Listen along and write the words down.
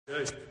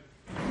Okay.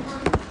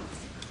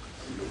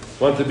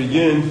 Want to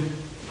begin?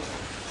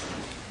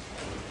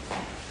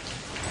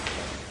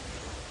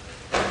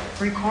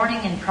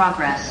 Recording in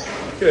progress.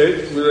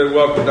 Okay, we'd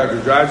welcome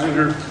Dr.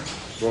 Dreisinger.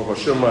 Baruch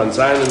Hashem on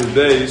Zion in the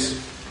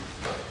days,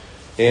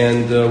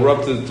 and we're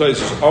up to the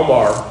Taisus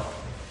Omar.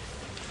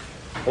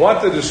 I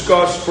want to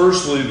discuss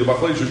firstly the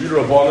Machlekes Rabbi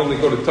Rabbanan,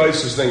 then go to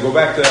Taisus, then go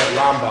back to that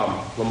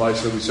Rambam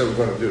Lamaisa we said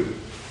we're going to do.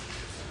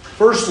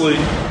 Firstly,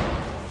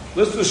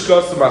 let's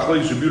discuss the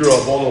Machlekes Rabbi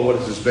Rabbanan, what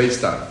is this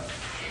based on.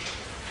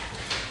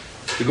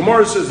 The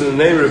Gemara says in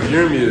the name of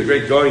Yirmiyah, the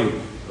great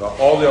Goyim,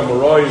 all the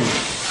Amoraim,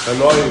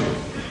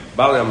 Hanoim,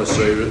 Bali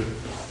Amasreira,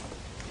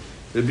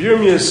 the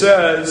Yirmiyah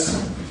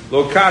says,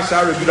 Lo Kas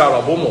HaRabbi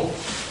Rabbanan,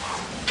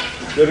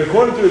 that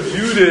according to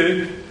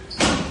Yehuda,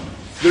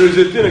 there is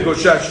a din of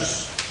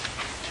Gosheshes.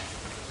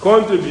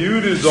 According to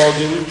Yehuda's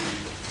Zogin,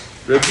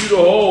 Rabbi Yehuda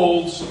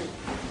holds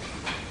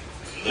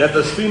that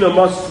the Sfina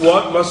must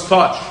what? Must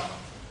touch.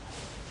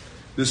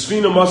 The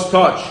Sfina must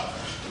touch.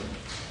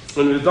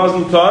 And if it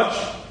doesn't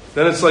touch,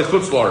 then it's like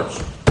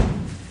chutzlars.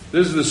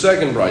 This is the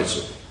second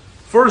brisa.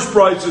 First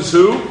brisa is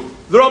who?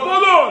 The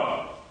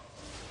Rabbanon!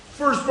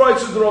 First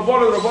brisa is the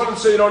Rabbanon. The Rabbanon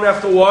say you don't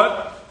have to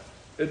what?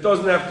 It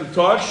doesn't have to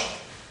touch.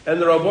 And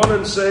the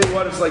Rabbanon say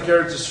what? It's like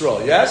Eretz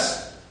Yisrael.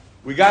 Yes?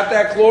 We got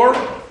that, Chlor?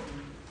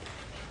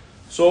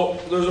 So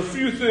there's a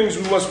few things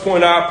we must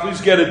point out. Please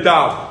get it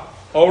down.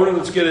 Oren,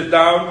 let's get it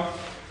down.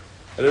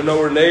 I don't know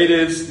where Nate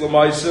is,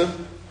 Lamaisa.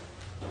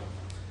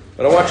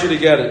 But I want you to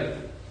get it.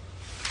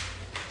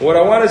 What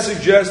I want to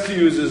suggest to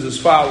you is as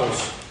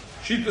follows.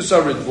 Shitas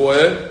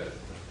HaRitvoeh.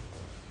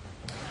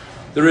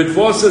 The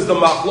Ritvoh says the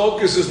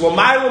Machlokus is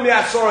L'mayla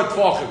mi'asor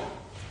ha'tfachim.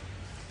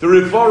 The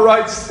Ritvoh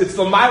writes, it's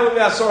L'mayla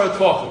mi'asor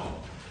ha'tfachim.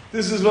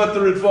 This is what the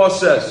Ritvoh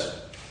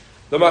says.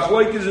 The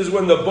Machlokus is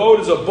when the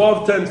boat is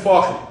above 10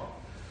 tfachim.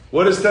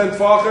 What is 10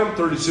 tfachim?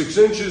 36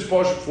 inches,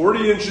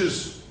 40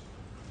 inches.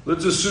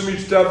 Let's assume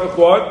each tefach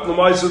what?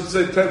 L'mayla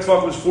say 10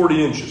 tfachim is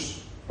 40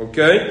 inches.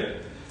 Okay?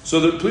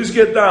 So please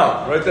get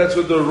down, right? That's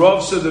what the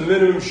Rav said. The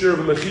minimum share of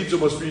a mechitza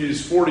must be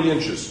is 40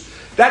 inches.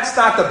 That's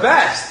not the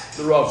best,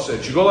 the Rav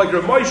said. You go like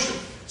Rav Moshe,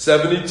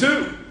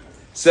 72.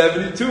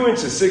 72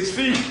 inches, 6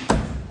 feet.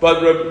 But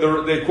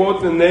they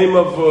quote the name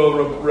of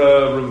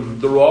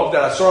the Rav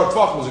that Asar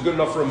Tvach was good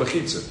enough for a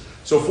mechitza.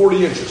 So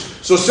 40 inches.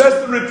 So says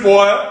the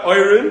Ritvoah,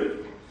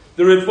 Iron,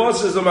 the Ritvoah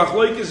says the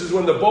Machlekes is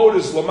when the boat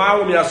is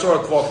L'malam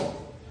Yasar Tvachim.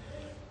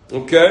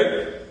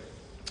 Okay?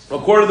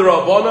 According to the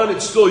Rabbanan,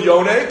 it's still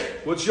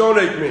yonek. What's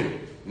yonek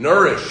mean?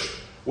 Nourish.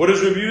 What does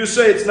Rabbi Yehuda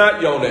say? It's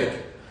not yonek.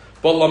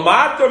 But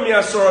lamatam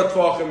yasar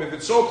tvachim, if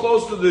it's so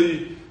close to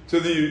the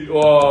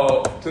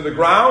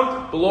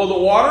ground, below the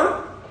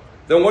water,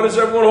 then what does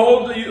everyone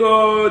hold,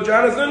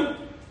 Jonathan?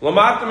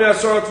 Lamatam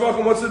yasar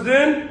tvachim, what's the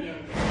din? Yeah.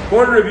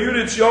 According to Rabbi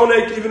Yehuda, it's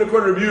yonek, even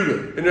according to Rabbi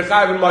Yehuda, in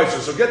Rechaim and Maisa.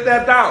 So get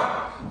that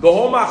down. The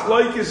whole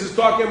machlokes is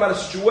talking about a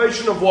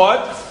situation of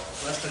what?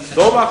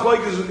 The whole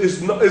machlokes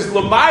is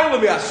l'mayla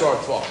mi'asar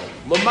tfachim.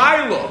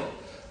 L'mayla.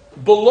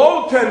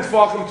 Below 10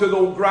 tfachim to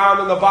the ground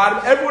on the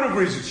bottom, everyone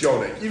agrees it's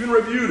yonek. Even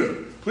Rabbi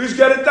Yehuda. Please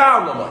get it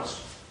down, Lamaisa.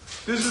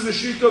 This is the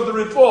sheet of the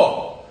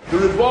Ritvoah. The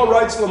Ritvoah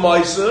writes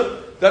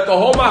Lamaisa that the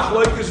whole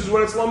machlokes is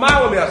when it's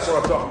l'mayla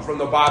mi'asar tfachim from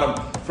the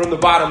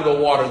bottom of the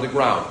water, the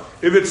ground.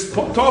 If it's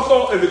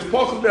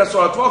pachim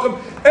mi'asar tfachim,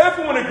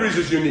 everyone agrees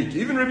it's unique.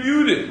 Even Rabbi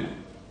Yehuda.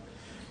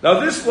 Now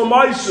this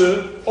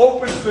Lamaisa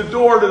opens the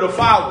door to the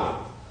following.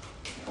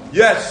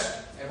 Yes.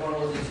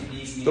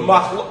 The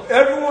Machlekes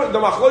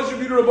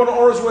Rabbi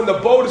Rabbanan is when the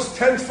boat is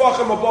 10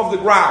 tfachim above the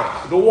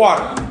ground, the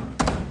water.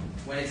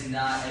 When it's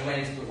not, and when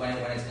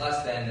it's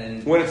less than,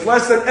 then when it's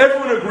less than,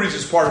 everyone agrees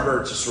it's part of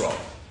Eretz Yisrael.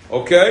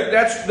 Okay,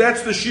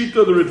 that's the sheet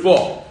of the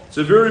Ritvoh. It's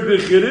a very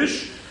big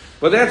Kiddush,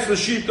 but that's the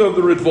sheet of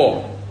the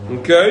Ritvoh.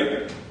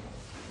 Okay,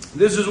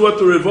 this is what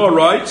the Ritvoh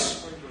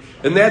writes,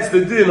 and that's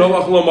the din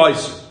halach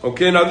l'maisa.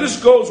 Okay, now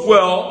this goes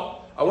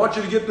well. I want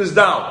you to get this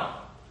down.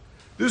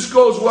 This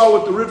goes well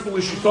with the Ritva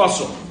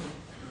L'Shitaso.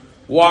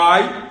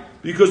 Why?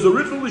 Because the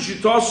Ritva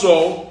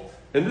L'Shitaso,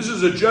 and this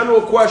is a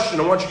general question,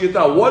 I want you to get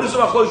down. What is the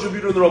Machlokes Rabbi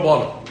Yehuda and the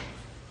Rabbanan?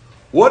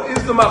 What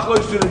is the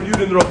Machlokes Rabbi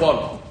Yehuda and the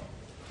Rabbanan?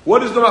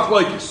 What is the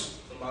Machlokes?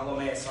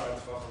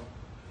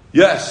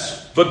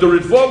 Yes, but the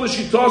Ritva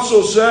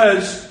L'Shitaso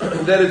says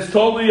that it's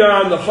totally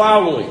on the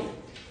following.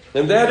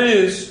 And that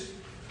is,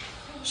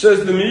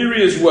 says the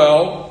Meiri as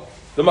well,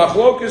 the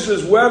Machlokes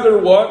is whether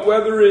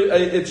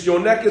it's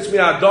yonekes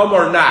mi'adam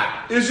or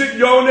not. Is it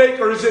yonek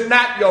or is it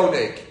not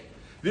yonek?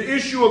 The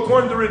issue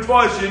according to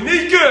Ritva is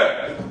unique.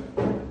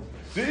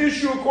 The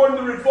issue according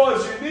to Ritva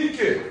is unique.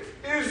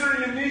 Is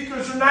there unique or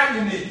is there not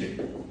unique?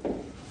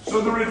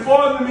 So the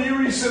Ritva and the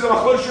Meiri said the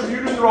Machlokes Rabbi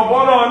Yehuda and the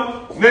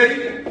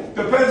Rabbanan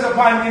depends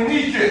upon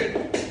unique.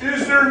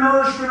 Is there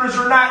nourishment or is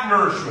there not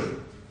nourishment?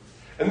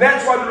 And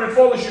that's why the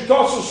Ritva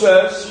L'Shitaso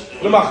says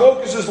the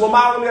Machlokes is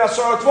l'malam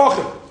mi'asar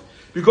tvachim.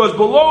 Because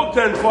below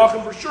 10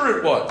 tfachim, for sure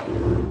it what?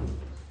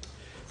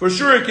 For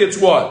sure it gets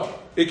what?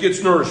 It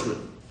gets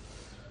nourishment.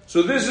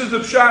 So this is the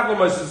pshat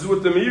l'maisa. This is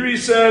what the Meiri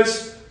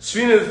says.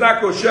 Sfina is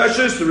not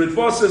kosheshes. The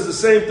Ritva says the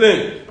same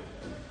thing.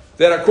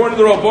 that according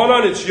to the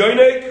Rabbanan it's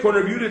yonik,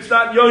 according to Rabbi Yehuda it's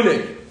not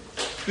yonik.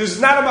 This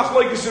is not a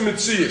machlokes in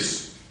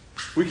Metzias.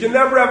 We can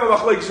never have a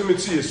machlokes in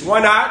Metzias.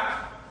 Why not?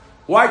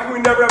 Why can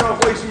we never have a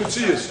machlokes in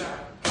Metzias?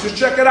 Just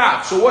check it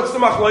out. So what's the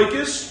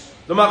machlokes?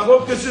 The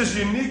machlokes is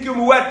Yanika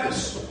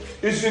Muetis.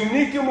 Is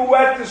Yanika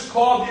Muetis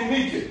called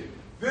Yanika?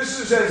 This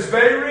is as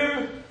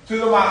Beirim to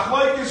the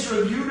machlokes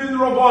Rabbi Yehuda and the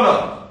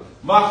Rabbanan.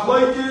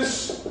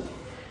 Machlokes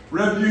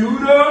Rabbi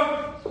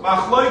Yehuda,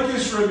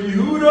 machlokes Rabbi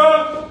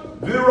Yehuda,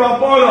 the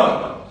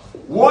Rabbanan.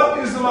 What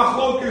is the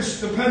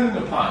machlokes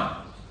dependent upon?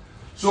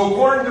 So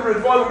according to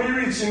Ritvan, we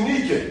read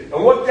Yanika.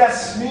 And what that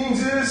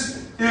means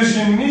is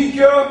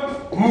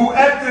Yanika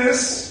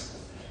Mu'etis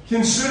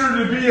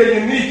considered to be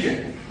a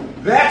Yanika?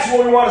 That's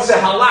what we want to say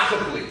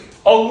halachically.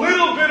 A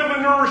little bit of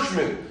a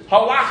nourishment.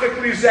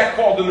 Halachically is that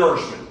called a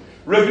nourishment?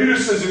 Rabbi Yehuda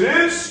says it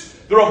is.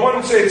 The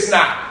Rabbanan say it's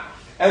not.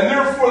 And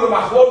therefore the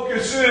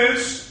machlokes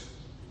is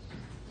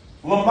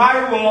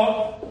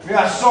L'mayla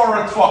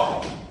mi'asara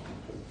tfachim.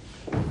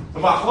 The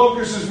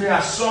machlokes is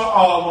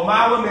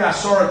L'mayla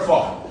mi'asara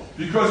tfachim.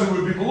 Because it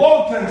would be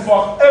below 10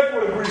 tfach,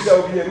 everyone agrees that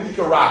would be a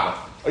Yanika Rabbah,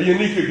 a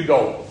Yanika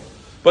Gedol.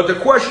 But the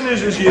question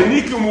is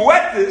Yanika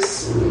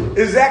Muetis,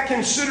 is that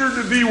considered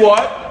to be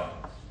what?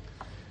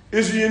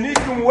 Is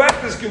Yanika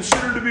Muetis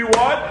considered to be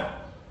what?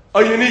 A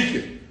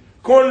Yanika.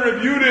 According to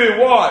Rabbi Yehuda,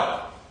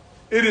 what?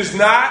 It is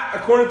not.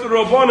 According to the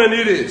Rabbanan,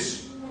 it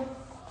is.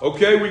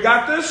 Okay, we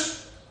got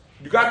this?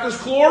 You got this,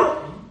 Chlor?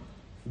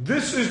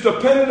 This is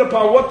dependent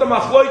upon what the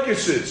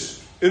machlokes is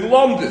in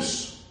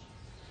Lumdis.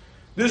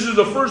 This is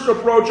the first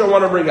approach I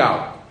want to bring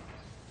out.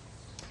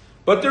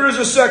 But there is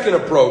a second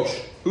approach.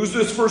 Who's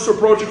this first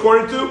approach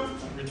according to?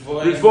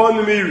 Ritva and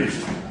the Miri.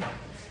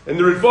 And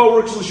the Ritva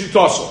works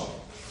l'shitasa.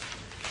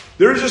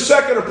 There is a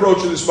second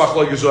approach to this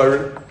machlokes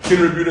Zorin,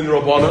 Kin Rabbi Yehuda and the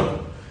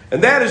Rabbanan,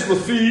 and that is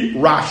Lefi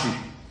Rashi.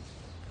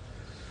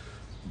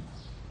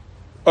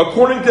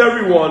 According to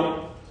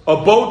everyone, a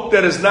boat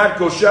that is not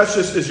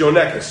gosheshes is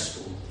yonekis.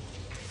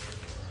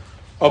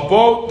 A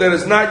boat that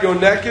is not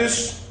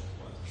yonekis,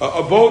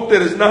 a boat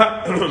that is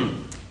not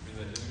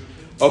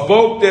a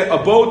boat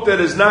that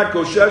is not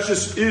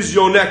gosheshes is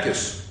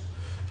yonekis.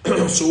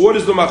 So what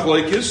is the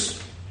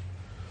machlokes?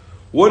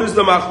 What is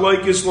the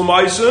machlokes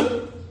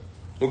l'maisa?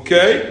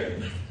 Okay.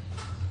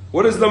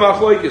 What is the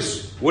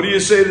machlokes? What do you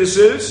say this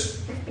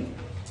is?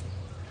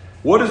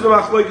 What is the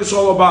machlokes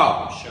all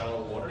about?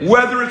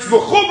 Whether it's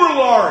mechubar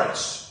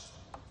la'aretz.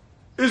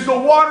 Is the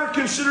water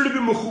considered to be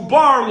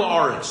mechubar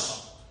la'aretz?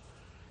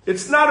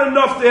 It's not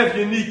enough to have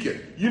yanika.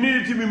 You need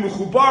it to be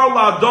mechubar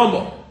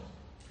la'adama.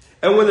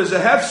 And when there's a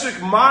hefsek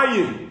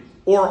mayim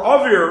or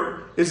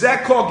avir, is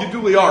that called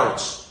geduli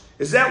aretz?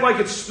 Is that like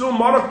it's still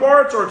monach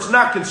baretz or it's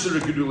not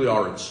considered geduli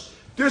aretz?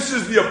 This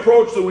is the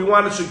approach that we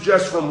want to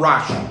suggest from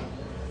Rashi.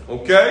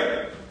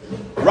 Okay?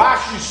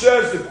 Rashi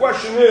says the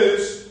question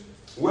is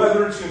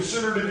whether it's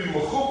considered to be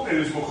mechubar. It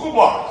is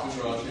mechubar.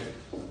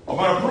 I'm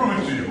going to prove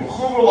it to you.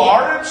 Mechubar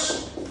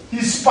la'aretz,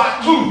 he's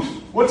spatlut.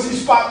 What's he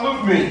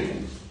spatlut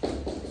mean?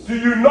 Do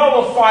you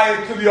nullify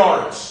it to the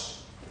aretz?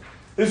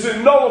 Is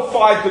it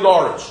nullified to the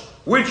aretz?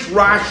 Which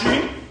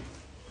Rashi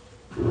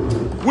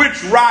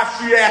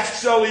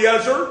asks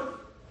Eliezer?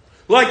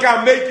 Like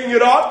I'm making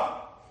it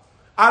up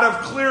out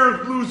of clear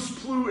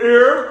blue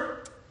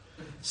air.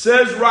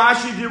 Says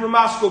Rashi di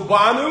Ramasko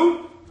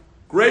Banu.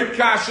 Great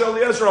Kash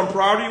Eliezer, I'm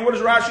proud of you. What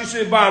does Rashi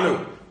say,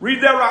 Banu?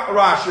 Read that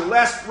Rashi.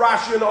 Last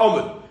Rashi in the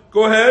Omid.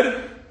 Go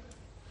ahead.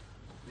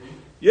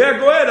 Yeah,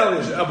 go ahead,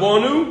 Eliezer.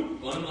 Abonu.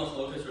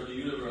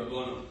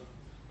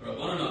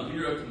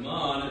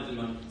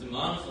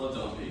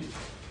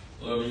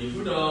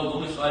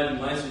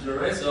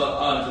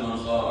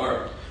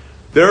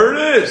 There it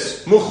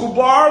is.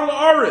 Mechubar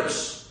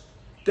la'aretz.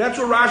 That's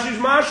what Rashi's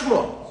mashma.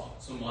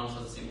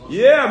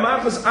 Yeah,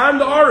 Manchas on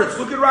the aretz.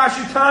 Look at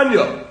Rashi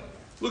Tanya.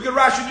 Look at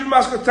Rashi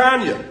Dimaska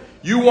Tanya.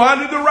 You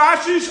wanted the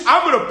Rashis?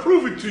 I'm going to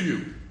prove it to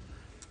you.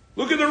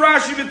 Look at the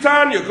Rashi to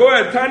Tanya. Go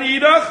ahead. Tanya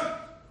Idach.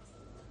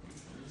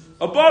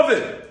 Above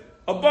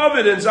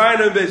it in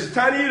Zion and Bez.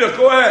 Tanya Idach.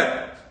 Go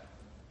ahead.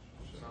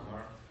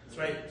 That's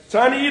right.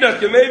 Tanya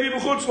Idach. Maybe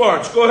b'chutz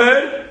large. Go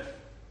ahead.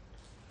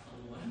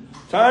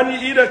 Tanya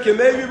Idach.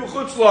 Maybe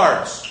b'chutz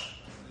large.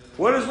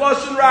 What is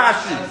Lashon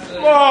Rashi?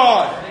 Come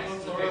on.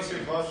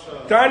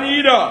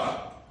 Tanya Idach.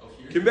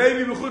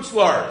 Maybe b'chutz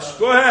large.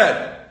 Go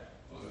ahead.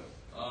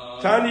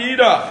 Tanya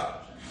Idach.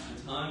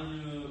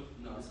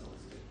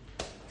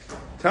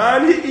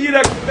 Tanya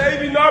Idach.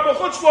 Maybe not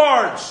b'chutz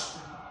large.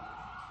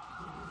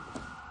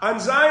 On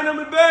Zion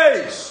and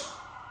Beis.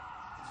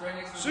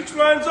 6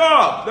 lines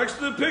up, next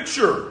to the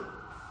picture.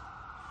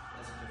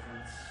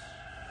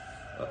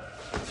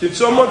 Can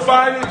someone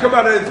find it? Come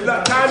on,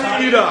 Tanya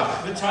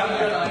Idach. It's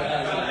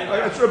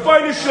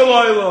Rabbeinu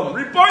Shalaylam.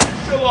 Rabbeinu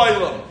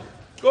Shalaylam.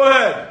 Go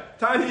ahead.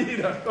 Tanya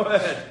Idach, go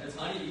ahead.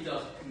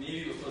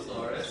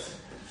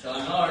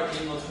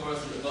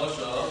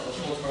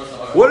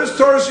 What does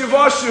Torah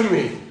Yavashim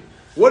mean?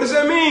 What does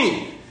that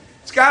mean?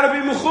 It's got to be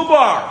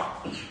mechubar.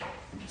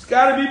 It's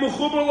got to be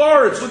mechubar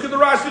la'aretz. Look at the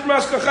Rashi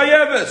Maska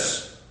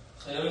Chayeves.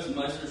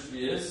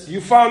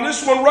 You found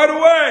this one right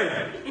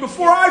away,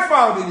 before I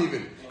found it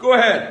even. Go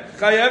ahead.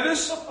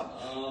 Chayevis?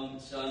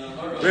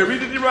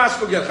 Read it,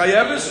 Rasko again.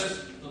 Chayevis?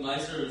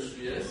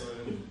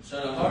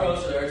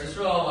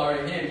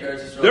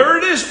 There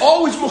it is,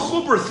 always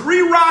mechuber.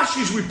 3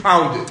 Rashis we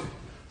pounded.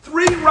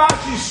 3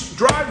 Rashis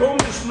drive home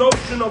this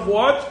notion of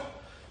what?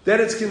 That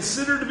it's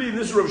considered to be,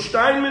 this Rav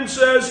Steinman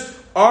says,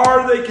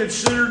 are they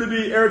considered to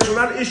be Eretz? It's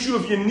not an issue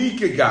of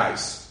Yanika,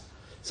 guys.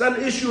 It's not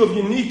an issue of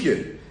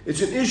Yanika. It's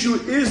an issue,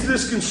 is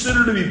this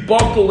considered to be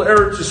Batal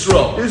Eretz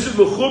Yisrael? Is it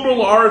Mechuber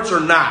La'aretz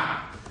or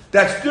not?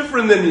 That's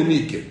different than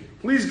Yanika.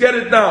 Please get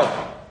it down.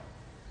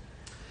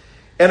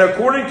 And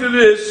according to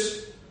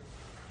this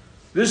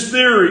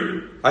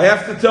theory, I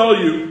have to tell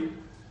you,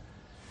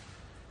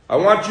 I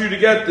want you to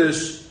get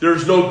this.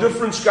 There's no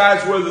difference,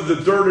 guys, whether the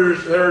dirt is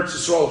Eretz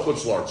Yisrael or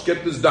Chutz La'aretz.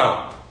 Get this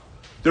down.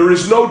 There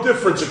is no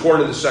difference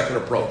according to the second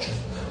approach.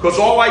 Because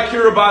all I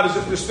care about is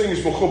if this thing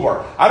is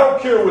Mechubar. I don't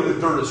care where the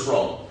dirt is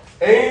from.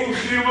 Ein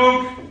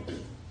Chiluk,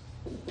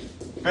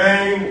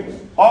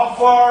 Bein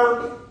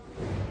Afar,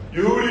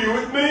 Yehudi, you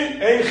with me?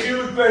 Ein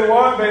Chiluk, Bein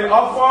what? Bein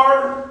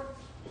Afar,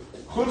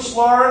 Chutz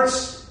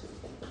La'aretz,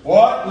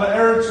 what?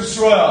 L'Eretz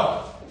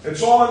Yisrael.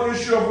 It's all an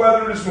issue of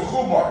whether it is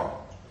Mechubar.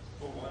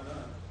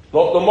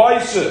 Not the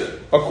Maisa.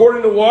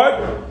 According to what?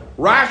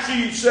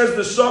 Rashi says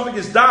the suffix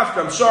is dafka.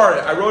 I'm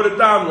sorry, I wrote it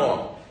down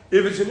wrong.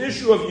 If it's an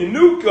issue of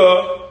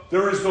Yenuka,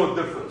 there is no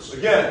difference.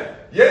 Again,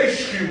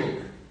 Yesh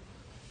Chiluk.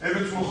 If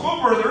it's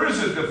Mechubar, there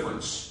is a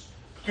difference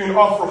between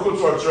Afar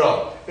Chutz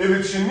La'aretz. If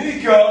it's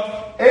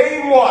Yenika,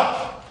 Ein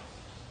what?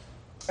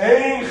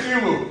 Ein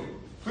Chiluk.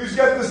 Please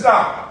get this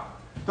down.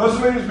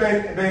 Doesn't mean it's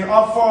being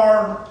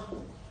Afar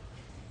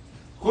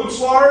Chutz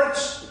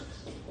La'aretz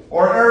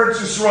or Eretz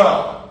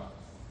Yisrael.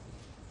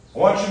 I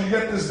want you to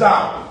get this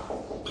down.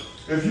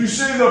 If you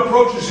say the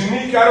approach is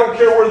unique, I don't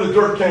care where the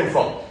dirt came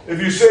from.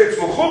 If you say it's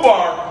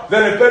Mechubar,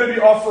 then it better be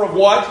offer of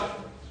what?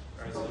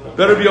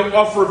 Better be an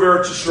offer of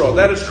Eretz Yisrael.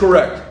 That is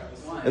correct.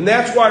 And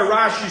that's why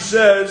Rashi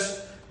says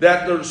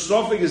that the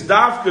suffix is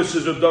dafka,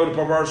 says of David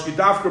Pavarsky,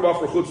 dafka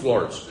for Chutz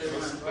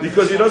La'aretz.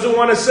 Because he doesn't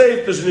want to say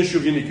if there's an issue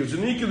of unique. If it's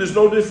unique, there's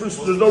no difference,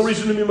 there's no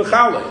reason to be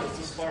mechalek.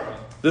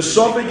 The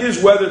suffix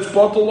is whether it's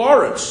Batal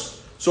La'aretz.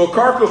 So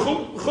Karka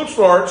Chutz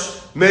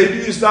La'aretz maybe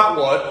is not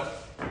what?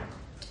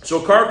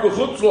 So Karka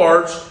Chutz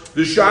La'aretz,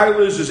 the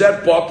shaila is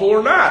that Batal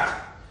or not?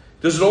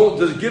 Does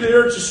it get an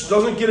Eretz?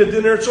 Doesn't get a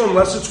din Eretz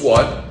unless it's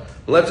what?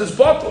 Unless it's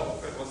Batal.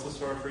 What's the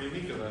story for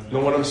Unica then? No,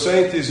 what I'm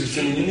saying is it's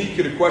in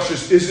Unica. The question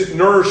is it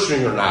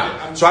nourishing or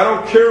not? So I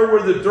don't care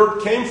where the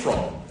dirt came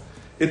from.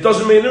 It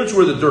doesn't make a difference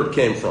where the dirt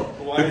came from.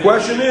 The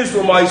question is,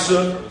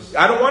 Lamaisa,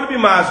 I don't want to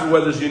be mazed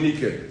whether it's unique.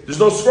 There's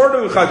no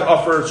svardim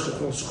offer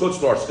Chutz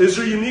La'aretz. Is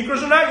there unique or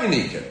is it not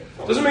unique?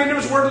 Doesn't make a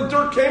difference where the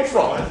dirt came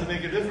from. Why does it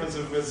make a difference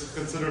if it's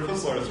considered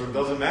Chutz La'aretz, or it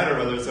doesn't matter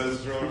whether it says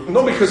Chutz La'aretz?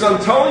 No, because I'm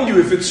telling you,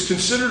 if it's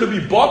considered to be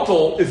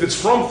Batal, if it's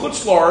from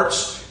Chutz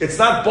La'aretz, it's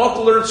not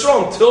Batal or it's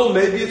wrong until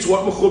maybe it's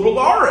what Mechubar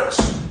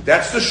La'aretz.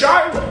 That's the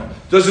shaila.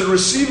 Does it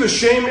receive a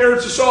shame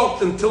Eretz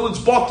Yisrael until it's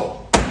Batal?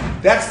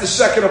 That's the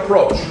second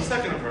approach. The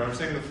second approach. I'm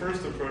saying the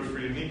first approach for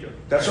Unica.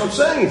 That's what I'm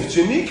saying. If it's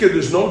Unica,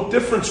 there's no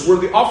difference where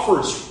the offer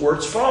is, where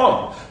it's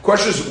from.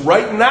 Question is,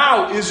 right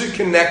now, is it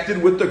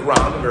connected with the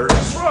ground of Eretz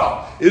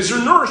Yisrael? Is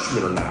there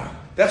nourishment or not?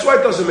 That's why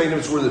it doesn't make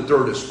difference where the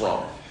dirt is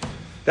from.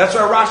 That's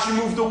why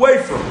Rashi moved away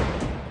from it.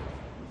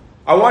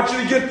 I want you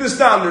to get this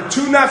down. There are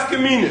 2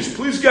 nafkaminas.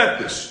 Please get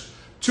this.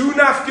 2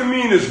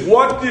 nafkaminas.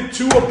 What the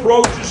 2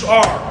 approaches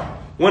are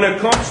when it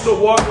comes to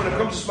what? When it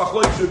comes to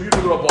Smachlek Shavir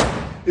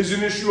Rabban. Is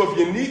an issue of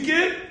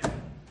Yenika?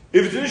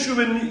 If it's an issue of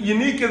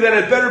Yenika,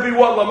 then it better be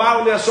what?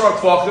 Lamal Asar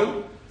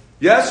Tvachim.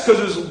 Yes,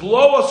 because it's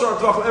below Asar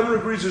Tvachim. Everyone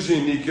agrees it's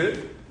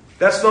Yenika.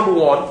 That's number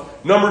 1.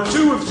 Number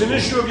 2, if it's an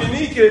issue of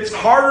Yenika, it's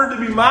harder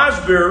to be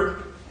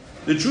Masber.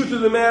 The truth of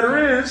the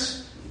matter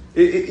is,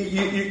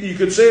 you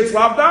could say it's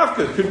Lav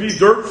Dafka. It could be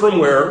dirt from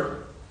where?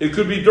 It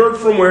could be dirt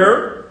from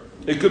where?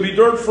 It could be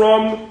dirt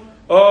from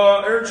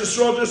Eretz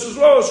Yisrael just as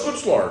well as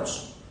Chutz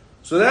La'aretz.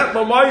 So that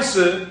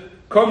Lamaisa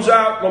comes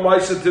out,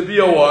 Lamaisa, to be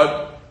a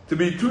what? To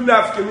be 2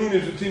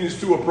 nafkaminas between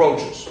these 2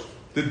 approaches.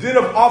 The din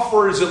of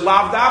offer, is it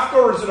Lav Dafka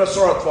or is it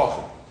Asar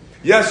Tvachim?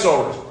 Yes,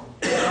 or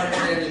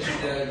I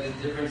understand the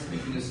difference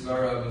between the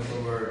Svara of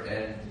Mechubar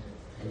and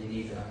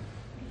Unica.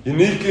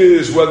 Unica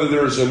is whether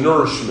there is a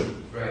nourishment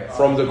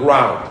from the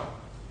ground.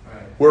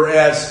 Right.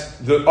 Whereas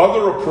the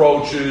other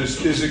approach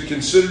is it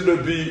considered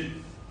to be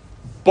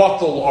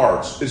Batal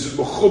arts? Is it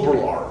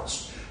Mechubar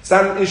arts? It's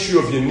not an issue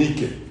of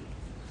Unica.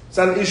 It's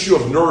not an issue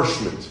of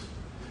nourishment.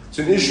 It's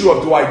an issue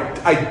of do I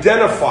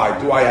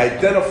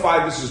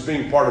identify this as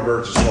being part of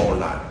Eretz Yisrael or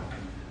not?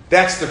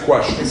 That's the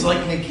question. It's like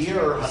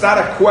Nagir. It's not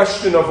a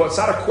question of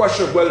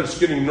whether it's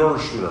getting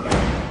nourishment or not.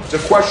 It's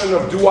a question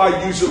of do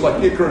I use it like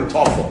Ikr and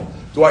Tafel?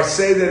 Do I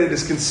say that it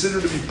is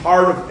considered to be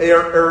part of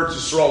Eretz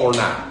Yisrael or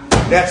not?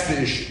 That's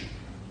the issue.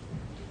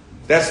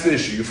 That's the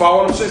issue. You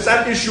follow what I'm saying? It's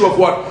not an issue of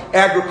what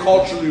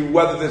agriculturally,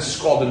 whether this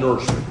is called the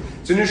nourishment.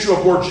 It's an issue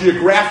of more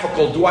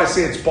geographical. Do I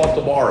say it's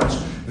Batal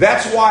Ba'aretz?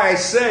 That's why I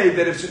say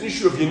that if it's an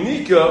issue of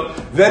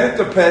Yanika, then it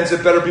depends,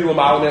 it better be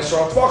Lamal and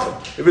Esar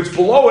Tvachim. If it's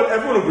below it,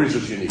 everyone agrees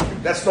it's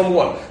Yanika. That's number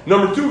one.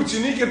 Number two, if it's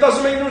Yanika, it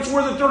doesn't make a difference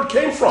where the dirt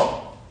came from.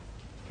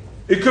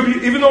 It could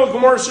be, even though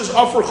Gemara says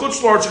Afar Chutz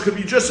La'aretz, it could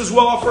be just as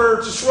well Afar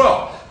Eretz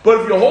Yisrael.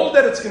 But if you hold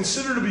that it's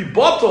considered to be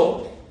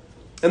Batal,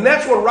 and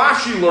that's what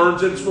Rashi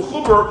learns, and it's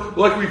Mechuber,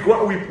 like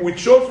we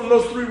showed from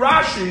those three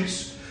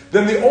Rashis,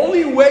 then the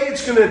only way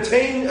it's going to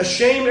attain a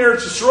shame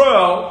Eretz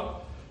Yisrael,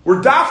 we're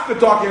dafka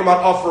talking about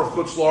Afar of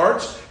Chutz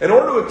La'aretz, in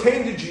order to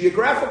attain the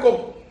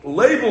geographical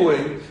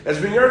labeling as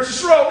being Eretz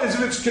Yisrael, is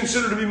if it's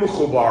considered to be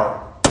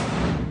Mechubar.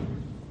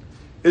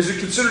 Is it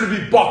considered to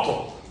be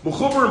Batal?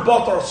 Mechubar and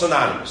Batal are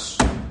synonymous.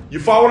 You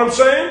follow what I'm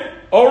saying,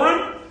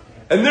 Oren?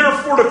 And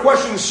therefore the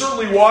question is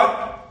certainly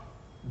what?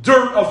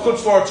 Dirt of Chutz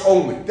La'aretz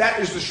only. That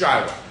is the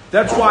Shiur.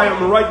 That's why I'm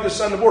going to write this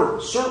on the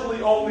board.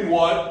 Certainly only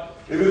what?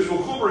 If it's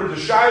Mechubar,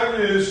 the Shiur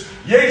is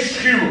Yesh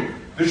Shiur.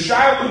 The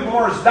Shiur of the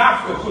Gemara is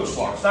Dafka Chutz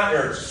La'aretz, not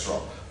Eretz Yisrael.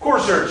 Of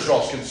course Eretz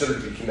Yisrael is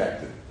considered to be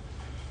connected.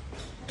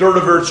 Dirt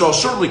of Eretz Yisrael is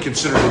certainly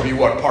considered to be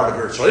what? Part of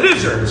Eretz Yisrael. It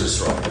is Eretz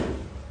Yisrael.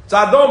 It's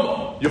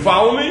Adoma. You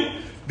follow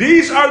me?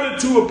 These are the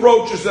two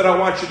approaches that I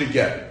want you to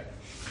get.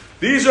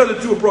 These are the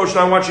two approaches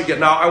I want you to get.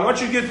 Now, I want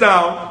you to get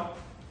down.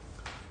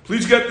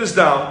 Please get this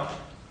down.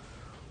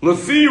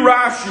 Lefi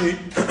Rashi,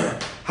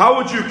 how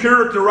would you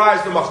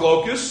characterize the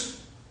machlokus?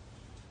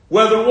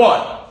 Whether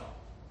what?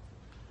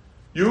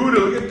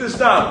 Yehuda, get this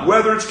down.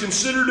 Whether it's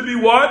considered to be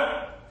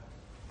what?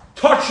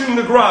 Touching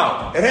the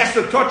ground. It has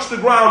to touch the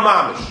ground,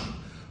 mamish.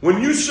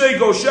 When you say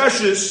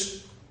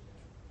gosheshes,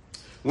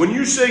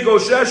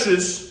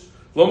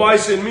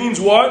 Lamaisa, it means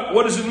what?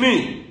 What does it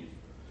mean?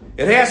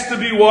 It has to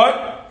be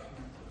what?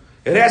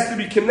 It has to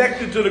be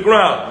connected to the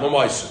ground,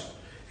 Lamaisa.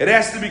 It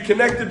has to be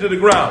connected to the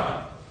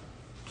ground.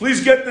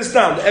 Please get this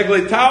down. The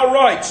Egletau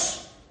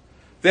writes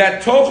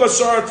that Tocha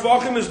Sar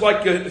Tvachim is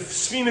like a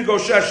Sfina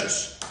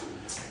Gosheshes.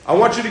 I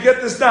want you to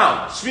get this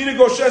down. Sfina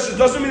Gosheshes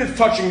doesn't mean it's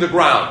touching the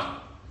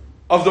ground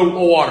of the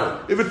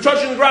water. If it's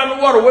touching the ground of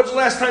the water, when's the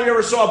last time you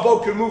ever saw a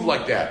boat can move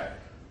like that?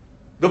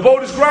 The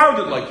boat is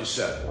grounded, like you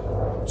said.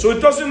 So it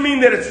doesn't mean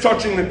that it's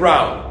touching the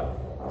ground.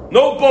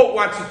 No boat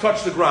wants to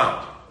touch the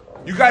ground.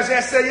 You guys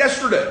asked that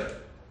yesterday.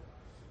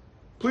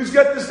 Please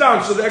get this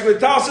down. So the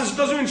Egletau says it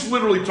doesn't mean it's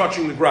literally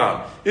touching the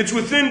ground. It's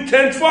within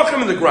 10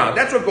 tefachim of the ground.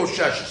 That's what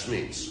Gosheshes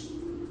means.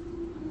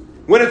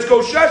 When it's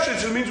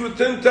Gosheshes, it means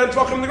within 10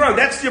 tefachim of the ground.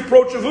 That's the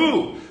approach of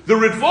who? The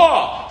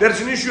Ritva. That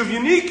it's an issue of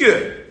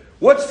Yanika.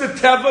 What's the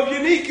Tev of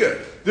Yanika?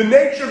 The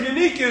nature of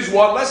Yanika is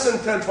what? Less than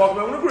 10 tefachim,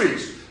 everyone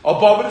agrees.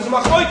 Above it is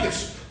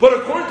Machlokes. But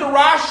according to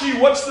Rashi,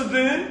 what's the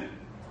din?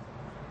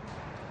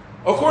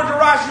 According to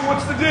Rashi,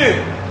 what's the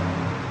din?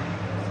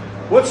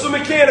 What's the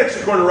mechanics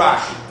according to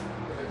Rashi?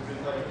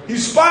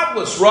 He's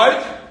spotless,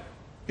 right?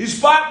 He's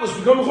spotless.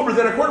 Become a chuber.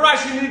 Then according to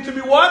Rashi, you need to be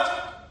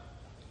what?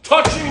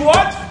 Touching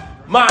what?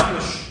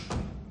 Mamish.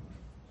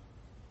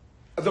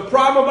 The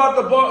problem about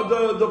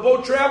the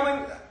boat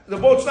traveling, the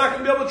boat's not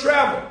going to be able to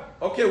travel.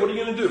 Okay, what are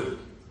you going to do?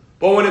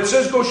 But when it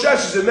says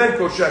Gosheshes, it meant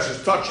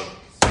Gosheshes, touching.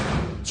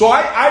 So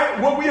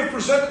what we have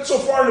presented so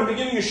far in the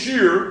beginning of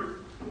Shiur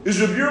is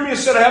Rabbi Yirmiyah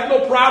said, I have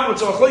no problem.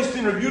 It's a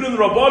Machlestin reviewed in the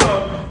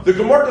Rabbana. The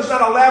Gemara does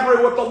not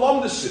elaborate what the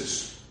lumdus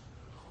is.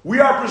 We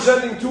are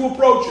presenting two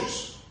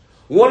approaches.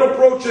 One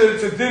approach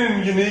is a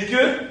din in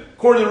Yanika,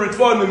 according to the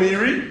Ritva and the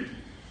Miri.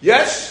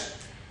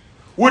 Yes?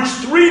 Which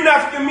three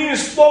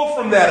nafkaminas flow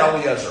from that,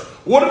 Eliezer?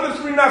 What are the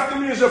three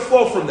nafkaminas that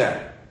flow from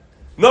that?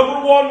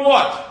 Number one,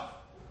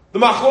 what? The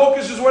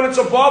machlokas is when it's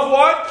above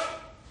what?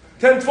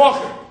 10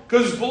 tefachim.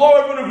 Because it's below,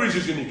 everyone agrees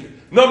it's Yanika.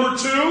 Number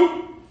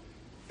two,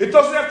 it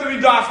doesn't have to be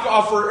dafka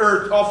off for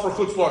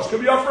Chutz La'aretz. It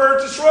could be off for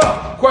Eretz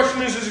Yisrael.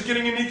 Question is it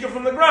getting Yanika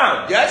from the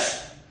ground?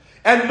 Yes?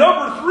 And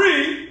number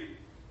three,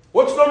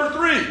 what's number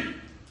three?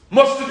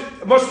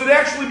 Must it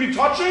actually be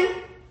touching?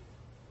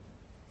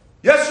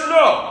 Yes or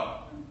no?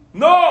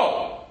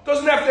 No. It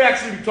doesn't have to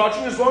actually be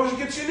touching as long as it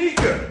gets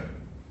Yanika.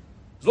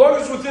 As long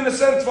as it's within a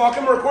set of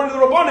tefachim, or according to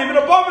the Rabban, even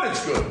above it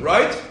it's good,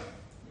 right?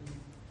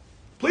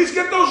 Please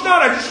get those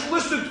down. I just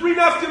listed three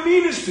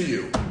nafkaminas to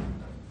you.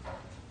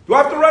 Do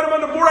I have to write them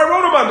on the board? I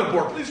wrote them on the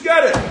board. Please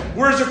get it.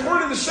 Whereas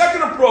according to the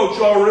second approach,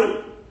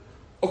 Oren,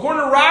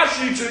 according to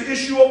Rashi, it's an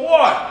issue of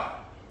what?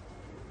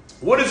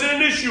 What is it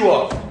an issue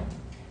of?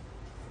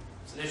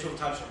 It's an issue of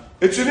touching.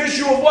 It's an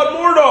issue of what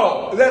more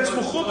though? That's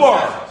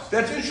Mechubar.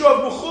 That's an issue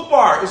of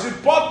Mechubar. Is it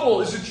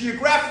Batal? Is it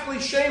geographically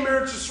Shem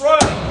Eretz Yisrael?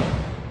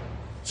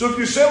 So if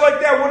you say like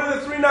that, what are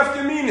the three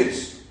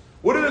nafkaminas?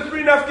 What are the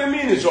three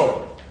nafkaminas,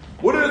 Oren?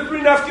 What are the three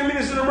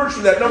nafkaminas that emerge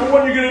from that? Number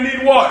one, you're going to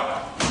need what?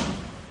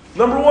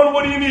 Number one,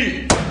 what do you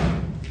need?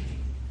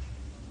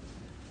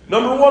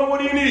 Number one, what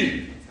do you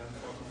need?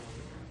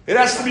 It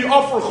has to be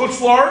up for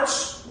Chutz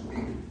La'aretz.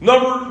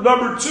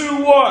 Number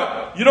two,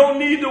 what? You don't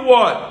need the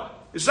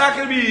what? It's not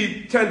going to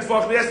be 10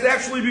 tefachim. It has to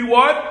actually be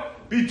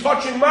what? Be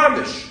touching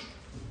mamish.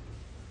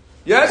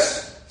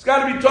 Yes? It's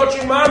got to be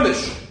touching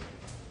mamish.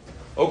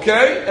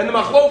 Okay? And the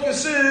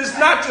machlokas is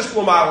not just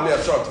l'malam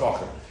yasar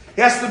tefachim.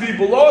 It has to be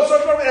below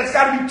yasar tefachim, and it's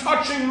got to be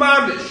touching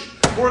mamish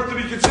for it to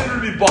be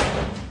considered to be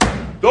bottom.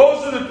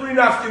 Those are the three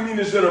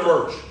nafkaminas that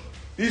emerge.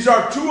 These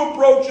are two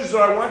approaches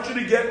that I want you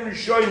to get in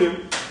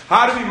Rishonim,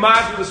 how to be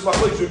mad with this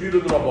machlokes of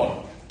Yudah and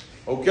Rabbanan.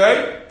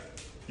 Okay?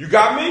 You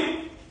got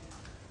me?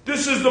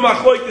 This is the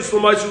machlokes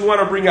we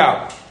want to bring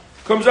out.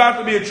 Comes out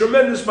to be a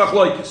tremendous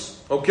machlokes.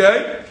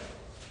 Okay?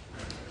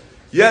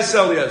 Yes,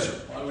 Eliezer.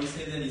 Why do we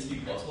say then you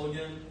speak batal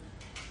again?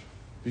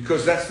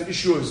 Because that's the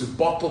issue. Is it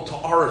batal to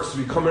Aretz to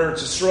become Eretz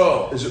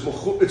Yisrael? Is it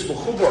it's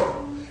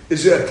mechubar?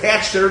 Is it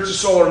attached to Eretz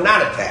Yisrael or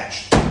not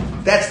attached?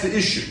 That's the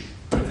issue.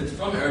 But if it's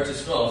from Eretz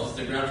Yisrael, if it's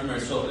the ground from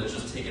Eretz Yisrael, but it's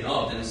just taken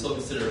off, then it's still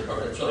considered a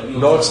part of Eretz Yisrael.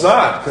 No, it's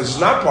not, because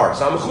it's not part. It's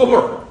not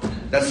mechubar.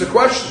 That's the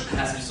question. It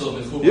has to be still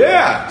mechubar.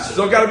 Yeah, it's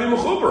still got to be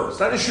mechubar. It's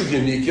not an issue of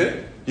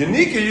Yanika.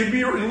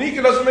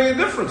 Yanika doesn't make a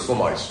difference,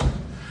 Lamais.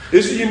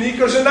 Is it unique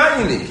or is it not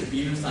unique?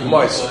 Even if it's not unique,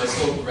 but it's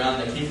still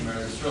ground that came from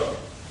Eretz Yisrael.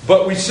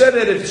 But we said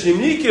that if it's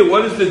unique,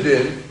 what is the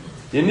din?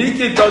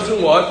 Unique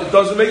doesn't what? It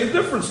doesn't make a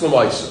difference,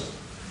 Lamaisa.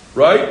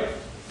 Right?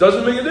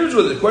 Doesn't make a difference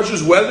with it. The question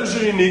is whether it's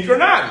unique or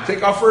not. You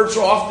take offer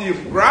off the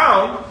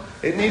ground,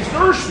 it needs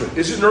nourishment.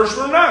 Is it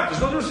nourishment or not?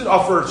 There's no difference in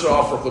offer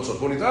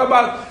chutzot. When you talk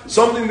about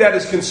something that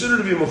is considered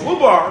to be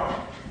mechubar,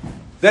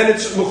 then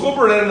it's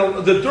mechubar,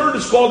 and the dirt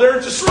is called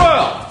Eretz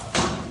Yisrael.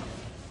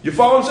 You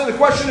follow what I'm saying? The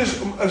question is,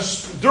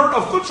 dirt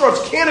of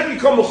chutzot can it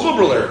become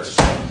mechubar Eretz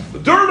Yisrael? The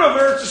dirt of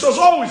Eretz Yisrael is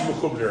always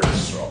mechubar Eretz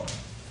Yisrael.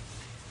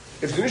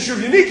 If it's an issue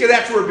of unique,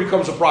 that's where it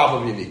becomes a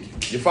problem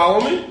unique. You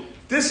follow me?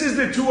 This is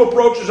the two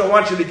approaches I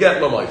want you to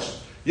get, Lamais.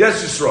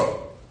 Yes, Yisrael.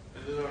 I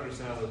just don't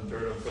understand how the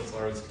dirt of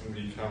chutzlaretz can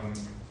become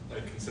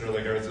considered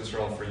like Eretz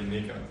Yisrael for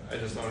Unica. I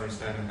just don't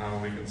understand how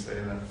we can say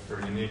that for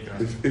Unica.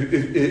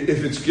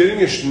 If it's getting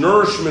its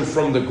nourishment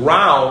from the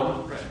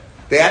ground, right,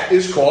 that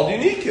is called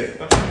Unica.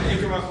 But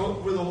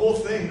with the whole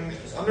thing,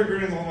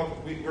 undergirding the whole,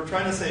 we're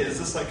trying to say, is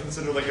this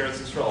considered like Eretz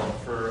Yisrael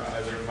for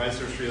either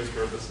Meiser Shriya's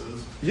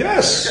purposes?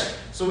 Yes. Okay.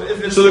 So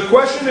if it's, so the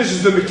question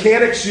is the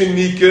mechanics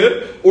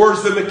Unica, or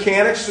is the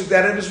mechanics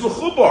that it is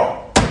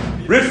Mechubar?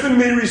 Rif and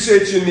Miri say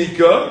it's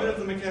Unica. Even if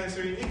the mechanics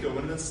are Unica,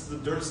 wouldn't the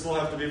dirt still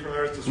have to be from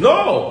Eretz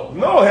Yisrael?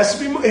 No, it has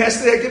to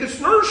get its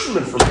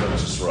nourishment from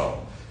Eretz Yisrael.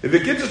 If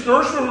it gets its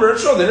nourishment from Eretz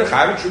Yisrael, then it's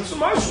having troops and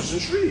Meisers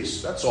and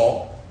Shris. That's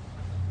all.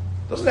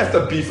 Doesn't have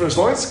to be from, as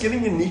long as it's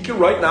getting Unica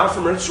right now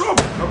from Eretz Yisraal.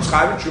 It becomes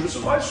Chayv and Trumas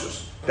and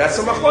Meisers. That's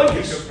the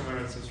machlokes.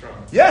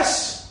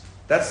 Yes,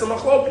 that's the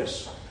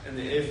machlokes. And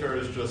the Afer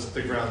is just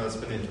the ground that's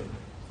beneath it.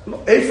 No,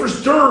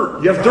 Afer's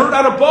dirt. You have dirt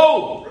on a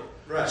bow.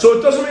 Right. So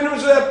it doesn't mean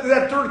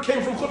that dirt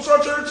came from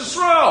Chutzar to Eretz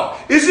Yisrael.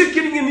 Is it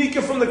getting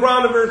Unica from the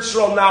ground of Eretz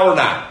Yisrael now or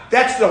not?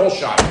 That's the whole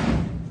shot.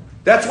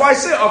 That's why I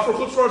say for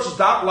Chutzar is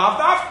lav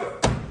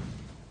dafka.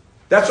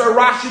 That's why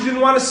Rashi didn't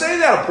want to say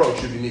that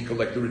approach of Unica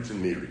like the Ritz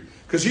and Miri.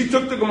 Because he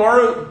took the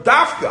Gemara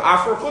dafka,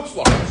 after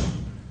chutzlars.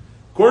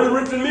 According to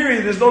Ritz and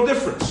Miri, there's no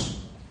difference.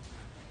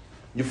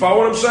 You follow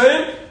what I'm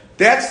saying?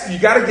 You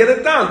got to get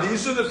it down.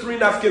 These are the three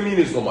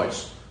nafkaminas,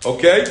 Lamais.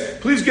 Okay?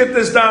 Please get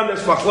this down.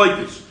 That's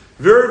machlekes.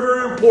 Very,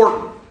 very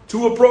important.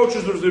 Two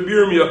approaches of the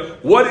Birmia.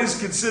 What is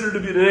considered to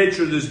be the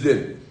nature of this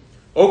din?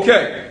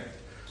 Okay.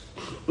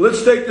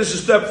 Let's take this a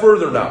step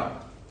further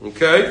now.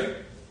 Okay?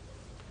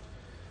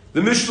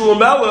 The Mishnah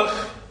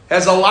Lamelech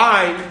has a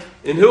line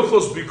in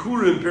Hilchos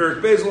Bikurim,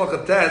 Perek Beis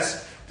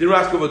Lachates,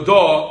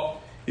 Dirakav.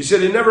 He said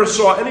he never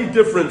saw any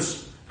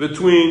difference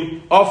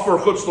between Offer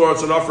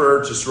Chutzlaretz and Offer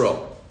Eretz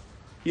Yisrael.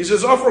 He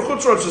says Offer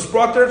Chutzlaretz is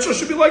brought to Eretz Yisrael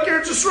should be like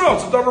Eretz Yisrael.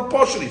 It's a davar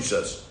pashut, he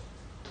says.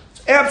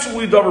 It's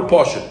absolutely davar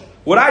pashut.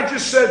 What I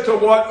just said to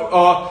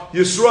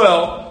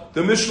Yisrael,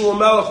 the Mishnah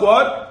Lamelech,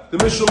 what? The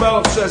Mishnah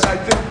Lamelech says, I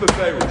think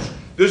beferish.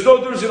 There's no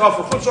difference in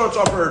Offer Chutzlaretz,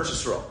 Offer Eretz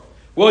Yisrael.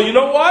 Well, you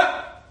know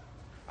what?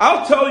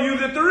 I'll tell you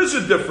that there is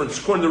a difference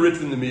according to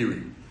Ritva and the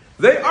Miri.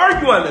 They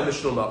argue on the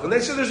Mishnah Lamelech, and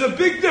they say there's a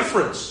big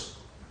difference.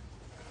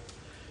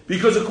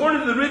 Because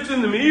according to the Ritva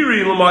and the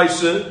Meiri,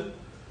 Lamaisa,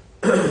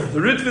 the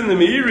Ritva and the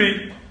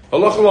Meiri,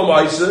 Halacha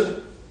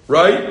Lamaisa,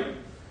 right?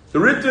 The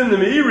Ritva and the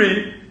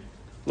Meiri,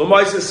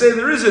 Lamaisa say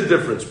there is a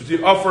difference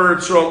between Offer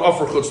Yisrael and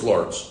Offer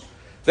Chutzlaretz.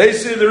 They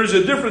say there is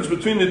a difference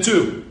between the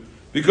two.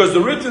 Because the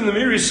Ritva and the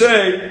Meiri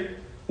say,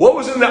 what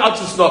was in the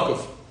Atzis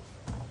Nakav?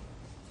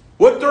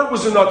 What dirt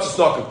was in the Atzis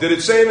Nakav? Did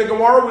it say in the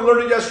Gemara? We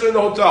learned it yesterday in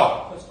the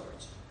hotel.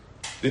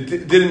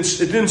 It didn't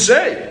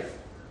say.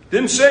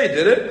 Didn't say,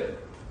 did it?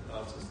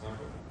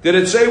 Did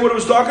it say what it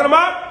was talking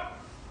about?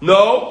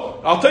 No.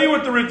 I'll tell you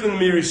what the Ritva and the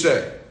Miri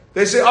say.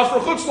 They say Afar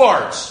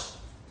Chutzlaretz.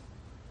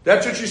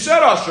 That's what you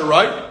said, Asher,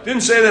 right?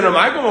 Didn't say that in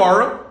my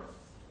Gemara.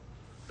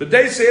 But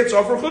they say it's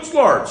Afar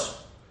Chutzlaretz.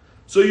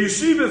 So you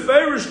see,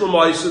 Beferish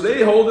Lamaisa,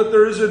 they hold that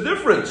there is a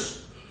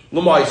difference.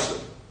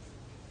 Lamaisa.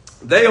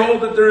 They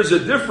hold that there is a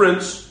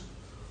difference,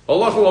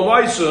 Allah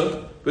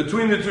Lamaisa,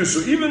 between the two.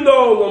 So even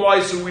though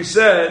Lamaisa we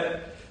said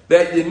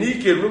that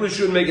Yanika really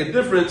shouldn't make a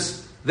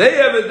difference, they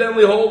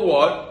evidently hold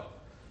what?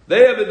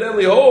 They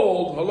evidently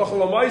hold, halacha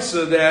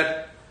lamaisa,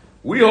 that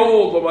we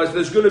hold, lamaisa,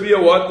 there's going to be a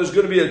what? There's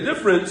going to be a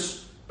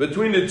difference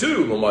between the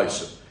two,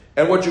 lamaisa.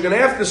 And what you're going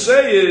to have to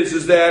say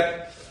is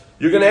that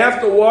you're going to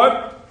have to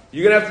what?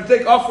 You're going to have to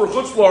take off for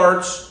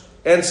chutzlaretz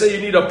and say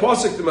you need a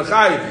pasuk to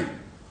mechayiv you.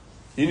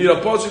 You need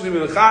a posik to be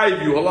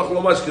mechayiv you halach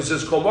l'mais because it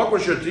says kol makor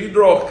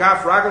shetidro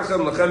kaf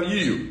ragelchem lechem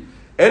yiyu.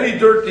 Any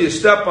dirt that you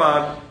step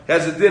on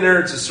has a din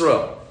Eretz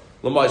Yisrael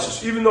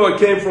l'mais. Even though it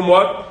came from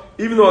what?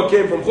 Even though it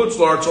came from Chutz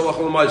La'aretz halach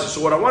l'mais.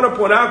 So what I want to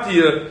point out to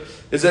you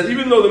is that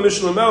even though the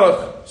Mishnah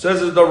Melech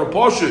says it's the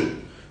Rapashid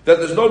that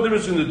there's no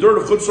difference in the dirt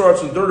of Chutz La'aretz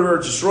and the dirt of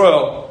Eretz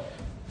Yisrael,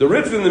 the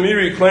Ritva and the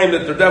Miri claim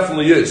that there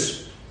definitely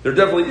is. There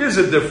definitely is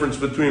a difference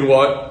between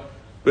what?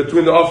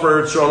 Between the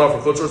Offer Eretz Yisrael and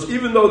Offer Chutz La'aretz.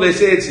 Even though they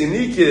say it's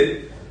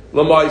unique,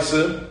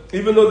 Lamaisa,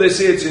 even though they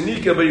say it's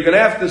unique, but you're going to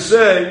have to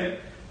say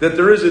that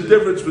there is a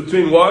difference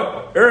between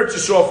what? Eretz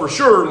Yisrael for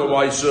sure,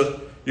 Lamaisa.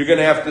 You're going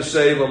to have to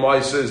say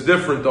Lamaisa is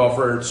different to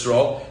Offer Eretz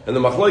Yisrael. And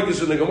the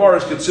Machlekes in the Gemara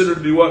is considered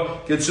to be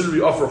what? Considered to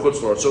be Offer Chutz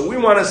La'aretz. So we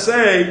want to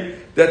say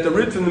that the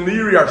Rit and the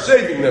Miri are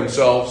saving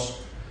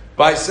themselves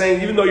by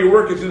saying, even though you're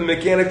working through the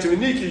mechanics of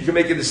Unika, you can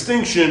make a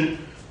distinction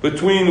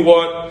between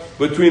what?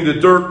 Between the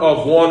dirt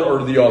of one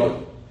or the other.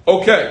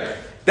 Okay,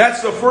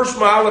 that's the first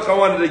mahalach I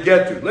wanted to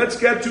get to. Let's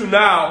get to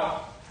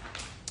now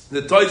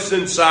the Tais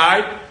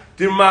inside,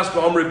 Dimas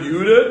Ba'am Reb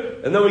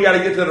Yehuda, and then we got to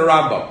get to the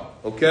Rambam.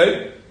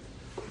 Okay,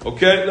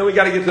 then we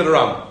got to get to the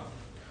Rambam.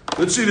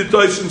 Let's see the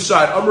Tais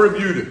inside. Amr Reb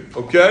Yehuda.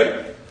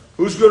 Okay,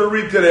 who's going to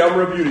read today?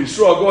 Amr Reb Yehuda.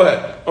 Yisrael, go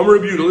ahead. Amr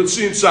Reb Yehuda. Let's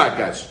see inside,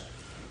 guys.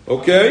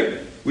 Okay.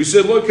 We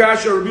said, look,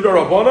 Kasha, Rabbi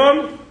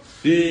Rabbanan.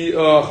 The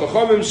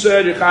Chachamim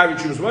said, Yechayiv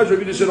Yishus Ma'az.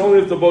 Rabbi said, only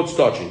if the boat's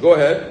touching. Go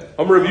ahead.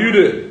 I'm Rabbi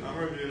Yehuda. I'm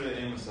Rabbi Yehuda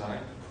Amosai.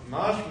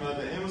 Mashma,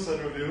 the Amosai,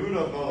 Rabbi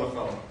Yehuda,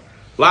 Balachal.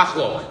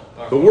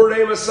 Lachlok. The word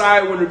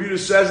Amosai, when Rabbi Yehuda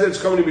says it,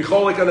 it's coming to be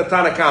cholik on the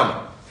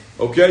Tanakama.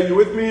 Okay, you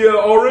with me,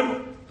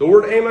 Oren? The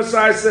word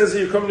Amosai says that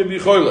you're coming to be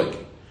cholik.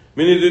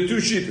 Meaning the two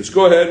shittas.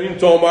 Go ahead, Vim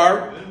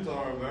Tomar. Vim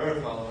Tomar,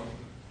 Berachalom.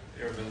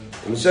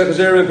 In the second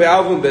Zerim,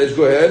 Pe'alvim Bez.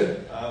 Go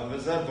ahead.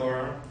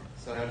 Vizedor.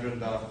 Sanhedrin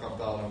Daf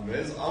Kaptalim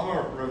Bez.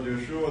 Amar Rav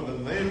Yeshua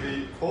ben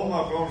Levi, Kol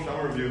Makom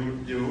Shamar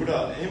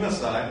Yehuda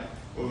Amosai,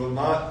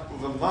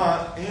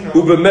 Uvama Eno.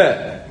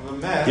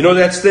 Ubemet. You know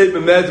that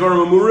statement, Med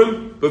Dvarim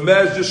Amurim?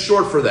 Bemet is just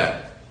short for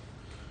that.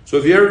 So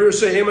if you ever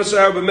say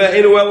Amosai Ubemet,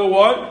 Eno Elo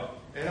what?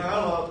 Eno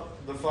Elo,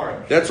 the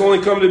Farish. That's only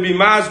come to be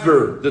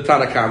Masber, the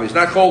Tanakami. It's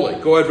not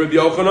Cholik. Go ahead, Rabbi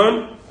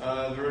Yochanan.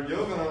 The Rabbi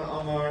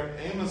Yochanan Amar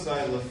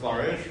Amosai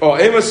Lefarish. Oh,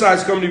 Amosai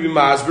is coming to be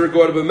Masber.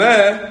 Go ahead,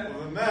 Bemet.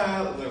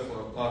 Ubemet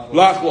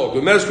Lachlok. The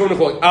Mez coming to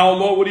Cholik.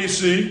 Alma, what do you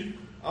see?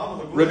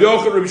 Rabbi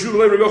Yochanan, Rabbi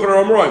Shulei, Rabbi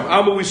Yochanan, Amroim.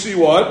 Alma, we see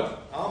what?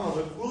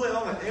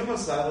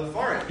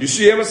 You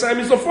see, Amosai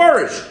means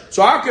Lefarish.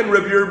 So how can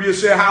Rabbi Yehuda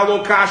say how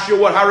lo kasha?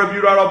 What how Rabbi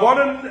Yehuda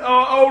Rabbanan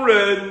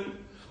Oren?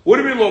 What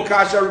do you mean lo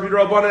kasha Rabbi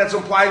Yehuda Rabbanan? That's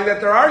implying that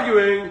they're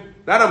arguing.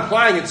 Not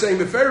implying it's saying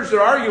the Farish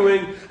they're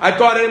arguing. I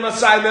thought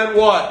Amosai meant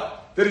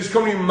what? That he's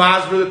coming to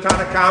Masber the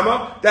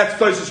Tanakama. That's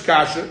Tosis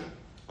kasha.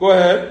 Go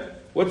ahead.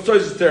 What's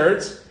Tosis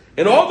teretz?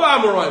 And all the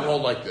Amoraim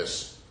hold like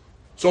this.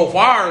 So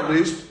far, at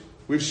least,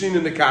 we've seen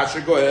in the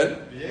Kasha. Go ahead.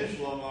 There's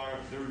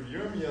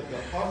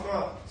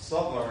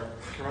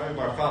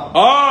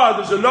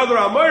another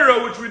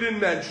Amira which we didn't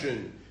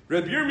mention.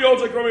 Reb Yirmiyah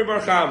holds like Rami Bar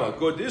Chama.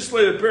 Go this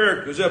lay the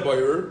Perek. Is that by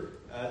her?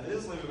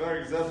 This lay the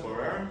Perek is that by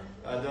her.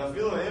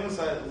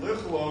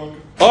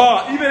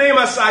 Even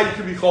Amosai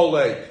could be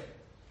Cholek.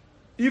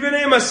 Even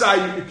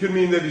Amosai could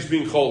mean that he's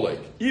being Cholek.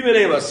 Even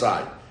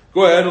Amosai.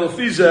 Go ahead.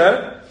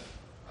 Lefizeh.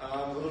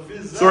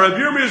 So Reb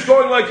Yirmiyah is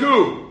going like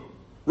who?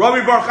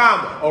 Rami Bar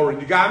Chama. Oh,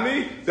 you got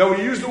me? That when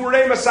you use the word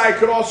Amosai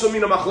could also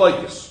mean a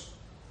machlokes.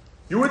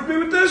 You with me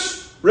with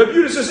this? Reb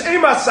Yehuda says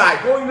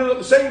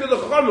Amosai, saying to the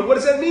Chachamim. What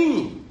does that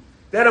mean?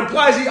 That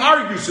implies he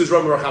argues, says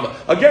Rami Bar Chama,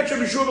 against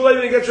Rabbi Shua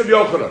and against Rabbi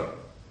Yochanan.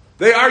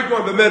 They argue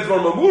on the Medvar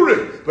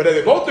Mamurim, but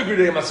they both agree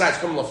that Amosai is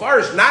coming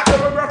Lefarish, not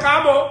Rami Bar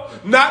Chama,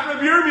 not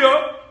Reb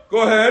Yirmiyah.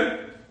 Go ahead.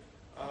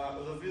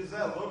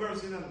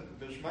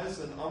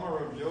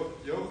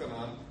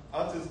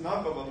 Atis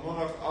Napa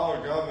Monach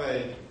Al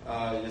Gave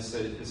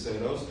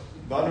Yesedos,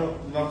 Banu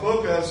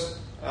Machlokas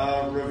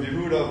Rav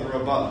Yehuda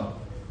Rabbanan.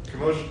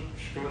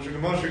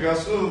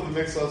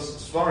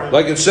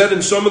 Like it said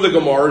in some of the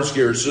Gemara's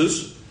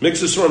Girsas,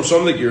 mixes from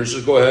some of the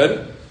Girsas. Go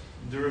ahead.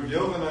 You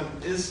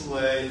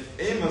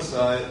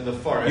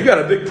got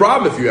a big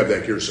problem if you have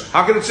that Girsa.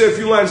 How can it say a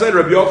few lines later?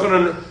 Rabbi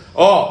Yochanan.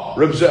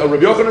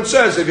 Rabbi Yochanan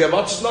says if you have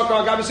Atis Napa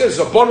Al Gave says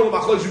it's a bundle of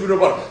Machlokes Yehuda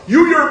Rabbanan.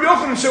 You're Rabbi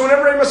Yochanan say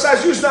whenever Amosai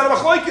is used, not a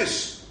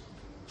Machlokes.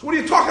 So what are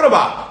you talking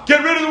about?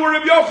 Get rid of the word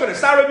Rabbi Yochanan.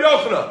 It's not Rabbi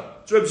Yochanan.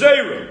 It's Reb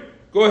Zera.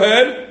 Go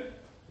ahead.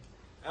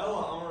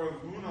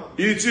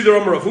 It's either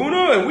Amar Rav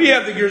Huna, and we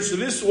have the Gersa.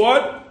 This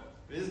what?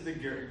 Is the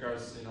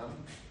Gersa.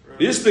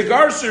 Is the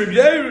Gersa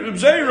Reb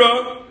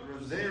Zera.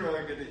 Reb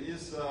Zera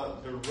is the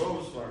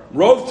Rove farm.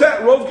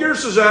 Rove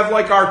Gersas have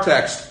like our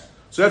text.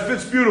 So that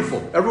fits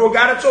beautiful. Everyone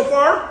got it so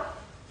far?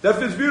 That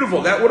fits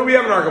beautiful. What do we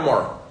have in our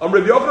Gemara?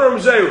 Reb Yochanan or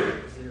Reb Zera?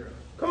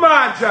 Come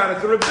on,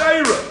 Jonathan. Reb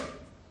Zera.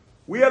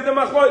 We have the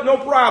machlokes, no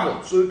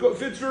problem. So it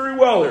fits very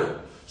well here.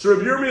 So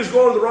Reb Yirmiyah is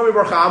going to the Rami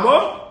Bar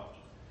Chama,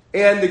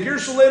 and the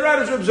Gersa later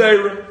on is Reb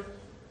Zera.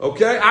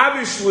 Okay,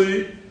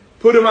 obviously,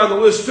 put him on the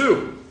list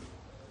too.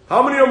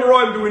 How many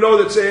Amoraim do we know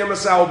that say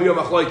Amosai will be a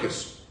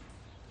machlokes?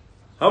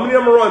 How many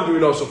Amoraim do we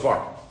know so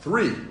far?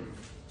 3.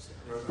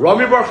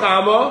 Rami Bar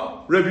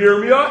Chama, Reb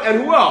Yirmiyah,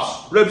 and who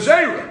else? Reb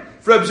Zera.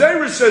 If Reb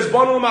Zera says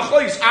Banu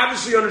Machlekes,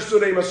 obviously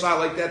understood Emasai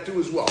like that too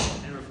as well.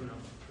 And Rav Huna.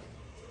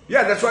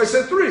 Yeah, that's why I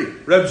said 3.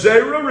 Reb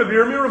Zera, Reb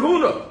Yirmiyah, Rav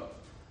Huna.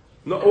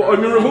 No, I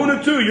mean Rav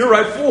Huna too. You're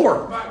right,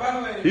 4. By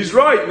the way, He's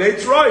right.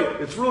 Nate's right.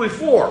 It's really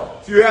 4.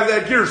 If you have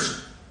that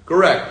gears,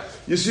 correct.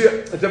 You see,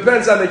 it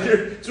depends on the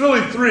gear. It's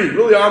really 3.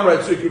 Really, I'm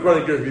right. So you can run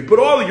the gears. If you put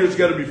all the gears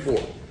together, it'd be 4.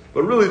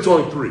 But really, it's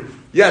only 3.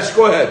 Yes,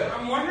 go ahead.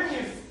 I'm wondering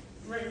if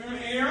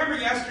you remember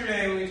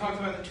yesterday when we talked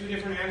about the 2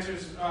 different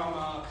answers,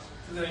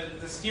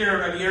 the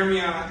steer of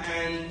Yirmiyah and I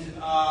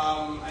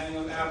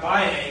think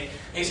Abaye.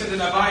 And he said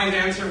that Abaye's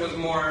answer was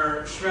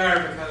more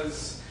shver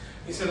because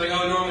he said like,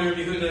 oh, normally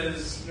Rabbi Yehuda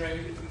is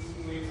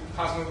we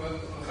possibly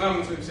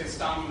we say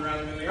stam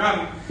rather than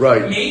Ram.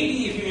 Right.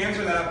 Maybe if you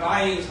answer that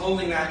Abaye is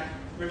holding that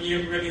Rabbi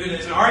Yehuda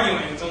isn't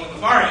arguing, it's only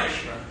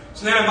Lefarish.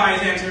 So then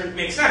Abaye's answer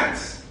makes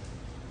sense.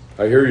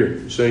 I hear you.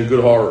 You're saying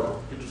good horror.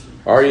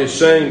 Are you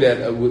saying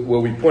that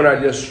what we pointed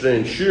out yesterday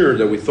in Shiur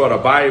that we thought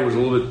Abaye was a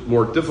little bit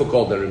more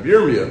difficult than Rabbi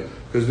Yirmiyah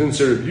because it didn't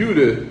say Rabbi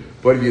Yehuda,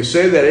 but if you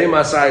say that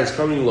Emasai is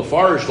coming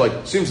Lefarish, like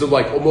seems to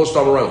like almost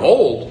on around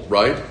hold,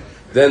 right?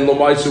 Then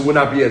Lamaisa would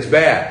not be as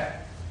bad.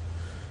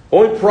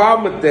 Only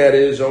problem with that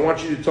is I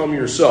want you to tell me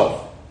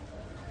yourself.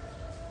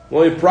 The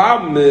only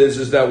problem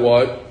is that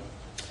what?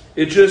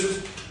 It's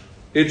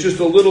just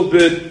a little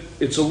bit.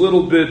 It's a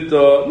little bit.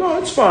 No,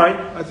 it's fine.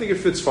 I think it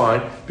fits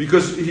fine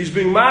because he's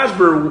being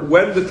masber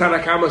when the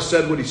Tanakama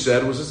said what he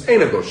said was it's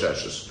Eina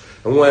Gosheshes,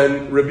 and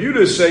when Rabbi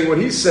Yehuda is saying what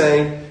he's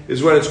saying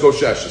is when it's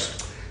Gosheshes.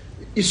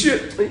 You see,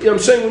 I'm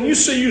saying when you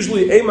say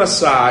usually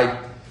Emasai,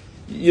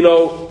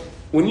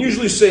 when you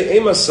usually say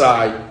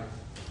Emasai,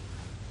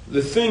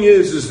 the thing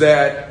is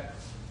that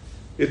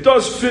it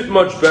does fit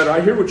much better. I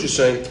hear what you're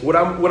saying. What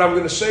I'm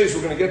going to say is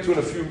we're going to get to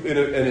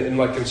in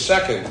a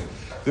second.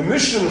 The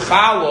Mishnah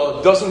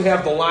Chala doesn't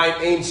have the line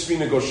Ein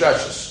Sfina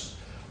Gosheshes.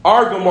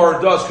 Our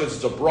Gemara does because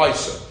it's a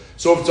brisa.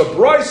 So if it's a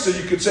brisa,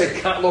 you could say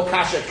Lo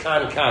Kasha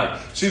Kan.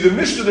 See, the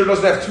Mishnah there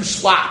doesn't have 2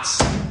 slots.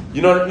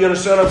 You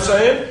understand what I'm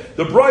saying?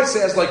 The brisa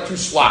has like 2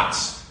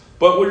 slots.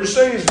 But what you're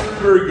saying is very,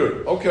 very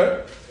good.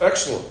 Okay,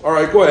 excellent. All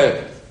right, go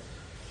ahead.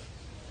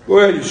 Go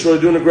ahead, you're sure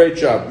doing a great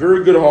job.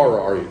 Very good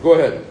horror, are you? Go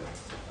ahead.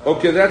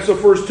 Okay, that's the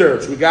first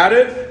teretz. We got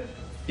it?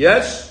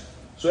 Yes?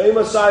 So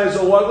Emasai is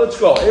a what? Let's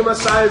go.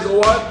 Emasai is a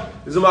what?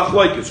 Is a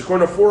machlokes.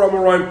 According to 4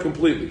 Amoraim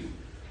completely.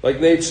 Like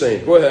Nate's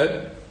saying. Go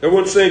ahead.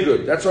 Everyone's saying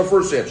good. That's our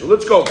first answer.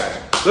 Let's go, guys.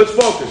 Let's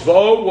focus.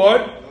 Vo,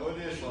 what?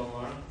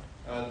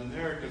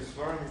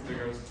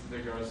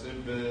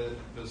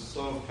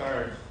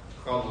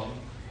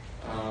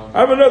 I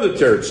have another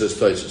teretz, says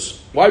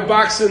Taisus. Why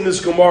box in this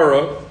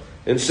Gemara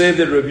and say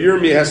that Rav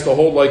Yirmiyah has to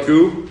hold like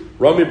who?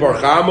 Rami Bar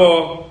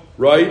Chama,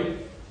 right?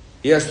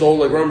 He has to hold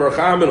like Rami Bar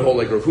Chama, hold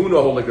like Rav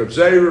Huna, hold like Rav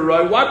Zera,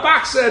 right? Why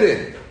box that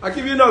in? I'll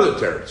give you another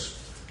teretz.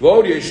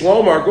 Vodi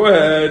Shlomar, go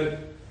ahead.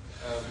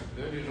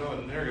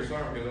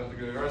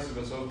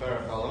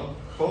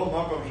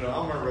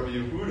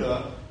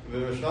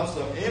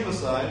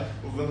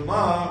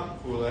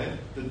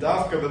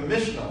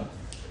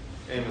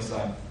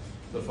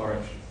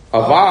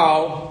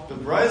 Aval. The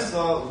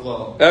brisa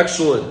low.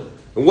 Excellent.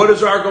 And what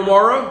is our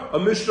Gemara? A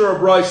Mishnah or a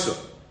brisa?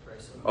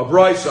 A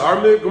brisa.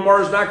 Our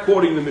Gemara is not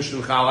quoting the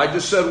Mishnah Chal. I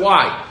just said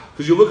why.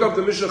 Because you look up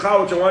the Mishnah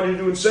Chal, which I wanted you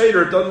to do in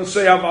Seder, it doesn't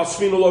say Aval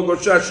Sfina Lo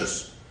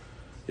Gosheshes.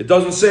 It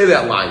doesn't say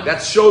that line.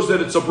 That shows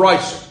that it's a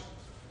brisa.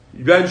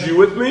 Benji, you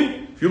with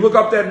me? If you look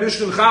up that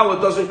Mishnah Chal,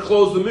 it doesn't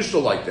close the Mishnah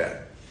like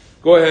that.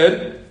 Go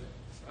ahead.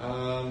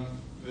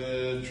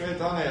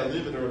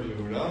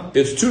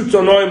 It's 2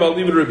 Tanoim I'll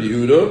leave it Rabbi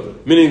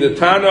Yehuda, meaning the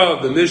Tana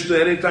of the Mishnah,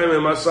 anytime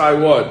in Masai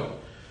what?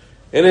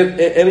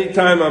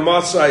 Anytime on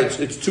Masai,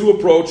 it's 2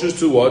 approaches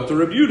to what? To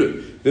Rabbi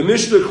Yehuda. The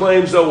Mishnah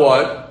claims that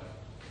what?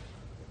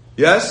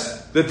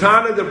 Yes? The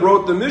Tana that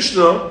wrote the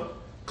Mishnah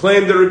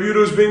claimed that Rabbi Yehuda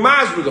was being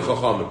masber the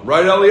Chachamim.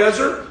 Right,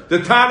 Eliezer? The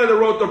Tana that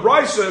wrote the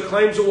Brisa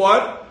claims that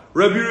what?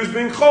 Rabbi Yehuda is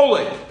being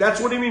cholek. That's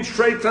what he means,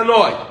 Trei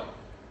Tanoi.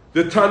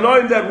 The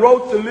Tanoim that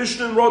wrote the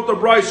Mishnah and wrote the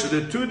Brisa.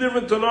 The 2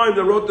 different Tanoim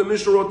that wrote the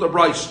Mishnah and wrote the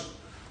Brisa.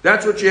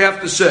 That's what you have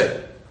to say.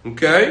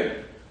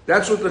 Okay?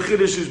 That's what the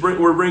Chiddush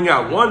we're bringing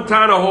out. One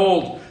Tana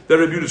hold that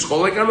Rabbi Yehuda is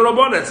cholek on the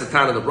Rabban. That's the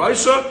Tana of the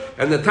Brisa.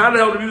 And the Tana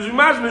held Rabbi Yehuda is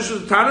masber is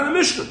the Tana of the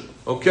Mishnah.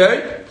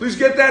 Okay? Please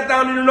get that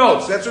down in your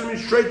notes. That's what it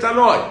means, Trei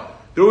Tanoi.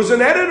 There was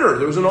an editor.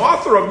 There was an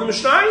author of the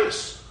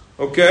Mishnayos.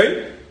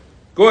 Okay?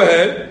 Go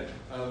ahead.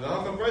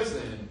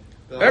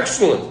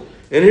 Excellent.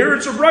 And here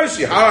it's a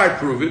brisa. How do I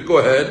prove it? Go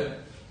ahead.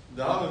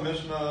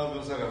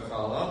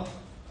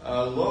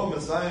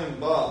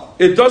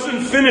 It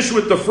doesn't finish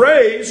with the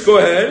phrase. Go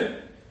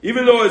ahead.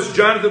 Even though, as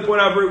Jonathan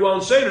pointed out very well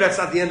in Seder, that's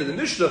not the end of the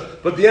Mishnah,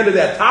 but the end of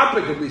that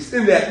topic, at least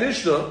in that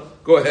Mishnah.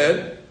 Go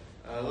ahead.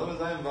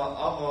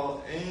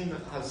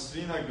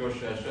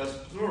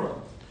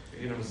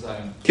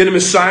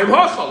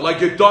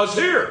 Like it does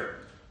here.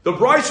 The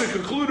brisa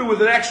concluded with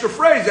an extra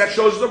phrase that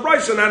shows the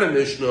brisa, not a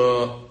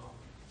Mishnah.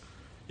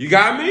 You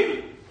got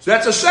me? So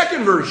that's a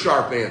second very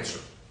sharp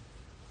answer.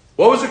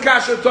 What was the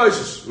kasha of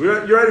Tosis? You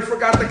already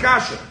forgot the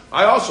kasha.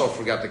 I also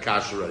forgot the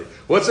kasha already.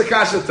 What's the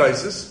kasha of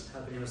Tosis?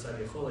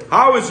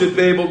 How is it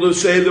able to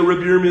say that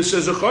Rabbi Yirmiyah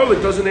says a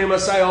cholik? Doesn't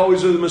Emasai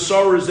always the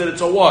Masorah is that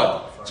it's a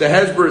what? It's a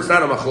hezber, it's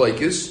not a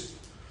machlekes.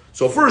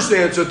 So first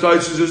answer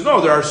Tosis is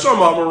no, there are some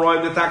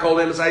Amoraim that tackle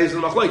Emasai is the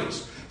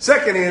machlekes.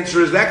 Second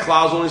answer is that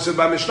clause only said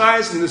by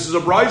Mishnayos, and this is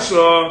a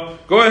brisa.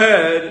 Go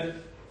ahead.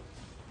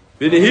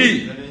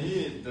 V'nehi.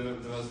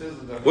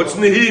 What's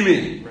nehi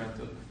mean?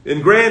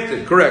 In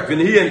granted, correct.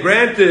 V'nehi and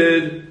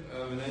granted.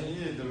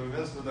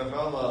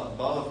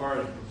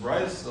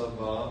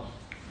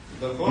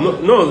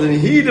 No, the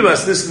nehi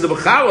demas this in the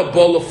b'chala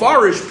bol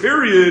lefarish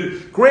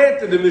period.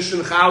 Granted, the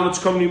mission chal that's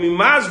coming to me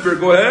masber.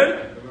 Go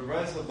ahead.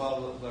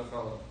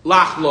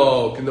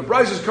 Lachlok, and the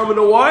price is coming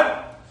to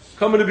what?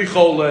 Coming to be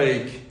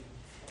cholek.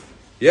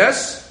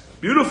 Yes?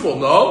 Beautiful,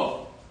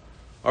 no?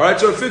 Alright,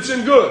 so it fits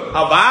in good.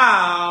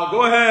 Aval,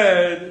 go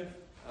ahead.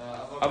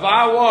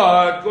 Aval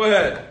what? Go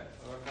ahead.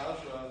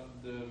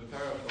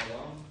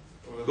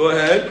 Go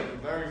ahead.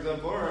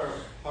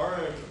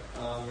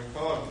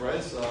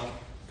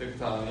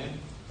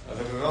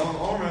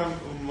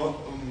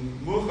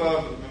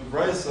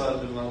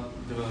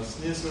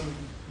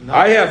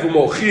 I have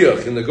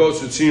umochiach in the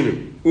Gos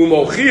Tzinu.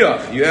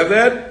 Umochiach, you have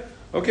that?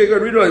 Okay,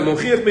 good. Read it.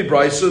 Umochiach mi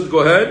brisa. Go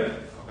ahead.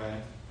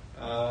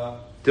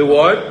 To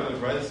what?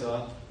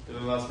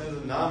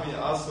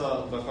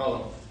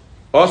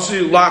 Asi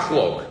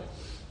lachlok.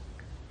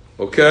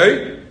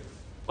 Okay?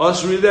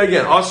 Asi, read that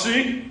again.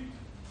 Asi.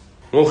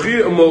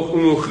 Mochich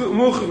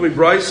mi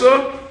brisa.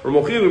 Or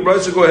mochich mi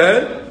brisa, go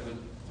ahead.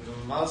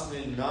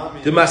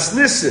 The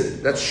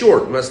masnisin. That's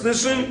short.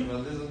 Masnisin.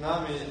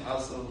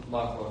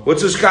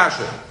 What's his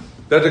kasha?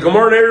 That the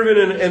Gemara in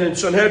Eruvin and in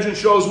Sanhedrin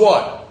shows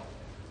what?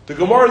 The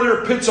Gemara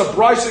there pits a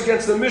brisa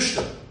against the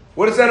Mishnah.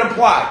 What does that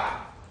imply?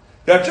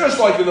 That just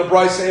like in the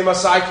brisa,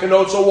 Emasai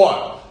connotes a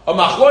what? A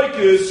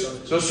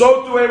machlokes. So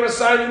too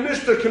Emasai in the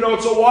Mishnah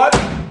connotes a what?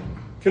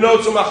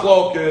 Connotes a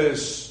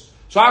machlokes.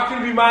 So how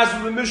can it be masber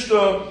in the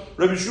Mishnah,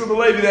 Rabbi Shiur ben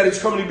Levi, that it's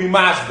coming to be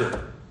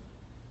masber?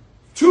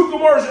 Two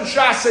Gemaras in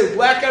Shas say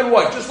black and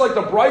white, just like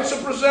the brisa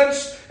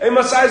presents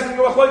Emasai is being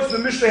a machlokes, the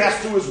Mishnah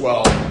has to as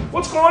well.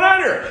 What's going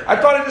on here? I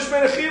thought I just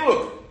made a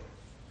chiluk.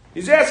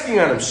 He's asking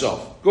on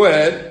himself. Go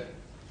ahead.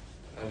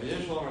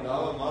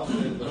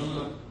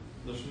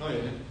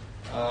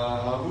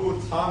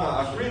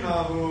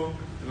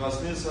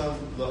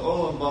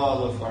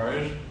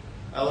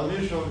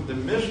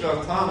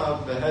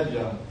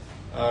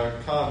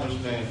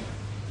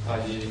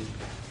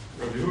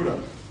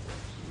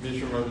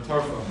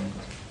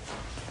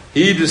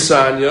 He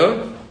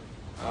desanya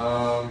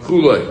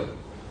chulei.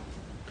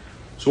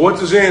 So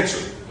what's his answer?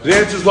 His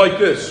answer is like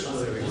this.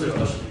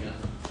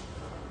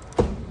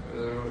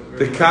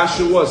 The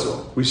kasha was,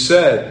 we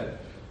said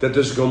that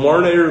there's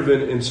Gemara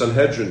Eruvin in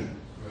Sanhedrin,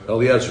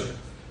 Eliezer,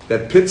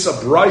 that pits a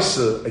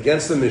brisa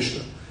against the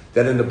Mishnah.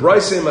 That in the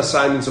brisa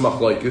Emasai means a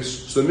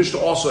machlokes, so the Mishnah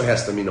also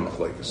has to mean a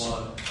machlokes.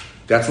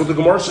 That's what the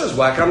Gemara says,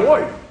 black on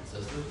white.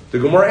 The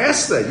Gemara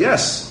asks that,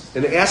 yes,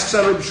 and it asks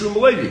on Rabbi Shiur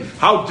ben Levi,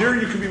 how dare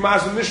you could be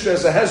mazda Mishnah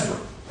as a hezber?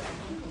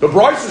 The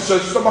brisa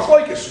says it's a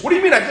machlokes. What do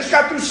you mean? I just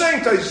got through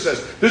saying. Taisa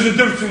says there's a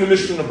difference between the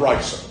Mishnah and the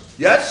brisa.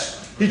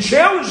 Yes, he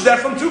challenged that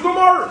from two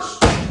Gemaras.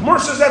 Gemara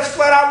says that's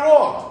flat out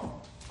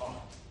wrong.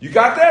 You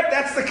got that?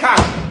 That's the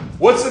kasha.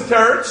 What's the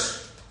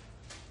teretz?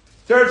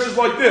 Teretz is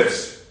like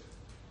this.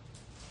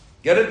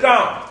 Get it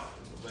down.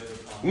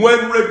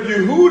 When Reb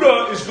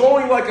Yehuda is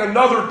going like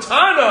another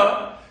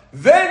Tana,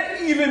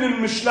 then even in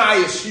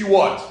Mishnayos he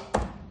what?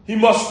 He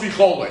must be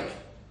cholek.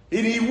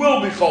 And he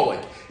will be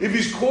cholek. If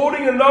he's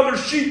quoting another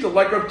shita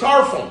like Reb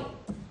Tarfon.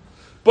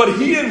 But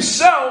he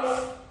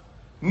himself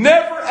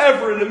never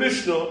ever in the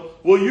Mishnah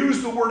will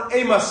use the word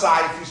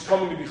Emasai if he's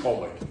coming to be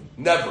cholek.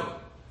 Never.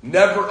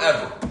 Never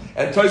ever.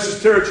 And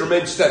Taisa's teretz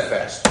remains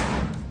steadfast.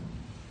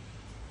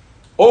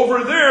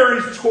 Over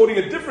there, he's quoting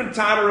a different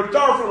Tana of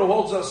Tarfon who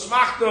holds a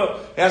smachta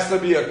has to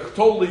be a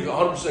totally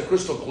 100%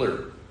 crystal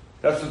clear.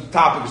 That's what the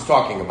topic is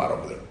talking about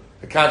over there.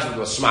 The concept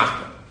of a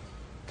smachta.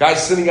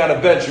 Guy's sitting on a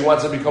bench, he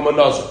wants to become a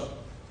nazir.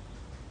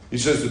 He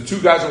says the two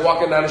guys are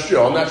walking down the street.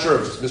 I'm not sure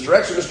if it's Mr.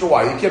 X or Mr.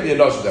 Y. You can't be a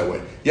nazir that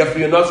way. You have to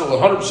be a nazir with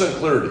 100%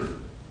 clarity.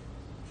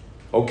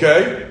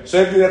 Okay?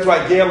 Same thing, that's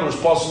why gamblers,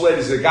 postulated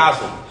is a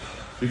gospel.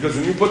 Because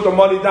when you put the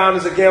money down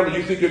as a gambler,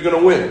 you think you're going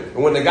to win.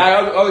 And when the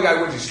other guy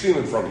wins, he's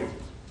stealing from you.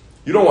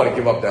 You don't want to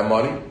give up that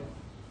money.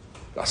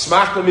 A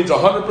smachta means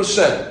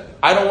 100%.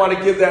 I don't want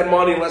to give that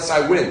money unless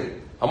I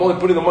win. I'm only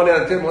putting the money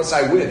on the table unless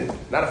I win,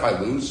 not if I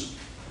lose.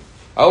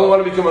 I only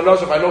want to become a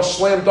nazir if I know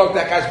slam dunk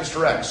that guy's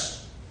Mr.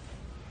 X.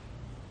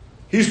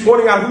 He's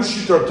pointing out who's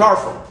shita or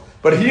tarfim,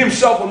 but he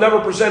himself will never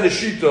present his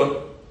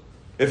shita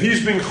if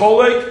he's being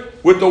cholek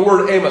with the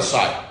word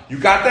emasai. You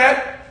got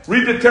that?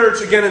 Read the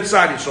teretz again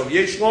inside you. So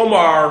Yesh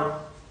Lomar.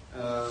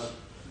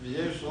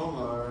 Yesh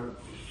Lomar.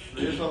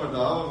 Yesh Lomar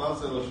da'avam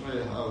matzeh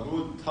l'shmei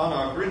havu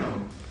tana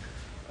agrino.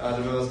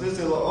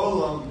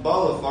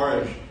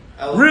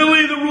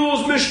 Really, the rule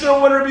is Mishnah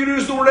when Rabbi Yehuda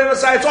uses the word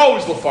Emasai, it's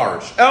always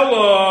Lefarish.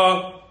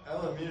 Ella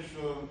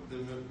mishum the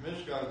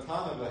Mishkan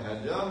Tana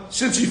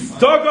since he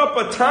dug up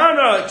a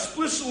Tana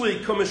explicitly,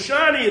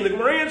 Kamashani, and the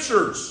Gemara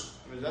answers.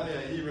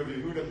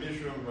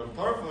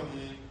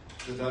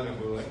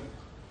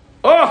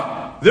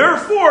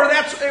 Therefore,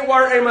 that's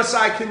why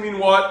Masai can mean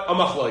what? A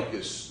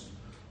machlokes.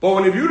 But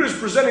when Yehuda is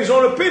presenting his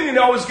own opinion, it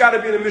always got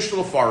to be in the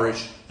Mishnah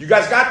Farish. You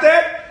guys got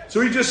that?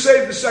 So he just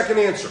saved the second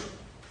answer.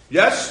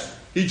 Yes?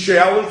 He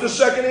challenged the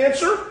second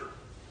answer,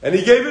 and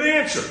he gave an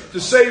answer to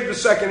save the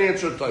second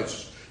answer of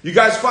Taisus. You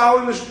guys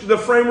following the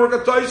framework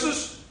of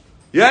Taisus?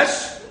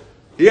 Yes?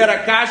 He had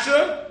a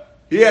kasha,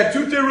 he had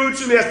two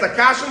terutzim, he has the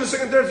kasha in the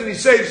second teretz, and he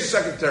saves the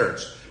second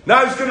teretz.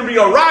 Now he's going to be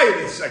a riot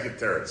in the second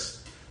teretz.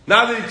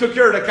 Now that he took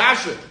care of the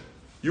kasha.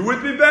 You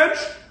with me, bench?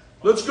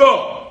 Let's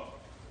go.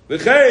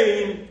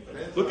 L'chein,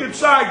 look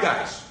inside,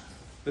 guys.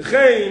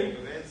 L'chein.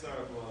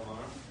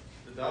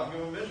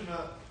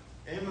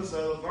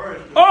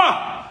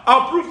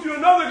 I'll prove to you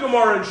another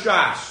Gemara in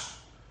Shas.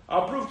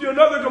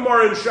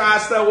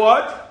 That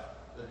what?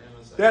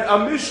 That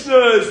a Mishnah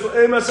is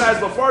Emasai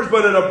is Lafarge,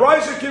 but in a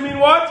Brisa can mean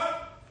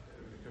what?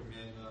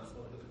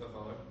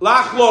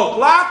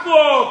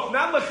 Lachlok,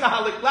 not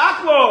lachalik,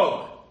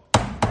 lachlok.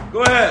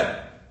 Go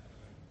ahead.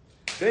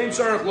 Dein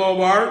Sarach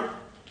Lomar.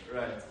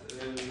 Right.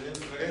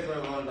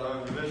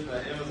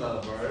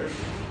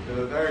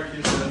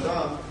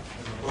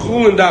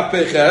 Chulin Daf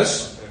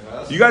Peches.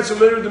 You guys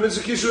familiar with the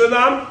Mitzvah Kisu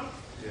Adam?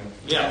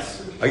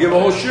 Yes. I give a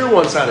whole shiur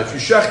once on it. If you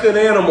shecht an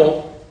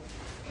animal,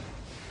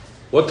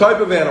 what type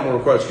of animal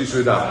requires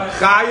Kisu Adam?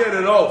 Chaya and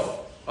an oaf.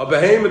 A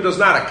behemoth does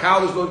not. A cow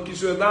does not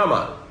Kisu Adam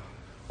on.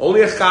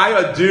 Only a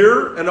chaya, a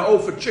deer, and an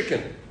oaf, a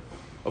chicken.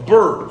 A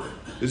bird.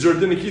 Is there a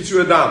din of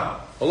Kisu Adam?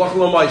 Allah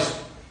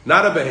l'maisa.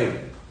 Not a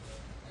behemoth.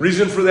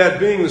 Reason for that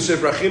being, the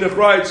Sefer Achinuch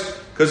writes,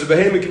 because a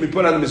behemoth can be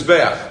put on the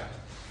Mizbeach.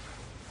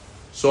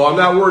 So I'm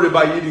not worried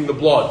about eating the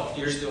blood.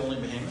 Deer's the only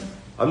behemoth?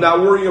 I'm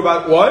not worrying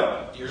about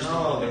what? Deer's the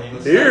only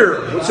behemoth.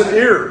 Ear. What's an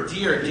ear?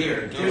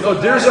 Deer. No,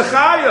 deer's a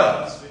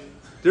chaya.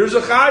 Deer's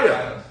a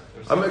chaya.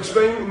 I'm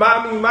explaining,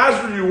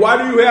 Mazur you, why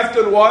do you have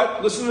to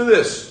what? Listen to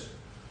this.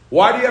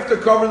 Why do you have to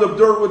cover the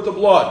dirt with the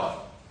blood?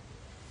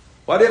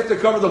 Why do you have to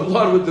cover the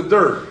blood with the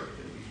dirt?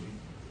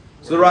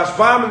 So the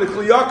Rashbam and the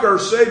Kli Yakar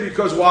say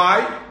because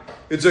why?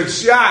 It's a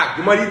ksiak.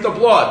 You might eat the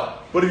blood.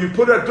 But if you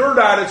put that dirt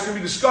on it, it's going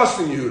to be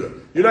disgusting, Yehuda.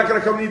 You're not going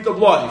to come to eat the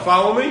blood. You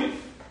follow me?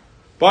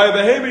 By a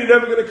behemoth, you're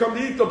never going to come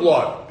to eat the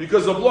blood.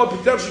 Because the blood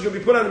potentially can be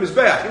put on his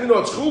back. Even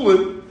though it's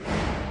chulin,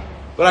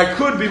 but I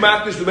could be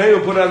makdish the behemoth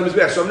and put it on his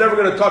back. So I'm never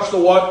going to touch the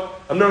what?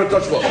 I'm never going to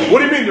touch the what? What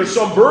do you mean? There's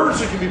some birds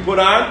that can be put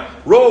on.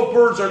 Roe of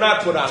birds are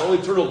not put on. Only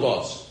turtle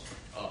doves.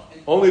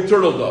 Only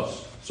turtle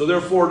doves. So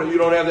therefore, you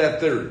don't have that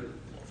theory.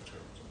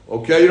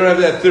 Okay? You don't have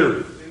that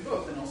theory.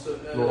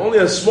 Only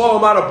a small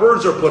amount of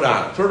birds are put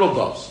on. Turtle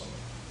doves.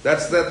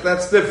 That's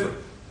different.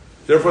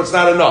 Therefore, it's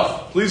not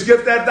enough. Please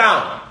get that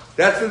down.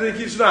 That's the thing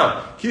Kisur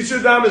Dam.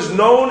 Kisur Dam is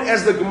known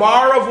as the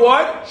Gemara of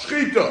what?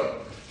 Shchita.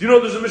 Do you know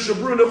there's a Mishnah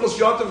Berurah Nichos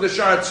Yantav the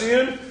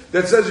Sharatzian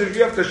that says if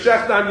you have to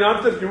shecht on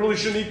Yantav, you really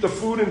shouldn't eat the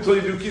food until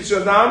you do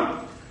Kisur Dam?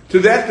 To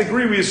that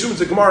degree, we assume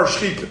it's a Gemara of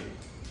Shchita.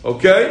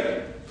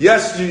 Okay?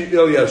 Yes,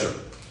 Eliezer.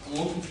 I'm a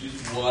little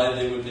confused why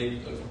they would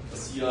make a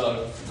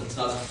siyah that's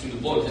not consuming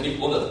the blood. Any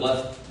blood that's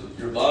left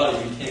your body,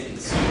 you can't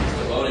consume.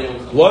 So why would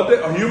anyone come?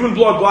 Human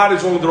blood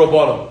is only the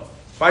Rabbanim.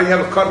 If I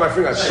have a cut in my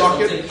finger, I suck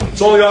it.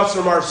 It's only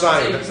Officer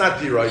Marsayan. It's not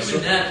D-Rice.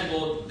 Even that,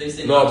 people, they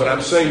say no, but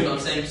I'm saying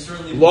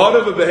certainly blood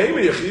of a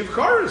behemoth, Yechiv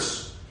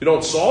Karis. You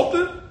don't salt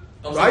it,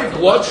 right?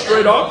 Blood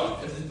straight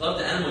up. If it's blood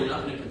the animal, you're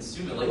not going to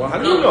consume it. Like, well, how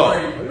do you know? A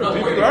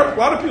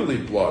lot of people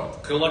eat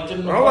blood.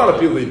 Collected. A lot of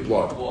people eat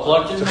blood.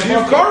 Collected. It's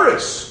Yechiv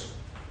Karis.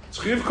 It's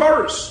Yechiv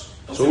Karis.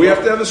 So we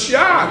have to have a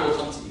shiak.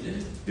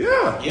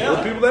 Yeah. There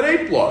are people that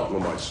ate blood.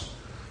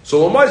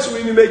 So Lamaisa, we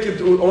need to make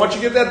it. I want you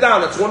to get that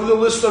down. That's one of the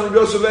lists on Rabbi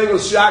Yosef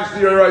Engel's Shiaks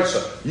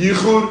D'Oraisa.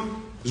 Yichud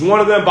is one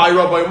of them by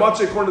Rabbi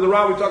Matzeh, according to the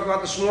Ram we talked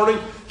about this morning.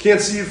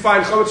 Can't see you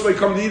find chametz, may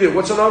come to eat it.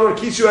 What's another one?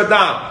 Kisu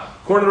Adam,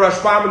 according to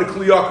Rashbam and the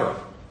Kli Yakar.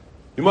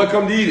 You might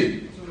come to eat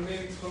it. So maybe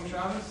it's from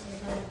Shabbos?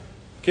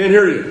 Can't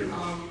hear you.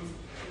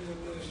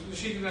 The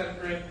sheet that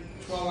read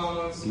 12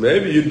 hours.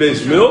 Maybe you'd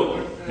base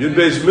mill. You'd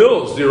base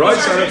mills.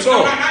 D'Oraisa on its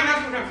own.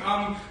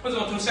 Not what's it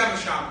called? Tosefah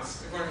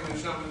Shabbos. According to the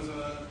Shabbos.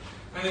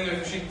 I think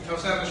there's a sheet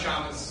Tosefah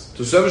Shabbos.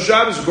 Tosefah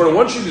Shabbos, according to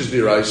one sheet, is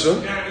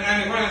D'Oraisa. Yeah,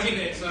 and according to the sheet,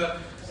 it's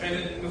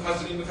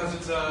because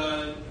it's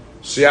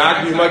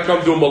Siak, you might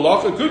come to a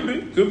malacha. Could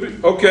be.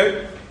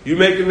 Okay. You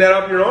making that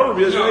up your own, or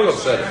Rabbi Yosef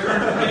said it?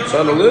 It's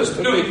on the list.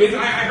 No, I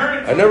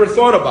heard it. I never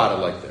thought about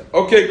it like that.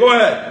 Okay, go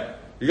ahead.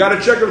 You got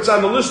to check if it's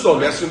on the list, though.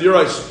 That's in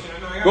D'Oraisa.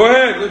 Go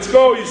ahead. Let's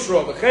go,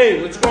 Yisrael.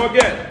 Chaim, let's go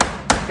again.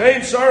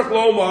 Chaim Sarach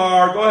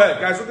Lomar. Go ahead,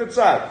 guys. Look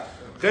inside.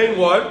 Chaim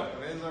what?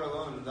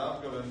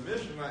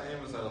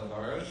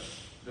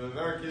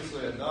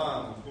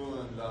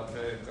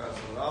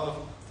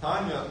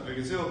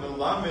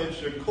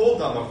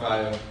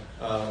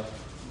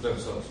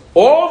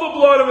 All the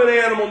blood of an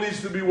animal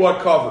needs to be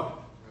what covered?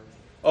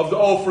 Of the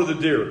oath for the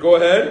deer. Go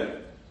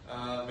ahead.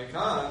 What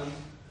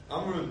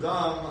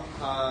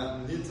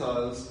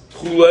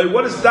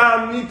is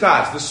dam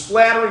nitas? The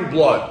splattering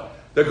blood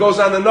that goes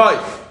on the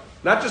knife.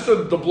 Not just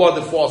the blood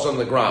that falls on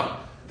the ground.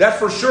 That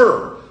for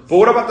sure. But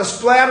what about the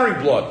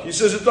splattering blood? He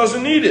says it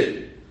doesn't need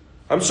it.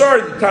 I'm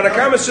sorry, the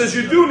Tanakama says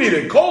you do need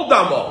it. Kol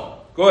damo.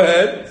 Go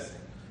ahead.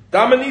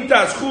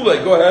 Damanitas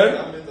chule. Go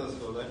ahead.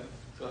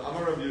 So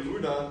Amar Rabbi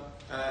Yehuda,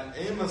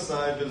 ein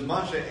masai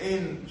bizman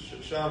she'ein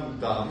sham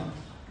dam,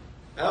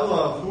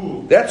 ela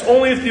hu. That's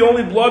only if the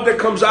only blood that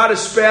comes out is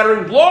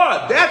spattering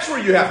blood. That's where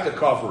you have to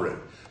cover it.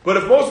 But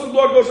if most of the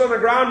blood goes on the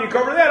ground, you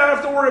cover that. I don't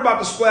have to worry about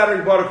the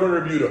splattering blood according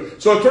to Rabbi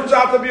Yehuda. So it turns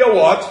out to be a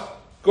what?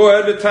 Go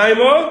ahead, the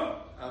timer.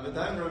 The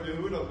time Rabbi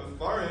Yehuda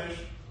befarish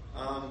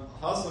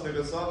hasan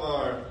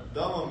negasavar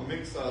damo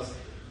mixas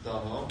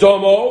damo.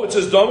 Domo. It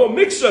says domo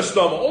mixas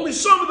domo. Only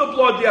some of the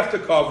blood you have to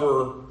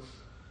cover.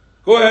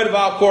 Go ahead,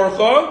 Val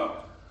Korcha.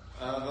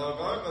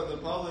 Vagarka the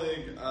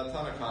palig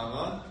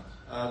Tanakama,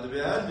 the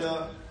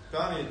Beadya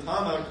Kani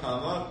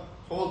Tanakama,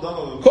 Kol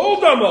Damo. Kol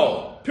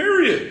damo.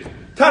 Period.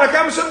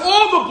 Tanakama said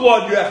all the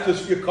blood you have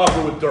to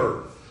cover with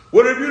dirt.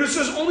 What Rabbi Yehuda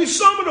says only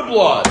some of the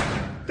blood.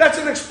 That's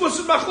an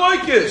explicit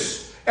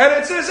machlokes. And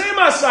it says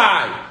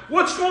emasai.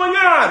 What's going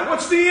on?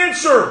 What's the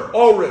answer?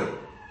 Already.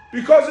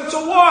 Because it's a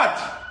what?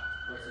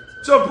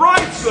 It's a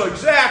brisa,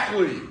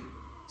 exactly.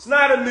 It's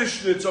not a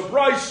mishnah, it's a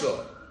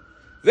brisa.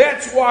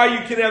 That's why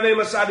you can have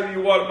emasai to be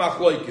what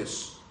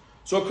machlokes.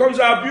 So it comes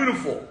out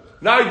beautiful.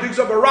 Now he digs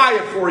up a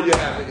riot for you. You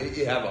have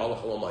a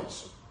halacha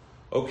l'maisa.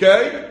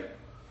 Okay?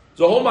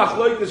 The whole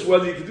machlokes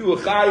whether you can do a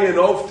chaya and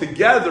oath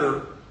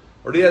together,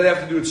 or do they have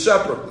to do it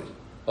separately?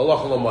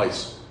 Halacha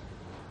l'maisa.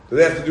 Do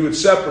they have to do it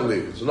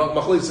separately? So not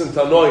machlokes in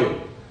Tanoim,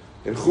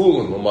 in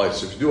Chulin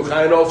l'maisa. If you do a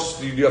chaya and oath,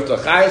 do you have to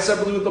chaya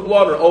separately with the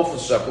blood, or oath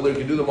separately? If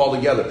you do them all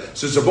together,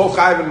 since they're both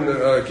chayav and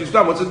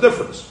kisdam, what's the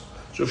difference?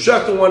 So if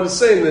Shechter wanted to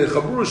say in the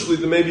Chabrurishli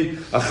that maybe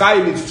a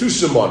chaya needs two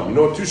simanim. You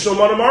know what two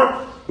simanim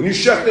are? When you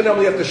shechter them,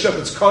 you have to shechter.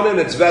 It's kanan,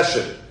 it's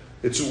veshet.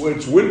 It's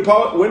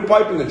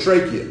windpipe and the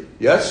trachea.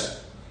 Yes?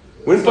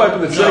 Windpipe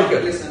and the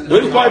trachea.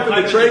 Windpipe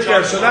and the trachea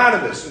are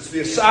synonymous. It's the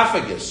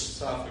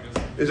esophagus.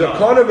 Is a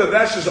kanan of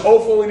veshet,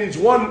 oath only needs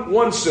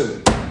one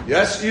simon.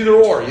 Yes? Either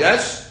or.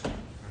 Yes?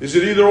 Is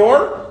it either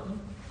or?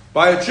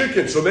 By a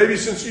chicken. So maybe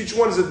since each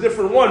one is a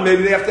different one,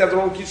 maybe they have to have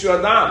their own kisu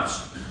adams.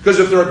 Because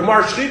if they're a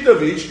gemar shchita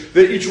of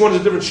each one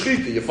is a different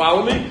shchita. You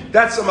follow me?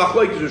 That's the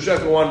machlokes that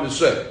Shechter wanted to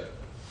say.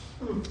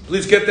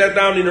 Please get that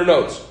down in your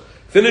notes.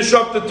 Finish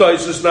up the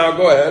Taisus now,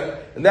 go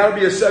ahead. And that'll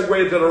be a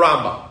segue into the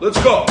Rambam. Let's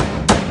go.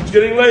 It's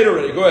getting late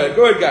already. Go ahead,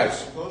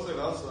 guys.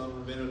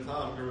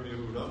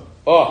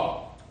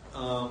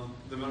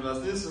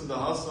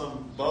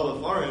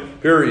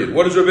 Period.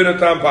 What does Rabbeinu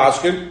Tam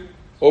paskin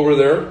over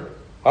there?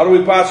 How do we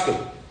paskin?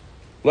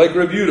 Like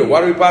Rabbi Yehuda.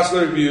 Why do we paskin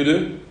like Rabbi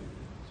Yehuda?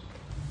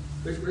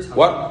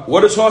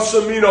 What does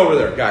Hassam mean over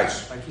there,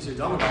 guys? What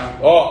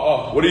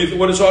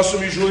does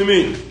Hassam usually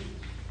mean?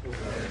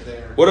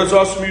 What does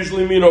Hassam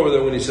usually mean over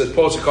there when he says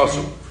Posek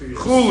Hassam?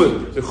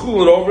 Chulin. The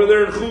Chulin over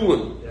there in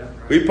Chulin.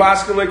 We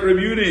paskin like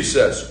Rabbi Yehuda, he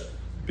says.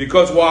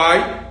 Because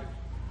why?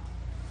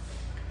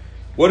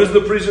 What is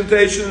the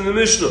presentation in the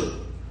Mishnah?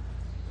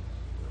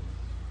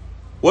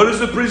 What is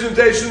the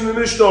presentation in the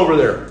Mishnah over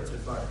there?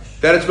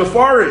 That it's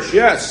Mefarish,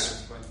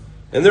 yes.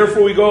 And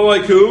therefore we go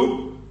like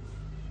who?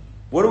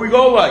 What do we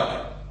go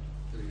like?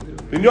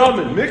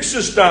 Binyamin.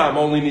 Mixus dam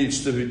only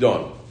needs to be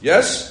done.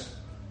 Yes?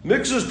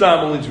 Mixus dam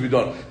only needs to be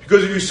done.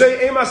 Because if you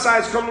say Emasai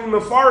is coming to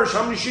Mefarish,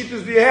 how many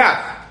shittas do you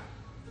have?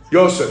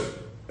 Yosef.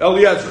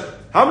 Eliezer.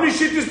 How many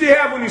shittas do you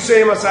have when you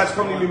say Emasai is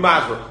coming to be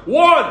Mazra?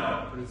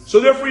 One. So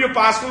therefore you're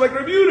passing like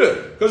Rabbi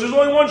Yehuda. Because there's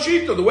only one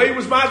shitta. The way he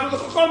was Mazra with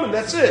the Chachamim.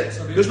 That's it.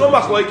 There's no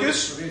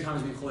machlokes. Rabbeinu Tam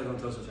is being cholik on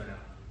Tosfos right now.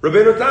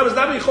 Rabbeinu Tam is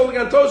not being cholik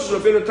on Tosfos.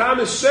 Rabbeinu Tam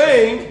is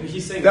saying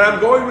that I'm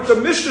going with the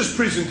Mishnah's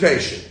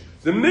presentation.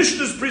 The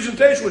Mishnah's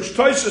presentation, which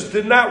Tosfos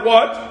did not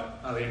what?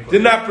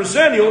 Did not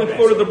present. He only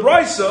quoted the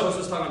Brisa.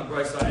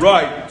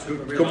 Right.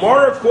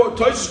 Gemara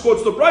Tosfos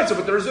quotes the Brisa,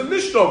 but there is a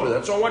Mishnah over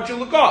there. So I want you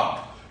to look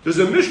up. There's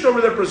a Mishnah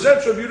over there that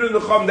presents Rabbi Yehuda and the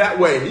Chum that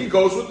way. He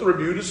goes with the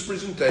Rabbi Yehuda's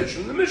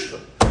presentation in the Mishnah.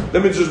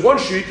 That means there's one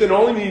sheet and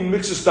only need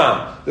mixes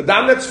dam. The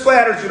dam that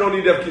splatters, you don't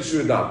need to have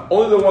kisui dam.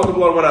 Only the one the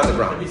blood went on the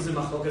ground. Is the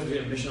machlokas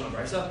between Mishnah and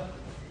Brisa?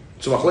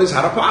 So machlokes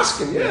how to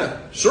paskin, yeah.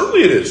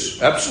 Certainly it is.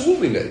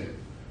 Absolutely, Nate.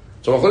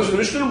 So machlokes in the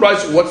Mishnah and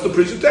Brisa, what's the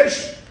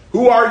presentation?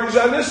 Who argues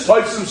on this?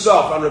 Types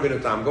himself on Rabbeinu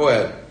Tam. Go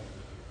ahead.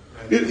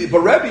 But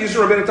Rebbe, isn't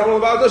Rabbeinu Tam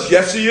about this?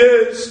 Yes, he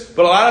is.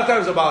 But a lot of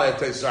times the Baal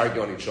HaTeisus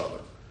argue on each other.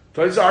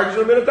 Types argues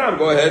on Rabbeinu Tam.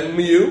 Go ahead.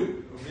 Miyu.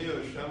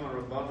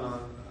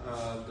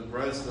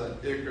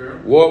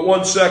 Well,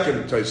 1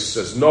 second, Tyson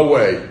says. No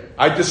way.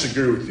 I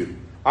disagree with you.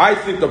 I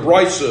think the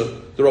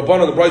Brisa, the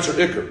Rabban and the Brisa are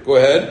Iker. Go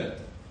ahead.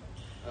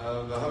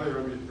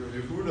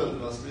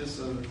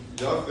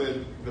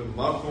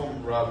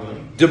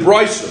 The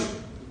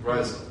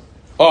Brisa.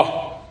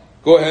 Oh,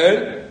 go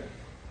ahead.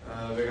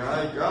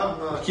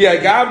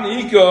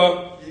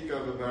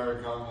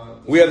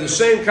 We have the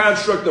same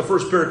construct in the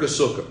first Perek of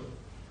Sukkah.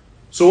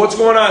 So what's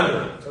going on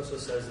here? It also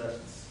says that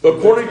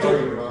according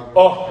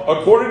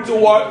to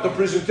what? The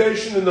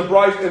presentation in the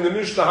Brisa in the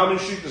Mishnah, how many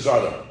shittas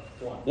are there?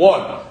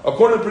 One.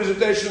 According to the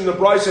presentation in the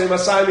Brisa,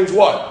 Masai means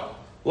what?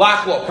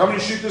 Lachlok. How many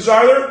shittas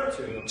are there?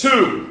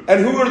 Two.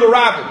 And who are the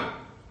rabbin?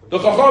 The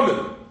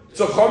chachamim. It's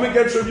a chacham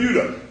against Rav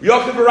Yehuda.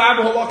 Yaakov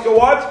rabbin halakha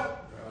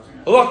what?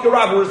 Halakha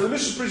rabbin. Whereas the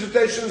Mishnah's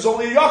presentation is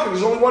only a Yaakov.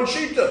 There's only one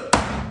shita.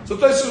 So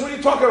Tais says, what are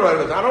you talking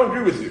about? I don't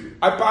agree with you.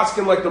 I pass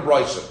him like the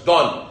brisa.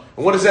 Done.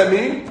 And what does that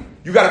mean?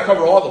 You got to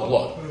cover all the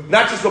blood.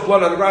 Not just the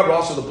blood on the ground, but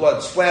also the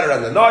blood splattered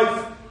on the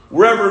knife.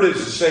 Wherever it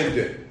is, the same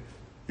thing.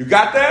 You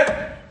got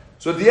that?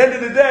 So at the end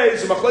of the day,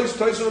 it's a machlekes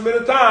Tais and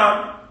Rabbeinu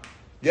Tam.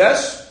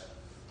 Yes?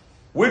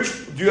 Which,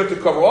 do you have to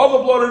cover all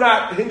the blood or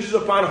not? It hinges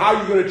upon how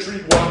you're going to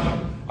treat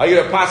one. Are you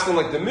going to pass him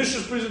like the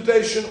Mishnah's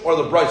presentation or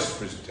the brisa's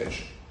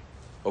presentation?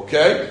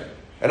 Okay?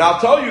 And I'll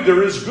tell you,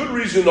 there is good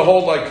reason to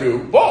hold like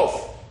who?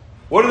 Both.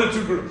 What are the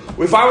two good?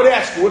 If I would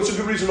ask you, what's a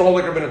good reason to hold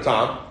like Rabbeinu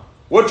Tam?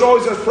 Which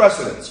always has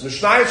precedence?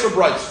 Mishnayos or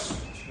Bryce?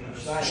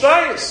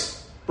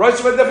 Mishnayos.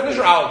 Bryce by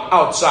definition are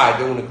outside,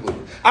 they won't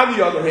include. On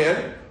the other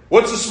hand,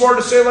 what's the smart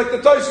to say like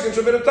the Tais against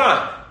Rabbeinu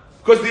Tam?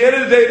 Because at the end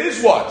of the day, it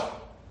is what?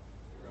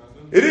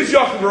 It is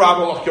Yaakov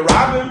Rabbi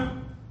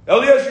Lachkarabim.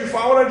 Eliezer, you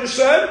follow what I just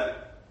said?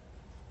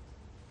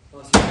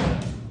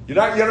 You're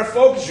not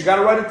focused, you got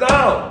to write it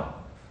down.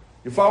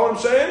 You follow what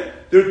I'm saying?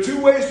 There are two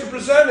ways to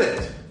present it.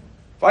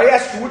 If I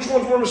ask you which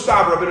one's more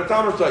Mustaber, Rabbeinu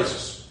Tam or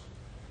Taisus?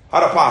 How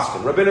to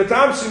paskin? Rabbeinu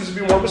Tam seems to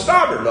be more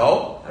Mustaber,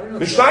 no?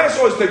 Mishnayos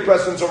always take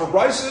precedence over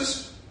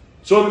Bryces.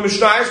 So the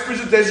Mishnayos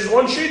presentation is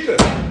one shita.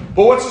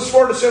 But what's the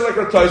sport to say like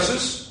our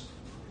Taisus?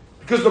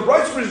 Because the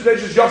Bryce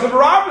presentation is Yaakov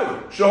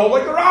Rabbin. Should hold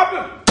like the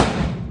Rabbin.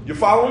 You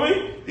follow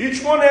me?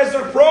 Each one has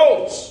their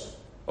pros.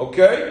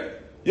 Okay?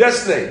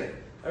 Yes, Nate?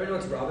 I don't know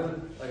it's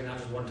Rabbin, like not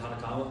just one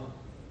Tanakama.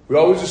 We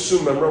always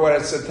assume, remember when I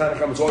said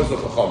Tanakam, it's always the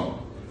Chacham.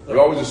 We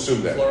always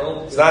assume that.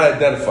 Plural? It's not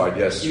identified,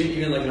 yes.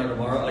 Even like in our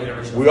Gemara, like in our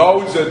Mishnah. We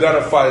always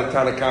identify the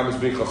Tanakam as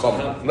being Chacham,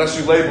 unless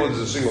you label it as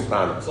a single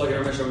Tanakh. So like in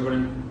our Mishnah, we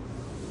wouldn't,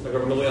 like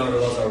our Milian or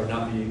Lazar would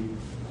not be,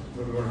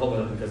 we wouldn't hold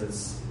with it because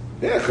it's...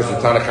 Yeah, because the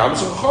Tanakam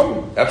is a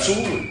Chacham.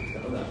 Absolutely.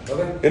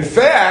 Okay. In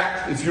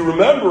fact, if you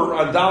remember,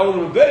 on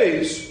Dalin and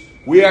Beis,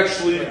 we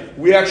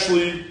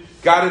actually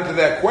got into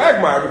that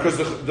quagmire because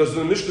does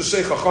the Mishnah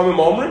say Chachamim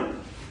Omrim?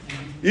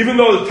 Even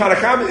though the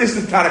Tanakama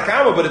isn't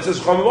Tanakama, but it says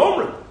Chachamim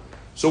Omrim.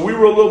 So we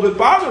were a little bit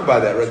bothered by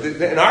that, right?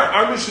 And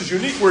our Mishnah is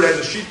unique where it has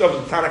a sheet of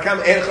the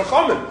Tanakama and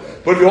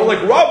Chachamim. But if you hold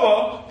like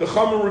Rava, the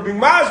Chachamim were being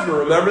Masber.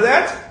 Remember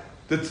that?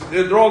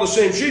 They're all the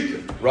same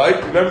sheet, right?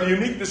 Remember the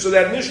uniqueness of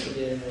that Mishnah.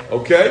 Yeah.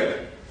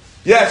 Okay?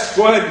 Yes,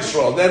 go ahead,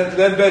 Yisrael. Then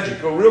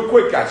Veggie. Go real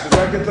quick, guys. Because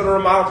I get to the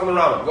Ramal and the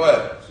Rama. Go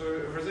ahead. So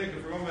if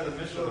we're going by the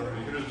Mishnah, the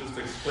Review is just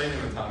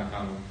explaining the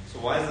Tanakama. So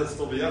why is that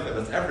still B'yachid?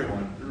 That's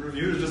everyone. The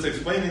Review is just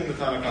explaining the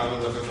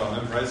Tanakama, the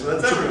Chachamim, right? So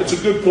that's everyone. It's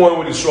a good point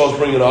what Yisrael's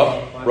bringing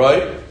up,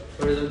 right?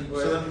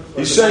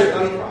 He's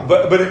saying,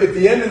 but at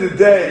the end of the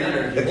day,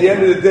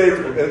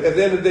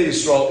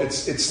 Yisrael,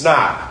 it's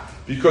not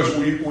because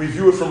we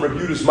view it from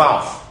Rebuda's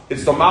mouth.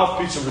 It's the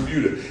mouthpiece of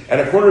Rebuda,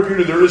 and according to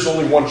Rebuda, there is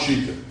only one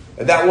shita,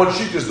 and that one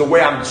shita is the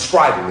way I'm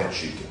describing that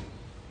shita.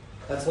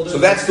 So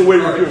that's the way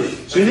we're doing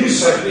it. So he's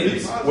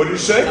saying, what do you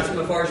say? That's what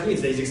the Farish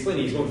means. He's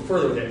explaining. He's going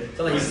further with it. It's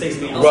not like he's saying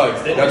something else.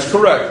 Right. That's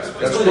correct.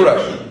 That's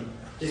correct.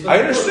 I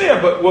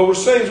understand, but what we're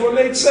saying is what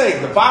Nate's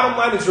saying. The bottom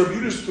line is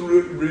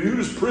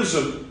Rebuda's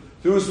prism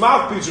through his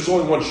mouthpiece. There's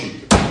only one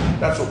sheet.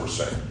 That's what we're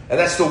saying, and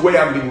that's the way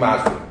I'm being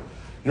masculine.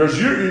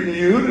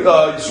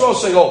 Yisrael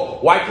is saying, "Oh,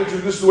 why can't you?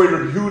 This is the way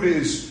Yehuda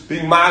is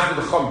being masculine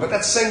with the chum." But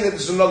that's saying that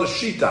there's another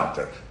sheet out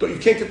there. You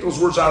can't get those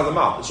words out of the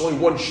mouth. It's only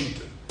one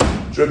sheet.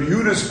 So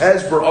Yehuda's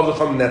hesber of the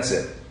chum, and that's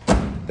it.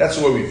 That's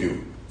the way we view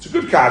it. It's a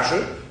good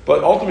kasha,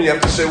 but ultimately you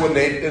have to say what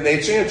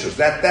Nate's answers.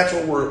 That's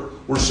what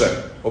we're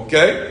saying.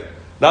 Okay.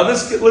 Now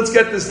let's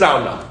get this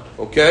down now.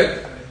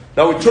 Okay.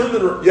 Now we turn to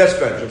the yes,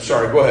 Benj. I'm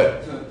sorry. Go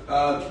ahead. So,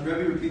 can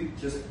you repeat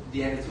just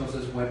the end of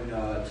Tosas when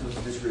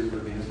Tosas disagrees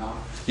with Rabbeinu Tam?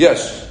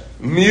 Yes.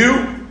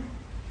 Miu.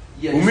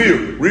 Yes.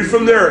 Umiu. Read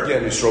from there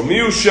again, Yisrael.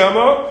 Miu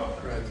Shema.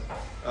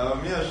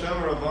 Right. Mia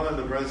Shema Rabbanan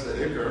the Brisa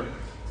Iker.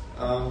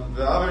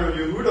 The Aver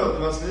Yehuda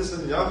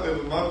Masnisan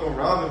Yaakov Makom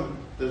Rabin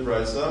the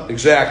Brisa.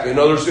 Exactly. In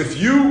other words, if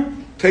you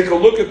take a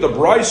look at the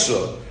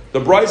Brisa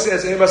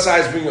has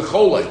emphasized being a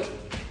cholek.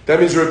 That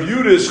means Rav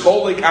Yehuda is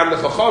cholek on the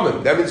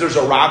Chachamim. That means there's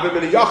a Rabbim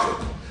and a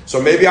Yachid. So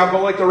maybe I'll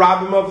go like the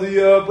Rabbim of the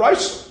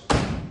Brisa.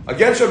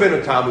 Against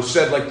Rabbeinu Tam, who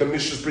said, like the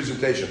Mishnah's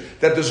presentation,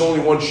 that there's only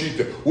one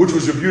shita, which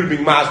was Rav Yehuda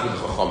being maz with the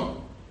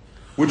Chachamim.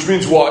 Which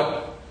means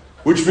what?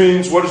 Which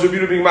means, what is Rav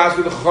Yehuda being maz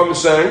with the Chachamim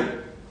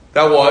saying?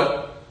 That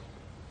what?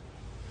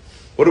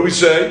 What do we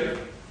say?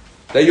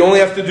 That you only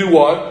have to do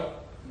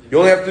what? You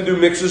only have to do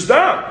mixes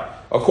down.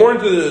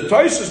 According to the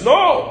Taisus,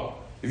 no.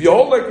 If you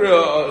hold like the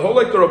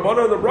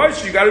Rabbana and the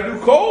Brisa, you got to do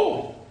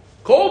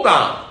cold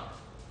down.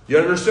 You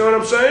understand what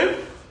I'm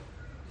saying?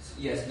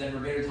 Yes. Then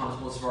Rabbeinu Tam's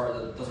most far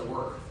that doesn't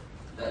work.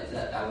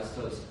 That was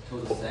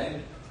Tosas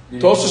saying.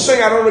 Tosas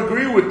saying I don't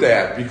agree with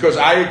that because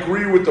I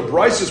agree with the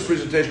Brisa's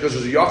presentation because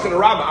there's a Yachid and a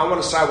Rabbin. I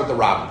want to side with the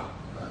Rabbin.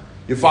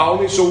 You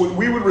follow me? So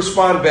we would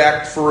respond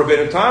back for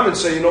Rabbeinu Tam and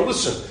say,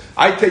 listen,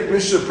 I take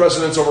Mishnah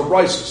precedence over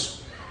Brisa's.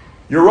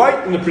 You're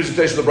right in the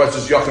presentation of the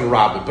Brisa's Yachid and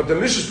Rabbin, but the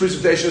Mishnah's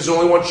presentation is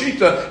only one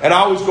shita, and I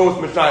always go with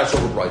Mishnayos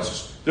over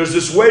Brisa's. there's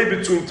this way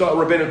between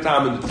Rabbeinu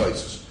Tam and the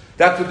Taisus.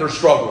 That's what they're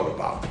struggling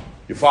about.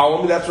 You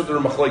follow me? That's what their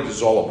machlekes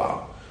is all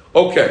about.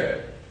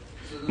 Okay.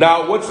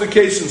 Now, what's the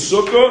case in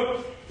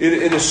Sukkah?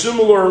 In a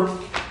similar,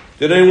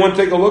 did anyone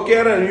take a look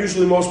at it? And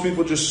usually most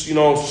people just,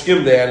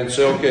 skim that and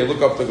say, okay,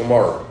 look up the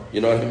Gemara.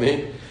 You know what I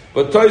mean?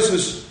 But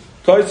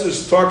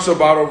Taisus talks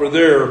about over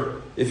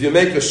there, if you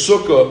make a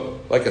Sukkah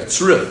like a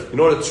tzrif. You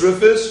know what a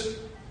tzrif is?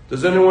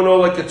 Does anyone know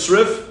like a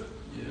tzrif?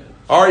 Yeah.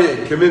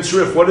 Aryeh, come in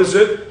tzrif. What is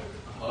it?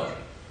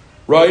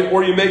 Right?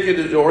 Or you make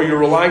it, or you're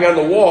relying on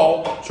the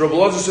wall. So Rabbi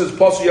Elazar says,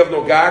 plus you have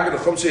no gag, and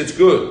the Chum say it's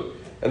good.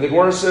 And the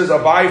Gemara says,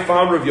 Abai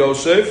found Rav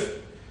Yosef,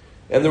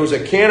 and there was a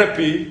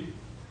canopy,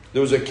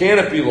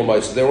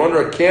 Lamaisa. They were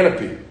under a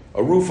canopy,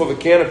 a roof of a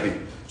canopy.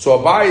 So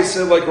Abai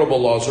said like Rabbi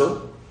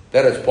Elazar,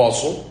 that it's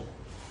possible,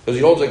 because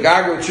he holds a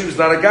gag when it's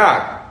not a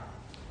gag.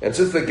 And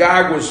since the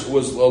gag was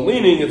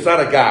leaning, it's not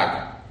a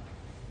gag.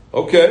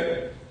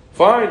 Okay,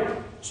 fine.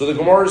 So the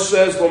Gemara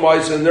says,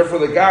 Lamaisa, and therefore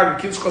the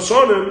gag, Kitz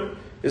Chasonim,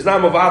 is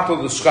not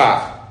mavato the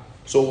schach.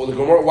 So the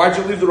Gemara, why'd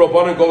you leave the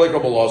Rabbanan and go like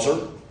Rabbi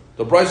Elazar?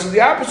 The Bryce is the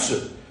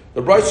opposite.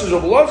 The Bryce is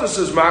Rabbi Elazar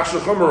says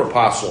machshacham or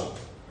apostle.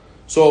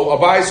 So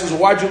Abai says,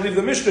 why'd you leave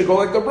the Mishnah and go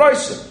like the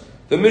Bryce?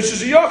 The Mishnah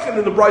is a yachin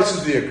and the Bryce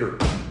is the ikr.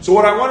 So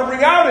what I want to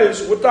bring out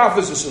is, what daf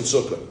is this in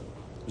Sukkah?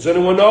 Does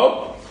anyone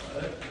know?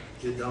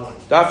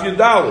 Daf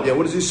Yudalid. Yeah,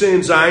 what does he say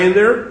in Zion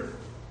there?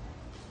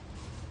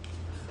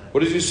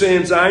 What does he say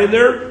in Zion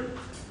there?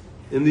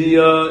 In the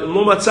in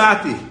Lo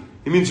Matzati.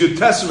 He means Yud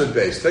Testament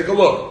based. Take a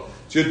look.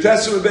 It's Yud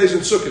Testament based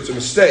in Sukkah. It's a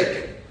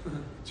mistake.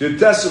 It's Yud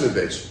Testament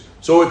based.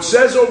 So it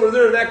says over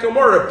there in that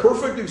Gemara, a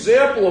perfect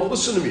example of,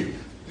 listen to me,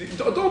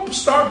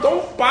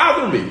 don't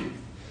bother me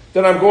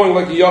that I'm going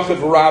like a Yachid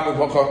V'Rabim,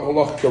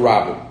 Halach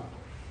Kerabim.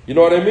 You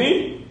know what I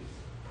mean?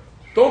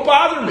 Don't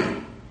bother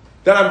me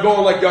that I'm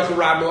going like Yachid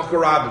V'Rabim, Halach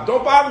Kerabim.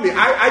 Don't bother me.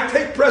 I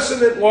take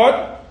precedent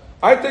what?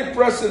 I take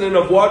precedent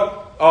of what?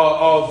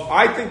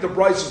 I think the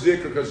price is the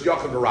ikr because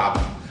Yachid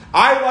V'Rabim.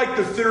 I like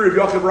the theory of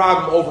Yachid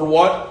V'Rabim over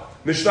what?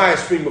 Mishnah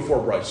is being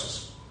before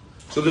Bryces.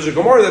 So there's a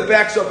Gemara that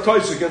backs up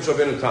Tais against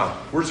Rabbeinu Tam.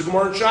 Where's the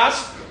Gemara in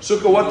Shas?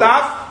 Sukkah what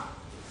daf?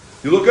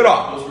 You look it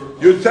up.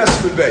 You're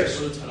Testament based.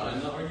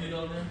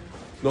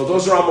 No,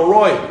 those are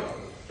Amoraim.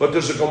 But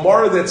there's a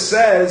Gemara that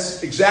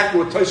says exactly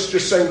what Tais is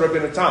just saying to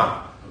Rabbeinu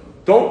Tam.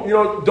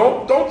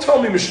 Don't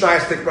tell me Mishnah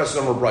has to take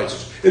precedent over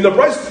Bryces. In the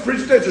Bryces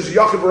presentation, there's a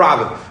Yachid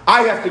V'Rabim.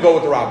 I have to go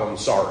with the Rabbim. I'm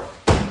sorry,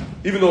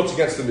 even though it's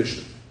against the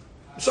Mishnah.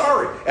 I'm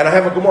sorry. And I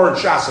have a Gemara in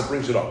Shas that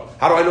brings it up.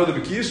 How do I know the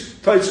Bekiyas?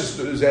 Tais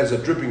has a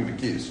dripping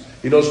Bekiyas.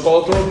 He knows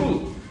call it Torah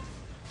Bulu.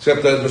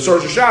 Except the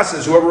Masorah Shas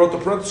says whoever wrote the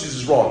parentheses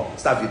is wrong.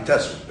 It's not the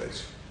Testament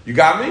base. You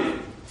got me?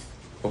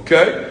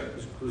 Okay?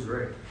 Who's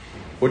right?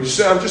 What you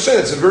say? I'm just saying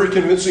it's a very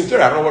convincing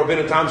theory. I don't know what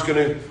Rabbeinu Tam's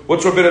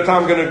what's Rabbeinu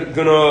Tam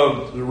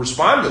gonna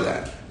respond to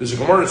that. There's a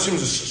Gemara that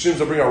seems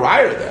to bring a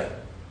riot to that.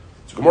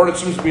 It's a Gemara that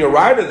seems to be a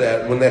riot to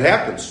that when that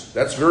happens.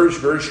 That's very,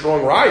 very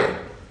strong riot.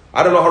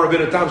 I don't know how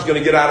Rabbeinu Tam's going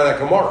to get out of that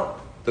Gemara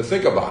to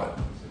think about it.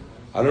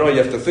 I don't know. You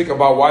have to think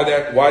about why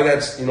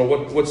that's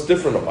what's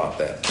different about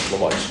that.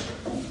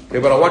 Okay,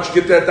 but I want you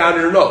to get that down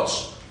in your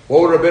notes.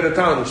 What would Rabbeinu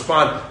Tam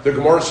respond? The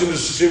Gemara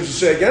seems to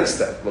say against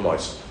that.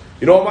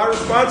 You know what my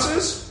response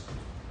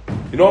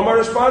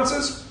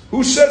is?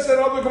 Who says that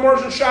other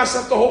Gemaras and Shas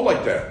have to hold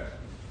like that?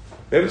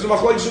 Maybe it's a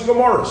machlekes and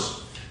Gemaras.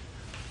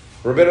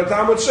 Rabbeinu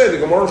Tam would say the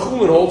Gemara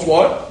Chulin holds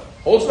what?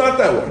 Holds not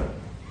that way.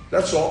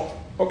 That's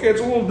all. Okay, it's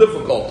a little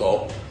difficult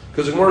though,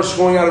 because the Gemara is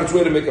going out of its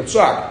way to make a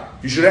psak.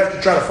 You should have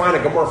to try to find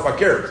a Gemara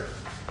Fakir.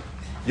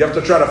 You have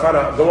to try to find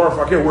a Gemara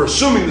Fakir. We're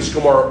assuming this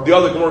Gemara, the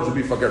other Gemaras would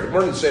be Fakir. The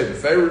Gemara didn't say it,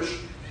 Farish.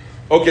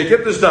 Okay,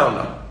 get this down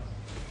now.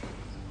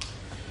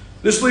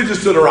 This leads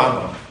us to the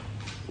Rambam.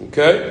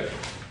 Okay?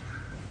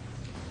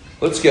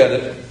 Let's get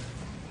it.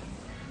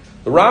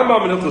 The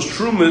Rambam in Hilchos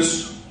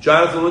Trumas,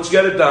 Jonathan, let's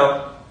get it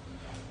down.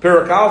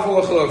 Perek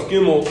Aleph Halacha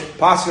Gimel,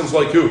 paskins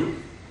like who?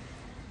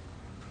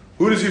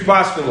 Who does he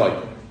paskin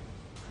like?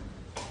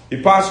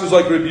 He paskins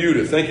like Rabbi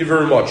Yehuda. Thank you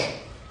very much,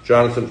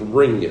 Jonathan, for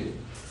bringing it.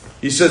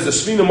 He says the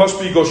Sfina must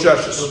be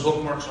Gosheshes. Those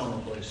bookmarks on the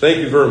place. Thank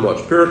you very much.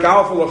 Perek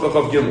Aleph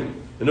Halacha Gimel.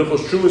 In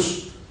Hilchos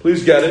Trumas,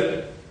 please get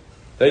it.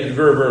 Thank you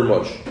very, very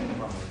much.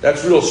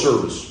 That's real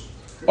service.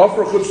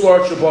 Offer chutz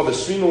large above the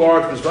Sfina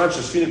large, Bizman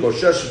Sfina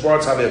Gosheshes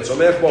Bartz Havet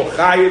Somech Bo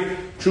Chayiv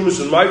Trumas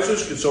and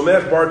Maitzus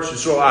Somech Bartz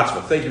Yisrael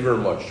Atzma. Thank you very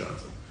much,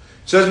 Jonathan.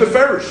 It says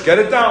Beferish. Get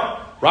it down.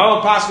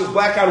 Rambam paskins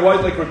black on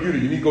white like Rabbi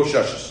Yehuda. You need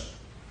Gosheshes.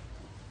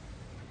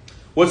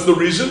 What's the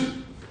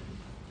reason?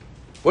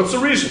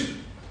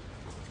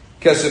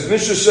 Kesef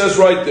Mishnah says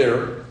right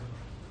there.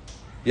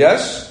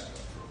 Yes?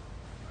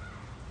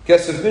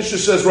 Kesef Mishnah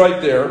says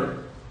right there.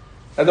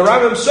 And the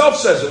Rambam himself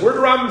says it. Where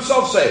did the Rambam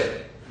himself say it?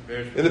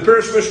 In the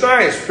Perish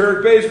Mishnayos,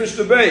 Perek Beis,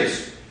 Mishnah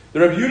Beis.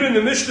 The Rabbi Yehuda in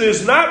the Mishnah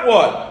is not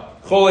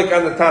what? Cholek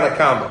on the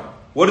Tanakama.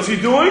 What is he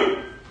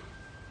doing?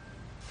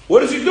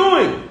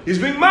 He's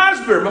being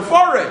masber,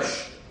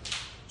 mafaresh.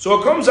 So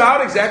it comes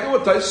out exactly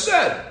what Tais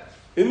said.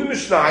 In the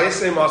Mishnayos,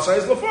 say Masai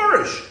is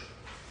lafarish.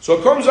 So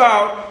it comes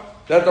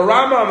out that the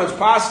Rambam is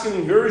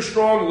pasking very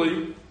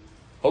strongly,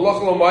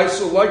 halacha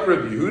l'maisa like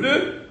Rabbi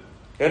Yehuda,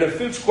 and it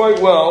fits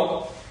quite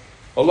well.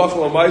 Allah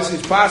L'Maisi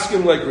is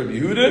paskin like Rabbi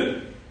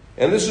Yehuda,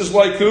 and this is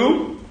like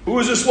who? Who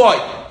is this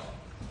like?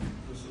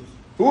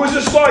 Who is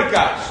this like,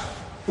 guys?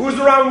 Who is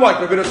the Rambam like?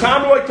 Rabbi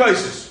Tam or like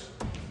Taisus?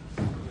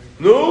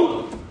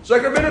 No? It's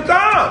like Rabbi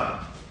Tam.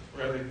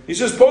 He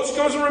says, post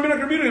comes from Rabbinic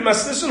community.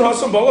 Masnisin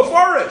Hasan Bala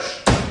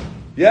Farish.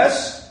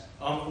 Yes?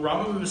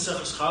 Rambam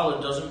Maseches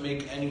Challah doesn't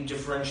make any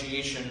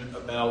differentiation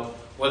about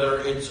whether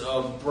it's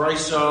a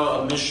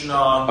Brisa, a Mishnah.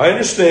 I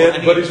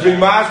understand, but he's being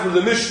mashed with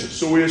the Mishnah,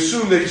 so we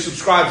assume that he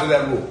subscribes to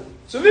that rule.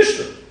 It's a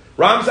Mishnah.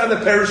 Ram's on the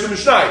Parish of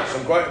Mishnah, so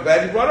I'm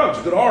glad he brought it up. It's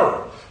a good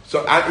horror.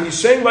 So he's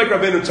saying like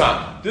Rabbeinu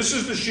Tam. This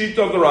is the sheet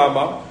of the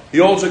Rambam. He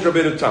holds like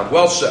Rabbeinu Tam.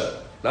 Well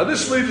said. Now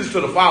this leads us to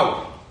the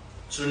following.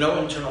 So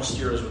no internal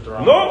steers with the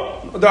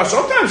Rambam? No,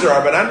 sometimes there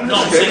are, but not in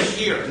this case.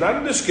 Here. Not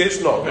in this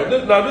case, no.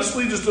 Okay. Now this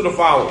leads us to the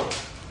following.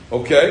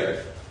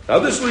 Okay? Now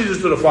this leads us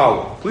to the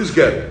following. Please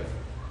get it.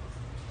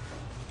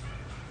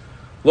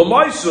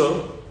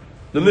 Lamaisa,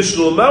 the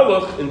Mishnah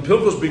Melech in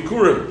Pilchos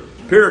Bikurim,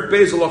 Perek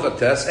Beis Halacha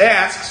Tes,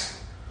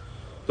 asks,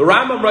 the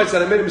Rambam writes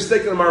that I made a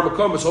mistake in the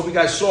Marmakom, so hope you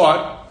guys saw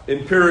it. In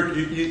Perek,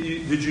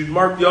 did you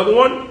mark the other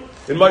one?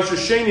 In Moshe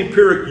Sheni,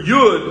 Perek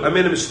Yud, I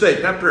made a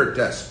mistake, not Perek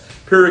Tes.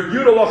 Perek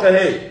Yud Halacha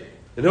Hey,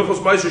 in Hilchos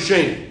Moshe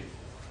Sheni.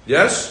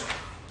 Yes?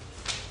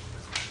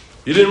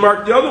 You didn't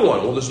mark the other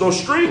one. Well, there's no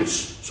strings.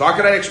 So how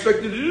can I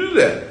expect you to do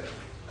that?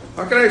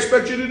 How can I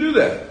expect you to do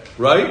that?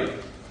 Right?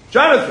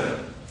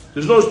 Jonathan,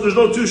 there's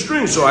no two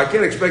strings, so I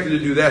can't expect you to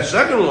do that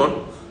second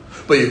one.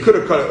 But you could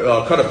have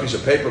cut a piece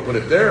of paper, put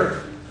it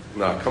there.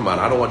 No, come on,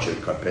 I don't want you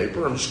to cut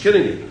paper. I'm just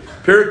kidding you.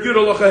 Perek Yud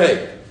Halacha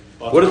Hey.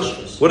 What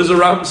does the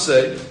Rambam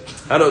say?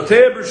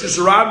 Anotea b'shus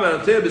Rambam,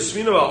 anotea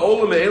b'smina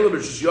v'olam me'ela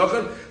b'shus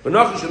Yochad,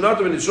 v'nachon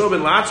shenatah v'nitzor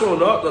ben latzo,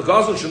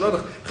 v'nachon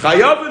shenatah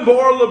chayavin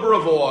b'or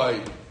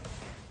le'bravoy.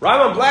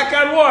 Rambam, black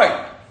on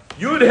white.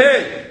 Yud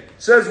Hey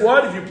says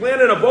what? If you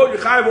plant in a boat, you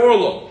chayav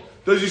orlo.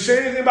 Does he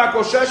say anything about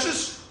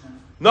kosheshes?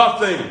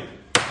 Nothing.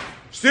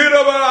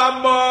 Stira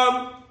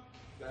b'Rambam.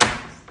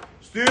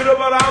 Stira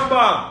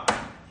b'Rambam.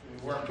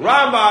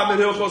 Rambam in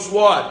Hilchos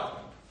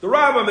what? The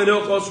Rambam in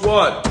Hilchos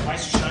what?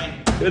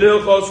 In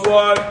Hilchos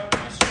what?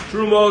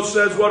 Trumot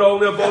says what?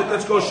 Only a boat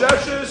that's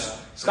kosheshes.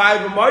 It's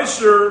chayav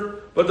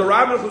meiser. But the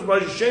Rambam in Hilchos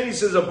Moshe Sheni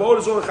says a boat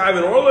is only chayav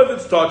in orlo if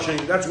it's touching.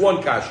 That's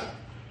one kasha.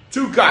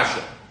 Two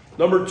kasha.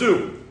 Number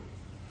two.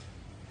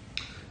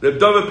 Reb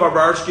David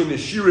Parvarsky in the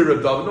Shiur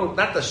Reb David. No,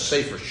 not the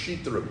Sefer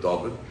Sheet Reb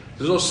David.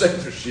 There's no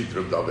Sefer Sheet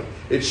Reb David.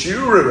 It's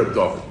Shiur Reb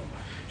David.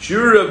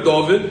 Shiur Reb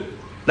David.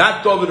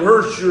 Not David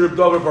Hirsch, Shiur Reb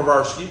David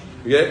Parvarsky.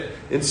 Okay?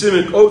 In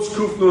Simon Oates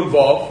Kufnu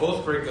involved.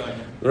 Both break on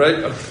you.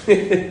 Right?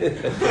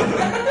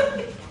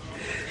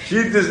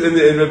 Sheet is in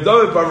Reb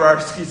David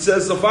Parvarsky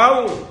says the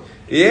following.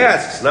 He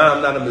asks, now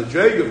I'm not a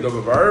Madrig of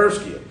David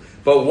Parvarsky,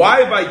 but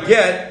why by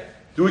get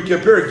do we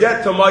compare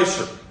get to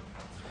Meiser?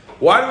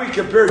 Why do we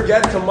compare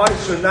get to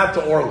Meiser, not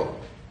to Orlo?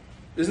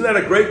 Isn't that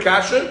a great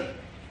kasha?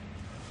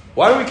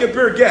 Why do we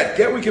compare get?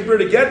 We compare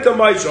to get to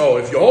Meiser. Oh,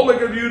 if you hold like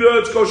a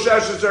Yehuda, it's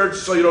Kosheshes,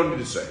 so you don't need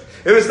to say.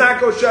 If it's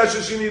not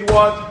Kosheshes, you need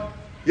what?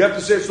 You have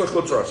to say it's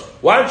Lechutzaros.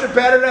 Why don't you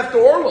pattern after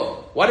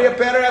Orlo? Why do you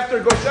pattern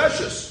after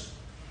Kosheshes?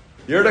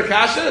 You're the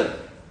kasha?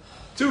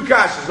 Two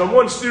kashas. Number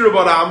one, steer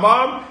about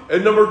Ambam,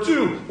 and number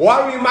two,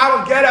 why do we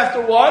model get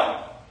after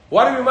what?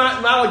 Why do we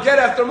model get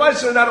after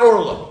Meiser and not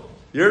Orlo?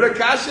 You're the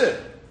kasha.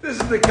 This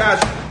is the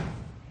kasha.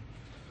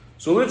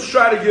 So let's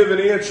try to give an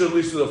answer at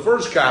least to the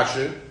first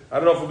kasha. I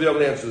don't know if we'll be able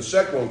to answer the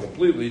second one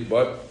completely,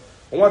 but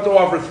I want to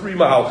offer three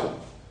mahalchim.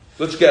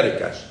 Let's get it,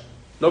 guys.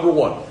 Number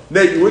one.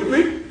 Nate, you with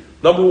me?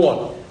 Number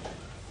one.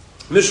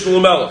 Mishnah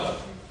Melech.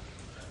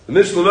 The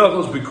Mishnah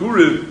Melech is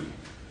Bikurim.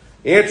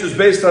 Answers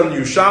based on the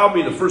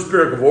Yushalmi, the first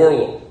Perek of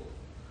Orlo.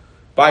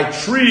 By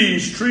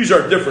trees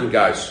are different,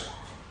 guys.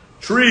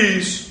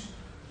 Trees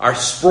are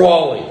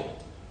sprawling.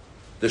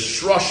 The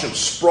shrushim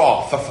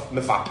sprawl.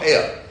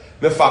 Mefapea.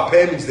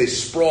 Mefapea means they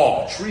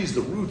sprawl. Trees,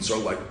 the roots are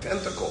like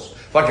tentacles.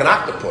 Like an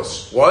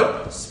octopus.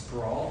 What?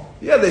 Sprawl?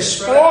 Yeah, they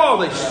sprawl.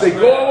 They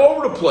go all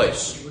over the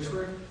place.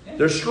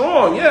 They're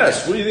strong,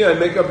 yes. What do you think? I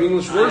make up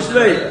English words,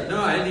 Nate? No,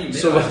 I didn't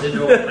So, I didn't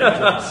know what French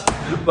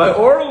was. by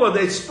Orla,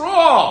 they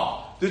sprawl.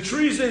 The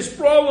trees, they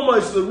sprawl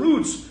amongst the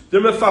roots.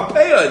 They're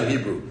mefapea in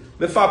Hebrew.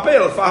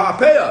 Mefapea,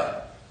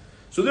 lefahapea.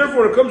 So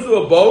therefore, when it comes to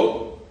a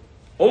boat,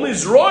 only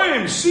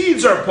zroim,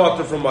 seeds are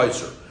potter from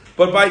Meiser.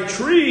 But by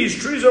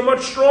trees are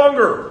much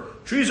stronger.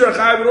 Trees are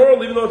chayav and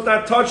oral, even though it's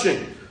not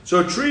touching.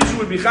 So trees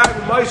would be chayav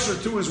and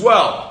Meiser too as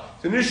well.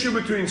 It's an issue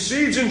between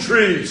seeds and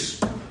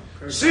trees.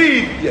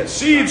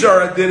 Seeds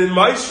are a din in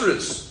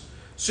Meisris.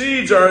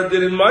 Seeds are a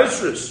din in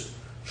Meisris.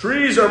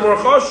 Trees are more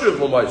chashuv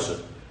l'Meiser.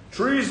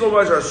 Trees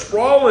l'Meiser are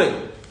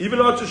sprawling. Even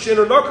though it's a shen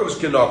or nakov is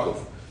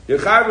kinakov. You're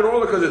chayav and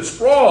oral because it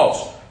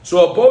sprawls.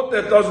 So a boat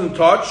that doesn't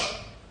touch,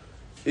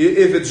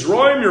 if it's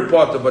roim, you're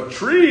potter. But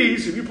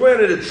trees, if you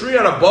planted a tree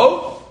on a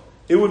boat,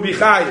 it would be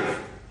chayiv.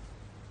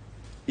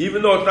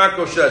 Even though it's not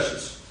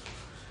kosheshes.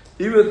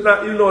 Even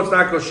though it's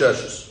not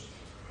kosheshes.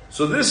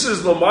 So this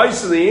is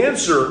l'maisa, the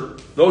answer.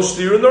 No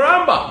steer in the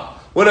Rambam.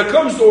 When it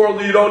comes to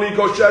oral, you don't need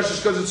kosheshes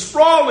because it's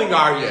sprawling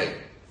aryeh.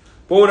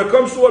 But when it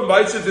comes to what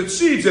mites, if it's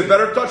seeds, it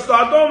better touch the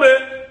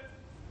adome.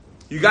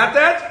 You got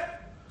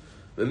that?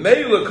 The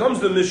Meila comes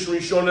to Mishnah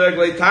Rishon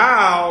Eglei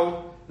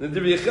Tal. The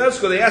Divrei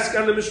Yechezkel, they ask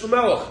on the Mishnah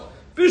Melech.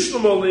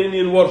 Bishlam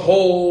Olinian, what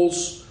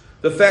holes?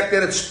 The fact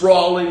that it's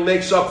sprawling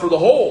makes up for the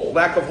hole,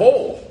 lack of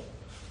hole.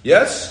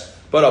 Yes?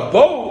 But a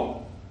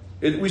boat,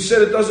 we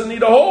said it doesn't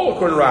need a hole,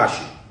 according to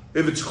Rashi.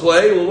 If it's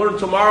clay, we'll learn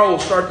tomorrow, we'll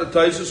start the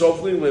Taisus,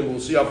 hopefully, we'll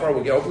see how far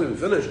we'll get, hopefully we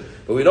finish.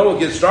 But we know we'll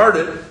get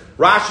started.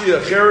 Rashi,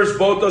 a Cheres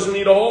boat doesn't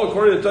need a hole,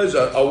 according to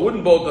Taisus, a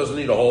wooden boat doesn't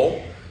need a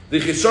hole. The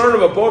chisarn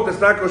of a boat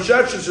that's not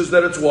kosheches is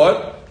that it's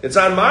what? It's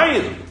on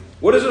Mayan.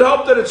 What does it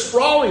help that it's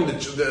sprawling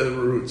the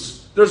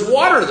roots? There's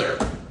water there.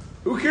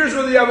 Who cares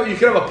whether you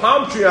can have a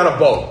palm tree on a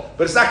boat,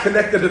 but it's not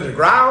connected to the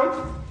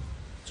ground?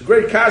 It's a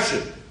great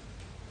kasha.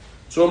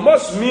 So it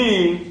must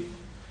mean,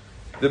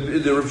 the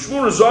Rav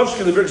Shmuel Rozovsky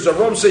and the Birkas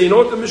Avram say, you know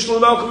what the Mishnah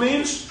Malka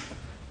means?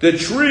 The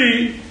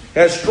tree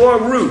has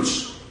strong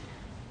roots.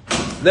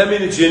 That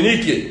means it's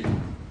unique.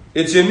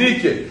 It's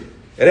unique. It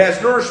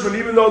has nourishment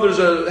even though there's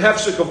a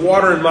hefsek of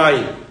water in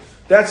Mayim.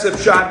 That's the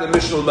pshat in the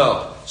Mishnah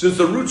Malka. Since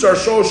the roots are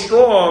so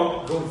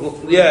strong,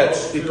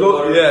 that's what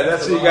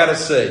you got to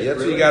say. That's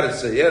what you got to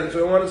say. Yeah, that's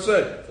what I want to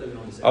say.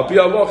 Al Pi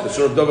Halacha.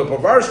 So David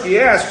Povarsky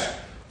asks,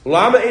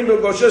 Lama ein bel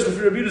goshes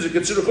b'fir Rabbi Yehuda is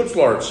considered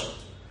chutzlarts.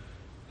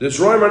 The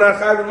Yisraelim are not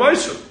chayv in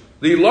Meiser.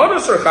 The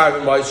Ilanos are chayv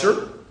in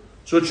Meiser,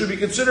 so it should be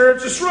considered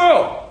Eretz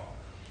Yisrael.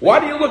 Why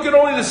do you look at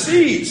only the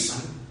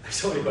seeds?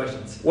 So many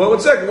questions. Well,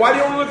 1 second. Why do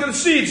you only look at the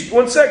seeds?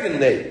 1 second,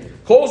 Nate.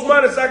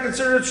 Kolzman, it's not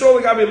considered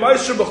solely got to be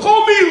Meiser, but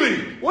Chol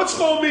Mili. What's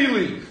Chol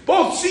Mili?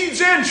 Both seeds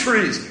and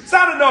trees. It's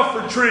not enough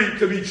for tree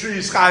to be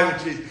trees, chayv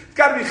and trees. It's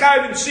got to be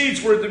chayv and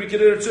seeds for it to be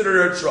considered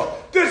Eretz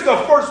Yisrael. This is the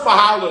first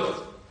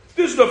mahalach.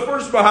 This is the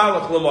first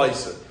mahalach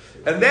l'maisa.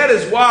 And that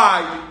is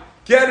why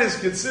Get is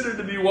considered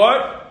to be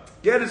what?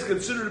 Get is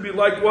considered to be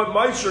like what?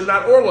 Meiser,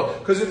 not Orla.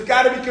 Because it's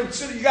got to be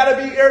considered, you got to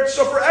be Eretz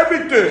Yisrael for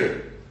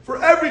everything.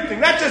 For everything,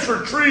 not just for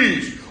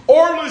trees.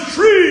 Orla's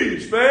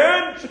trees,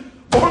 man.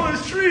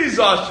 Orla's trees,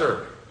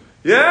 Usher.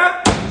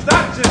 Yeah? It's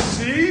not just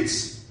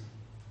seeds.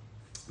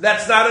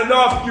 That's not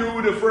enough,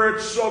 Yehuda, for Eretz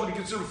Yisrael to be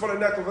considered for the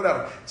neck of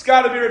whatever. It's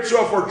got to be Eretz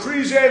Yisrael for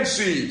trees and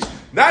seeds.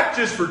 Not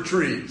just for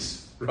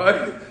trees.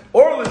 Right?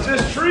 Orla's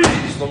just trees,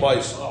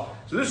 Lamaisa.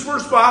 So this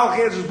first Baal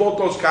answers both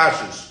those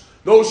kashas.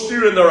 No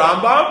steer in the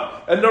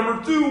Rambam. And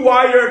number two,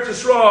 why Eretz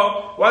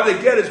Yisrael? Why they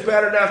get is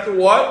patterned after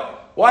what?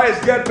 Why is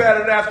get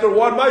patterned after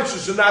what?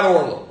 Meisus and not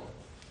Orla.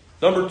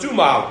 Number two,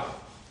 Mal.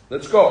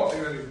 Let's go.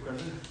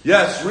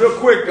 Yes, real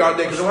quick,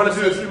 because I want to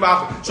do the 3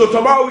 Mal. So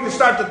tomorrow we can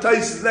start the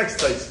Taisis, next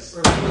Taisis.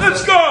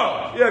 Let's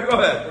go. Yeah, go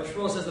ahead. Rosh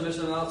Shmuel says the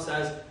Mishnah Mal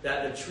says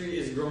that the tree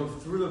is growing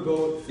through the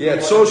boat. Yeah,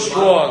 it's so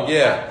strong.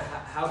 Yeah.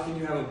 How can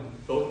you have a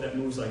boat that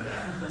moves like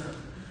that?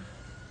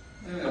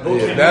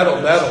 Yeah,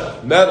 metal.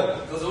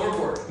 Goes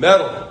overboard.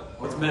 Metal.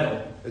 What's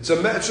metal? It's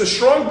a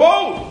strong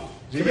boat.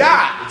 It's a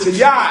yacht.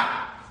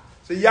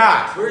 It's a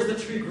yacht. Where's the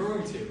tree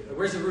growing to?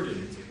 Where's the root to?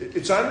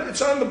 It's on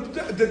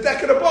the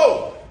deck of the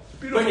boat.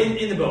 But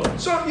in the boat.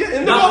 So yeah,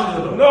 in the Not boat.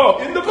 in the boat. No,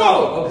 in the boat.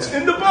 Oh, okay. It's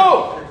in the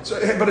boat.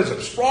 So, but it's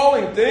a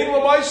sprawling thing,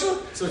 Lamaisa.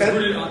 So it's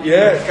rooted on.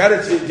 Yeah,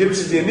 it gives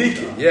it the unique.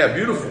 Yeah,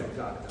 beautiful.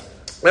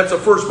 That's the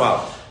first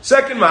model.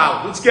 Second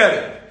model. Let's get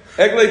it.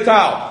 Eglei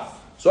Tal.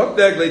 So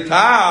the Eglei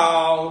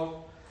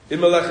Tal. In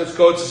Melechus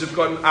Kotzes if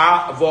gotten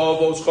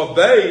Avos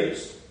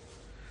Chav.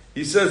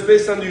 He says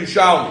based on the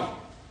Yushalmi.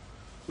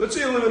 Let's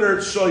say you live in Eretz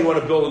Yisrael, you want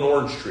to build an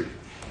orange tree.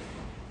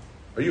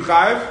 Are you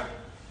chayiv?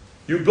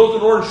 You built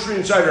an orange tree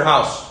inside your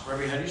house.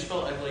 Rabbi, how do you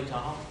spell Eglei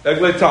Tal?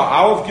 Eglei Tal.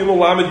 Aleph Gimel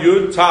Lamed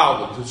Yud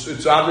Tal. It's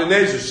Avnei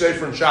Nezer,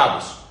 Sefer and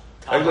Shabbos.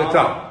 Eglei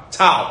Tal.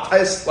 Tal.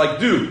 Tes like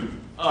dew.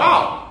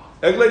 Tal.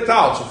 Eglei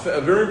Tal. It's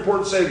a very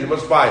important sefer. You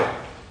must buy it.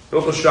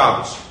 Hilchos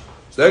Shabbos.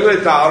 So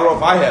Eglei Tal. I don't know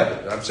if I have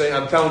it.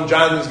 I'm telling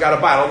John he's got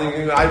to buy it. I don't think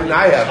even I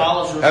have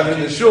it. Have it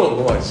in the shul,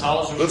 boys.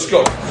 Let's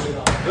go.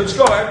 Let's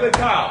go. Eglei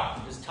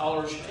Tal. Is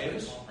Tal Rosh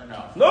Hashanah or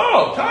no?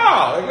 No,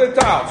 Tal. Eglei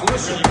Tal. So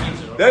listen.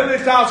 The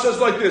Eglei Tal says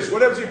like this.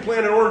 Whatever you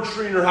plant an orange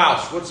tree in your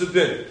house, what's the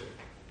din?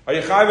 Are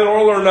you chayiv in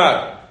Orla or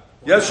not?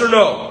 Yes or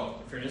no?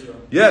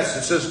 Yes,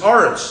 it says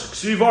Aretz.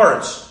 Ksiv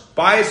Aretz.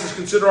 Bias is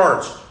considered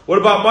Aretz. What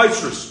about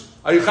Maestros?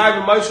 Are you chayiv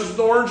in Maestros with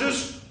the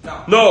oranges?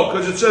 No,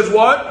 because it says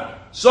what?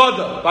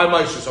 Sada by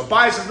Maestros. A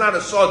bias is not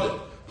a Sada.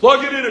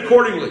 Plug it in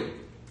accordingly.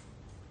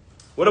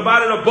 What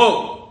about in a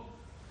boat?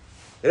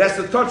 It has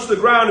to touch the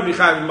ground to be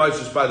chayiv in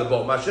Maestros by the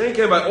boat. Mashen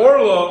came by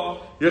Orla,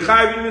 you're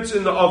chayiv in it's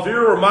in the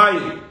Avir or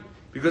Mayim.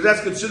 Because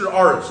that's considered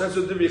Aretz. That's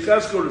what the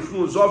Yechezkel or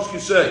Shmuel Zovsky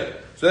say.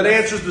 So that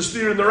answers the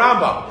steer in the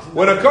Rambam.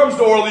 When it comes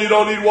to Orla, you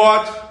don't need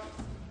what?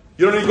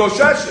 You don't need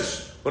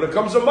Gosheshes. When it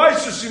comes to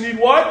Meisus, you need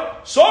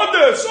what?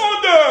 Sodeh!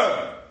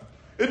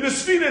 In the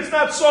Sfina, it's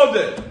not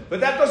Sodeh. But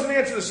that doesn't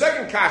answer the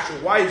second kasha.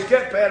 Why is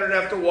get pattern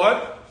after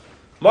what?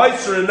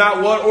 Meiser and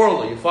not what?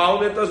 Orla. You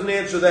follow me? It doesn't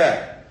answer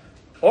that.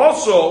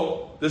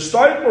 Also, the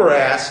Steitler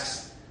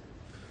asks,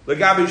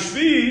 Legabi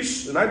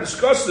Shvis, and I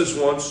discussed this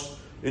once,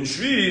 in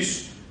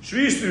Shvis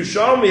through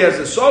Shalmi has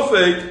a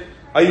suffix,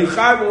 are you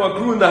chayiv on what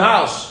grew in the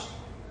house?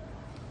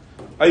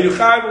 Are you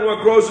chayiv on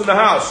what grows in the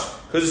house?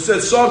 Because it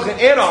says Sadcha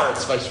and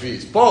Aretz by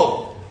Shvi'is,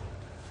 both.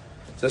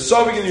 It says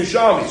Suffolk and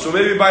Yushami. So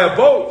maybe by a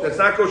boat that's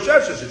not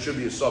Kosheshes, it should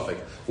be a Suffolk.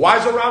 Why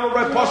is the Rambam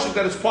right Pashut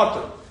that it's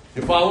Potter?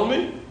 You follow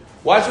me?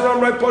 Why is the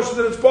Rambam right Pashut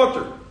that it's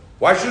Potter?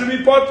 Why should it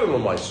be Potter,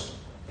 L'maisa?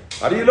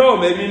 How do you know?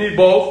 Maybe you need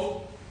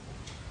both.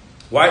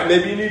 Why?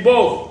 Maybe you need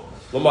both.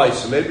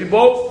 L'maisa. Maybe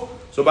both.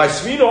 So by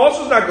Svina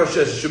also is not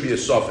Kosheshes, it should be a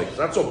Suffolk. It's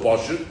not so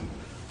Pashut.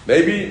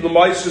 Maybe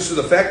L'maisa is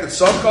the fact that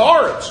Sadcha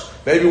Aretz.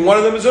 Maybe one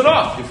of them is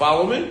enough. You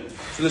follow me?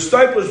 So the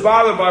Stipler is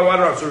bothered by what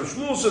Rav. So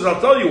Shmuel says,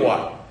 I'll tell you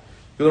why.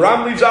 Because the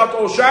Ram leaves out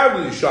all Shar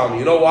with Yishami.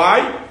 You know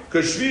why?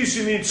 Because Shvi'is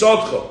you need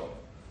Tzadcha.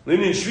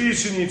 Meaning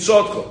Shvi'is you need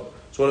Tzadcha.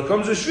 So when it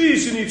comes to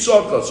Shvi'is you need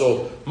Tzadcha.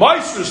 So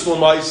Meisus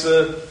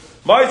L'maisa,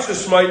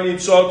 Meisus might need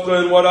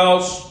Tzadcha and what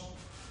else?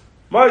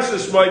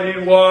 Meisus might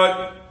need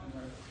what?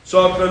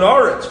 Tzadcha and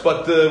Aretz.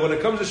 But when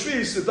it comes to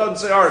Shvi'is, it doesn't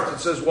say Aretz. It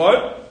says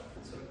what?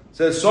 It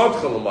says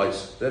Tzadcha L'maisa.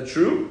 Is that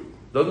true?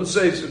 It doesn't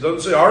say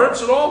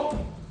Aretz at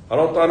all? I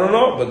don't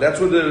know, but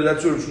that's what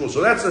it's true. So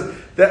that's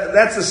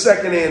the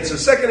second answer. The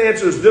second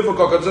answer is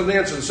difficult because it's the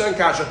answer to the second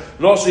kasha,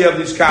 and also you have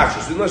these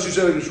kashas. Unless you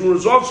say like the Shmuel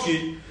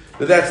Rozovsky,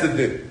 that's the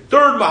din.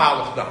 Third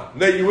mahalach now.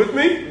 Nate, you with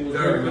me? Was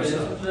there a good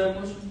answer for that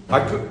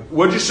question?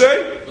 What'd you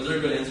say? Was there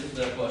a good answer for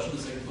that question,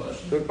 the second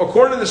question?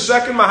 According to the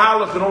second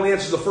mahalach, it only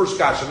answers the first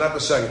kasha, not the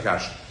second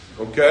kasha.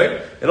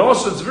 Okay? And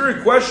also, it's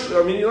very question.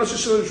 I mean, unless you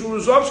say like Shmuel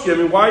Rozovsky, I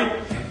mean,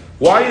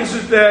 why is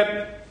it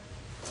that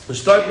the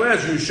Stipler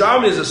has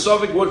Yushami is a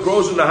suffix what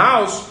grows in the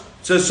house?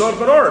 It says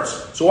Sadcha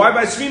Aretz. So why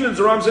by Svina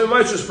the Ram say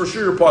Meisus for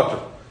sure Potter?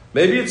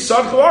 Maybe it's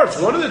Sadcha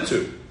Aretz, one of the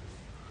two.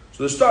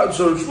 So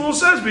Shmuel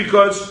says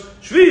because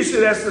Shvi'is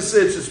it has to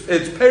say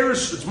it's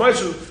Paris, it's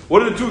Meisus.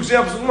 What are the two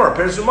examples of the Gemara?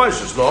 Paris and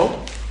Meisus,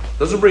 no?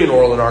 Doesn't bring an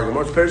oral in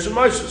argument. It's Paris and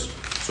Meisus.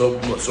 So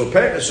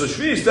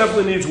Shvi'is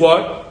definitely needs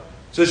what?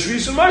 It says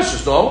Shvi'is and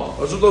Meisus, no?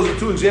 Those are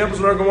two examples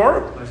in our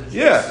Gemara.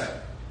 Yeah.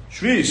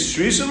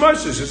 Shvi'is and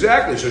Meisus,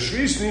 exactly. So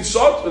Shvi'is needs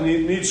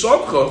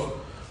Sadcha.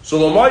 So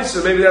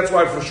L'maisa, maybe that's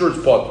why for sure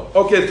it's Potter.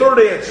 Okay, third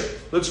answer.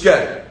 Let's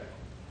get it.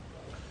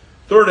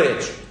 Third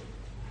answer.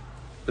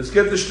 Let's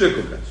get the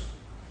shtickle, guys.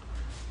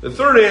 The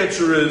third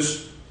answer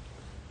is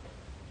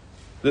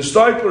the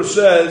Stipler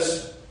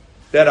says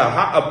that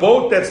a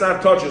boat that's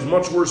not touched is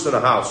much worse than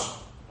a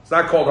house. It's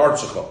not called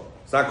Artzacha.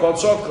 It's not called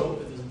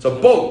Sadcha. It's a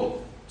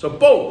boat. It's a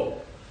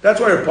boat. That's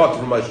why you're Potter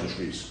from Meisus and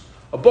Shvi'is.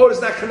 A boat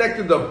is not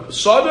connected to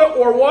Sada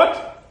or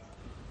what?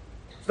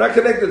 It's not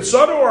connected to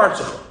Sada or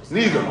Artzacha.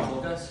 Neither.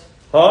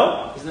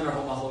 Huh? Isn't there a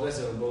whole machlokes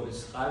that a boat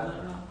is chayv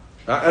or not?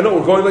 I know,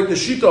 we're going like the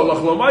Shita,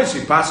 Lach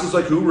Lamaisi. Passes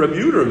like who? Reb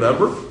Yehuda,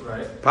 remember?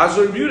 Right. Passes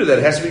like Reb Yehuda, that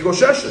has to be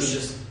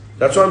Gosheshes.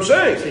 That's what I'm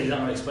saying. So he's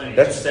not really explaining.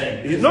 He's just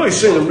saying. He's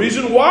saying the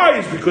reason why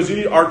is because you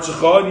need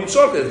Artzacha and you need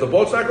Sadcha. If the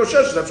boat's not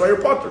Gosheshes, that's why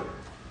you're Potter.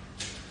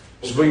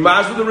 So we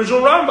might with the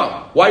original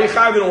Rambam. Why are you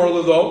chayv in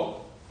Orla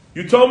though?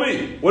 You tell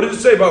me. What does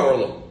it say about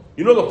Orla?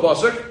 You know the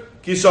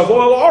pasuk, Ki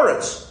Savo El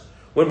Aretz.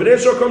 When Bnei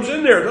Yisrael comes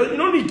in there, you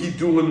don't need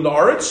Gidulim in the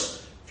Aretz.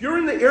 If you're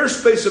in the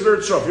airspace of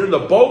Eretz Yisrael, if you're in the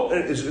boat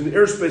and it's in the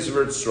airspace of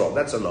Eretz Yisrael,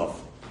 that's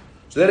enough.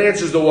 So that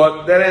answers the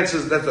what? That's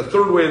the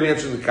third way of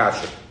answering the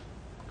kasha.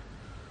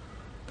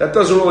 That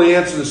doesn't really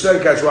answer the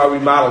second kasha why we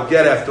model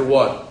get after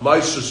what?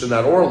 Meisus and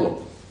not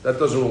Orlam. That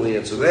doesn't really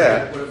answer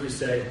that. What if we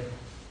say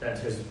that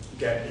because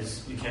get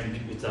is you can't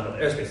it's not an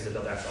airspace, it's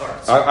not after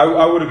Aretz?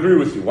 I would agree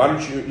with you. Why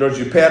don't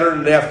you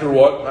pattern it after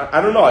what?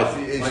 I don't know.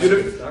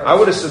 I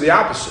would have said the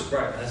opposite.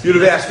 Right. If you'd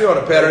have asked me on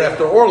a pattern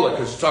after Orla,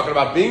 because it's talking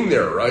about being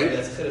there, right? Yeah,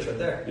 that's a finish right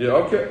there. Yeah,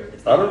 okay.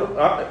 I don't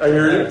know. I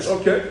hear you.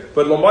 Okay.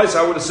 But Lamais,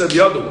 I would have said the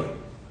other way.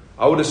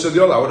 I would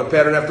have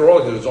patterned after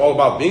Orla, because it's all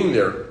about being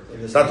there.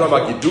 It's not talking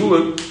about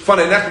Gidulim.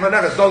 Funny,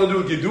 it's nothing to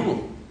do with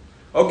Gidulim.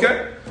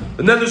 Okay?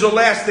 And then there's a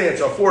last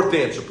answer, a fourth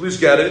answer. Please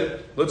get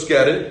it. Let's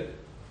get it.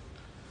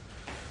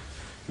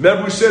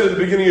 Remember we said at the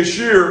beginning of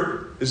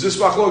Shiur, is this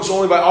machlokes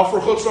only by Afar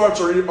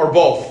Chutzlarts or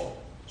both?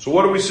 So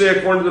what do we say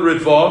according to the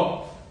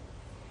Ritva?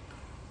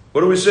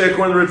 What do we say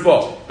according to the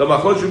Ritva? The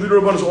machlokes Rebbe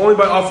Rabban is only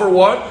by Afar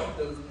what?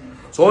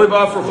 It's only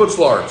by Afar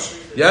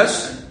Chutzlarts.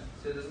 Yes?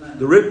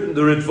 The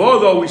Ritva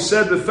though, we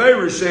said the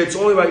Farish say it's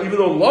only by, even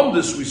though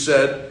Lumdis we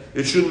said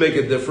it shouldn't make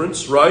a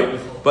difference, right?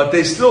 But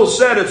they still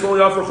said it's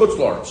only Afar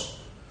Chutzlarts.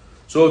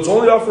 So it's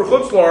only Afar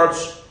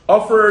Chutzlarts,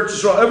 Afar Eretz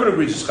Yisrael, everyone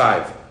agrees is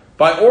chayv.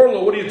 By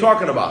Orla, what are you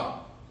talking about?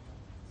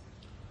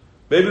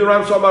 Maybe the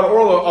Rambam's talking about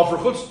Orla, Afar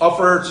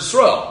Eretz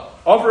Yisrael.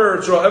 Afar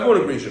Eretz Yisrael,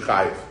 everyone agrees is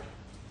chayv.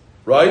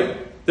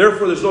 Right?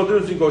 Therefore, there's no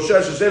difference between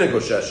Gosheshes and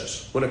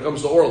Gosheshes when it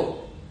comes to Orla.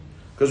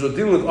 Because we're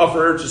dealing with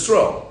Afar Eretz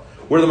Yisrael.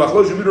 Where the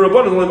Machlosh Rebbe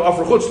Rabban is only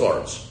Afar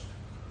Chutzlarts.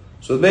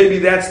 So maybe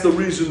that's the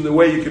reason, the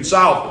way you can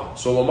solve it.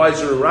 So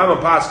Lamaisa,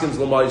 Rambam Paskins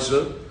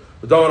Lamaisa,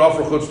 but don't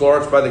offer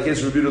Chutzlarts by the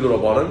case of Rebbe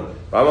Rabbanan.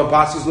 Rambam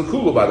Paskins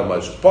Lekula by the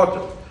Maisa.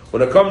 Potter.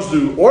 When it comes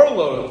to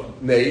Orla,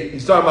 Nate,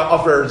 he's talking about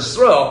Afar Eretz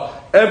Yisrael,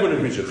 everyone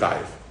agrees with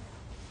Chayiv.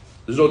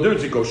 There's no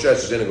difference in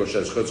Gosheshes and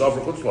Gosheshes. It's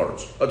Afar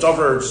Chutzlarts. It's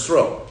Afar Eretz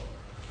Yisrael.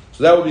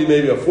 So that would be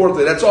maybe a fourth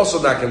thing. That's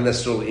also not going to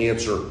necessarily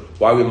answer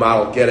why we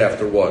model get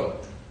after what?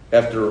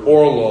 After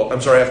Orla,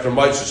 after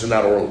Meisus and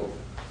not Orla.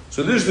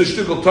 So this is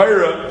the Shtickle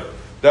Torah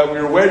that we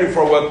were waiting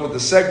for, what with the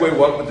segue,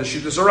 what with the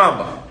Shittas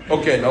Rambam.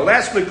 Okay, now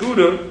last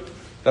Nekuda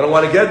that I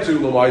want to get to,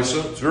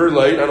 Lamaisa, it's very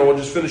late, I know we'll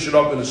just finish it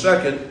up in a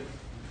second,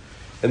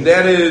 and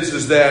that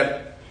is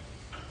that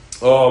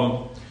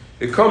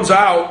it comes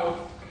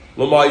out,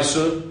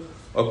 Lamaisa,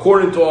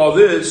 according to all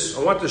this,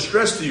 I want to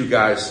stress to you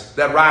guys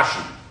that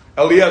Rashi,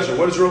 Eliezer,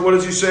 what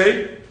does he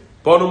say?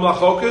 Bonum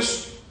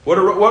lachokus? What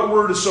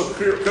word is so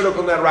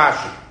critical in that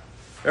Rashi?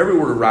 Every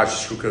word of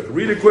Rashi is critical.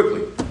 Read it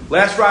quickly.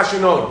 Last Rashi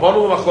known.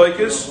 Bonum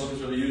lachokus.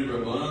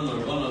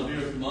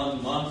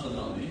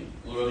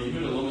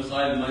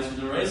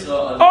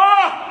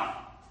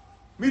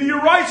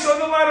 Midiraisa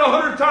underlined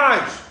 100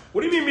 times.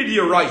 What do you mean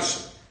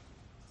Midiraisa?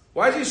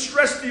 Why is he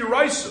stressed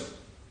Midiraisa?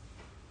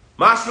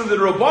 Masman the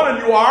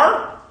Rabbanan, you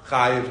are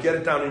Chayiv. Get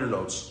it down in your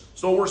notes.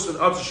 It's no worse than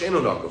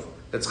Atzashenu Nakov.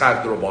 That's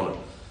Chayiv the Rabbanan.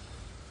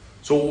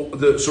 So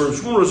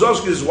Shmuel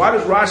Rozovsky says, why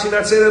does Rashi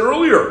not say that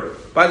earlier?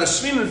 By the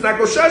Svina, it's not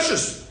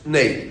Goshesh's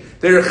name.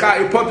 They're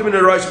put them in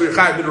the rice, but you're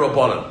Chayiv the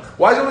Rabbanan.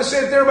 Why does he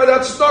say it there by the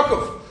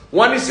Atzashtakov?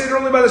 Why did he say it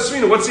only by the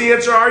Svina? What's the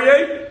answer,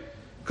 Aryeh?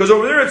 Because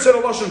over there it said a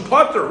Lashon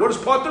Potter. What does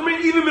Potter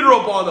mean? Even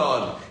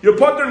Midrabanan. You're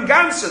Potter in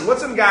Gansen.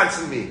 What's in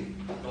Gansen mean?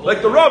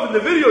 Like the Rav in the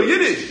video,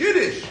 Yiddish,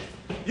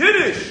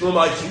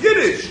 Lamaisi,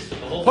 Yiddish.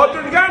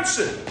 Potter in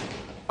Gansen.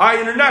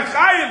 And you're not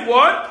Chayiv,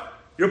 what?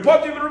 You're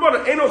Potter in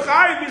Midrabanan. Eno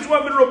Chayiv means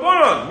what?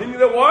 Midrabanan. Meaning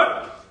that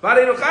what? But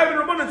Eno Chayiv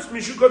Midrabanan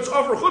means it's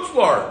offer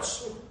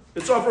Chutzlards.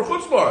 It's offer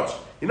Chutzlards.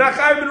 You're not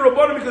Chayiv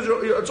Midrabanan because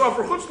it's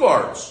offer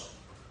Chutzlards.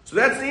 So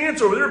that's the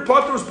answer. Over there,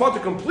 Potter was Potter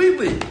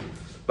completely.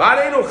 Why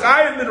aren't you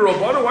chayiv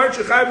midrabanan? Why aren't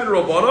you chayiv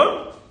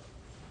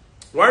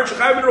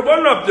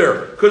midrabanan up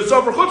there? Because it's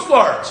offer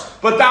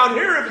chutzlards. But down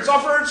here, if it's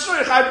offer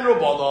chayiv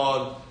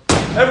midrabanan.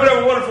 Everyone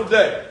have a wonderful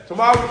day.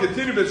 Tomorrow we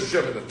continue Mr.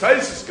 Shem. The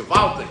Tais is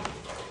gewaltig.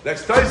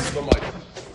 Next Tais is the mic.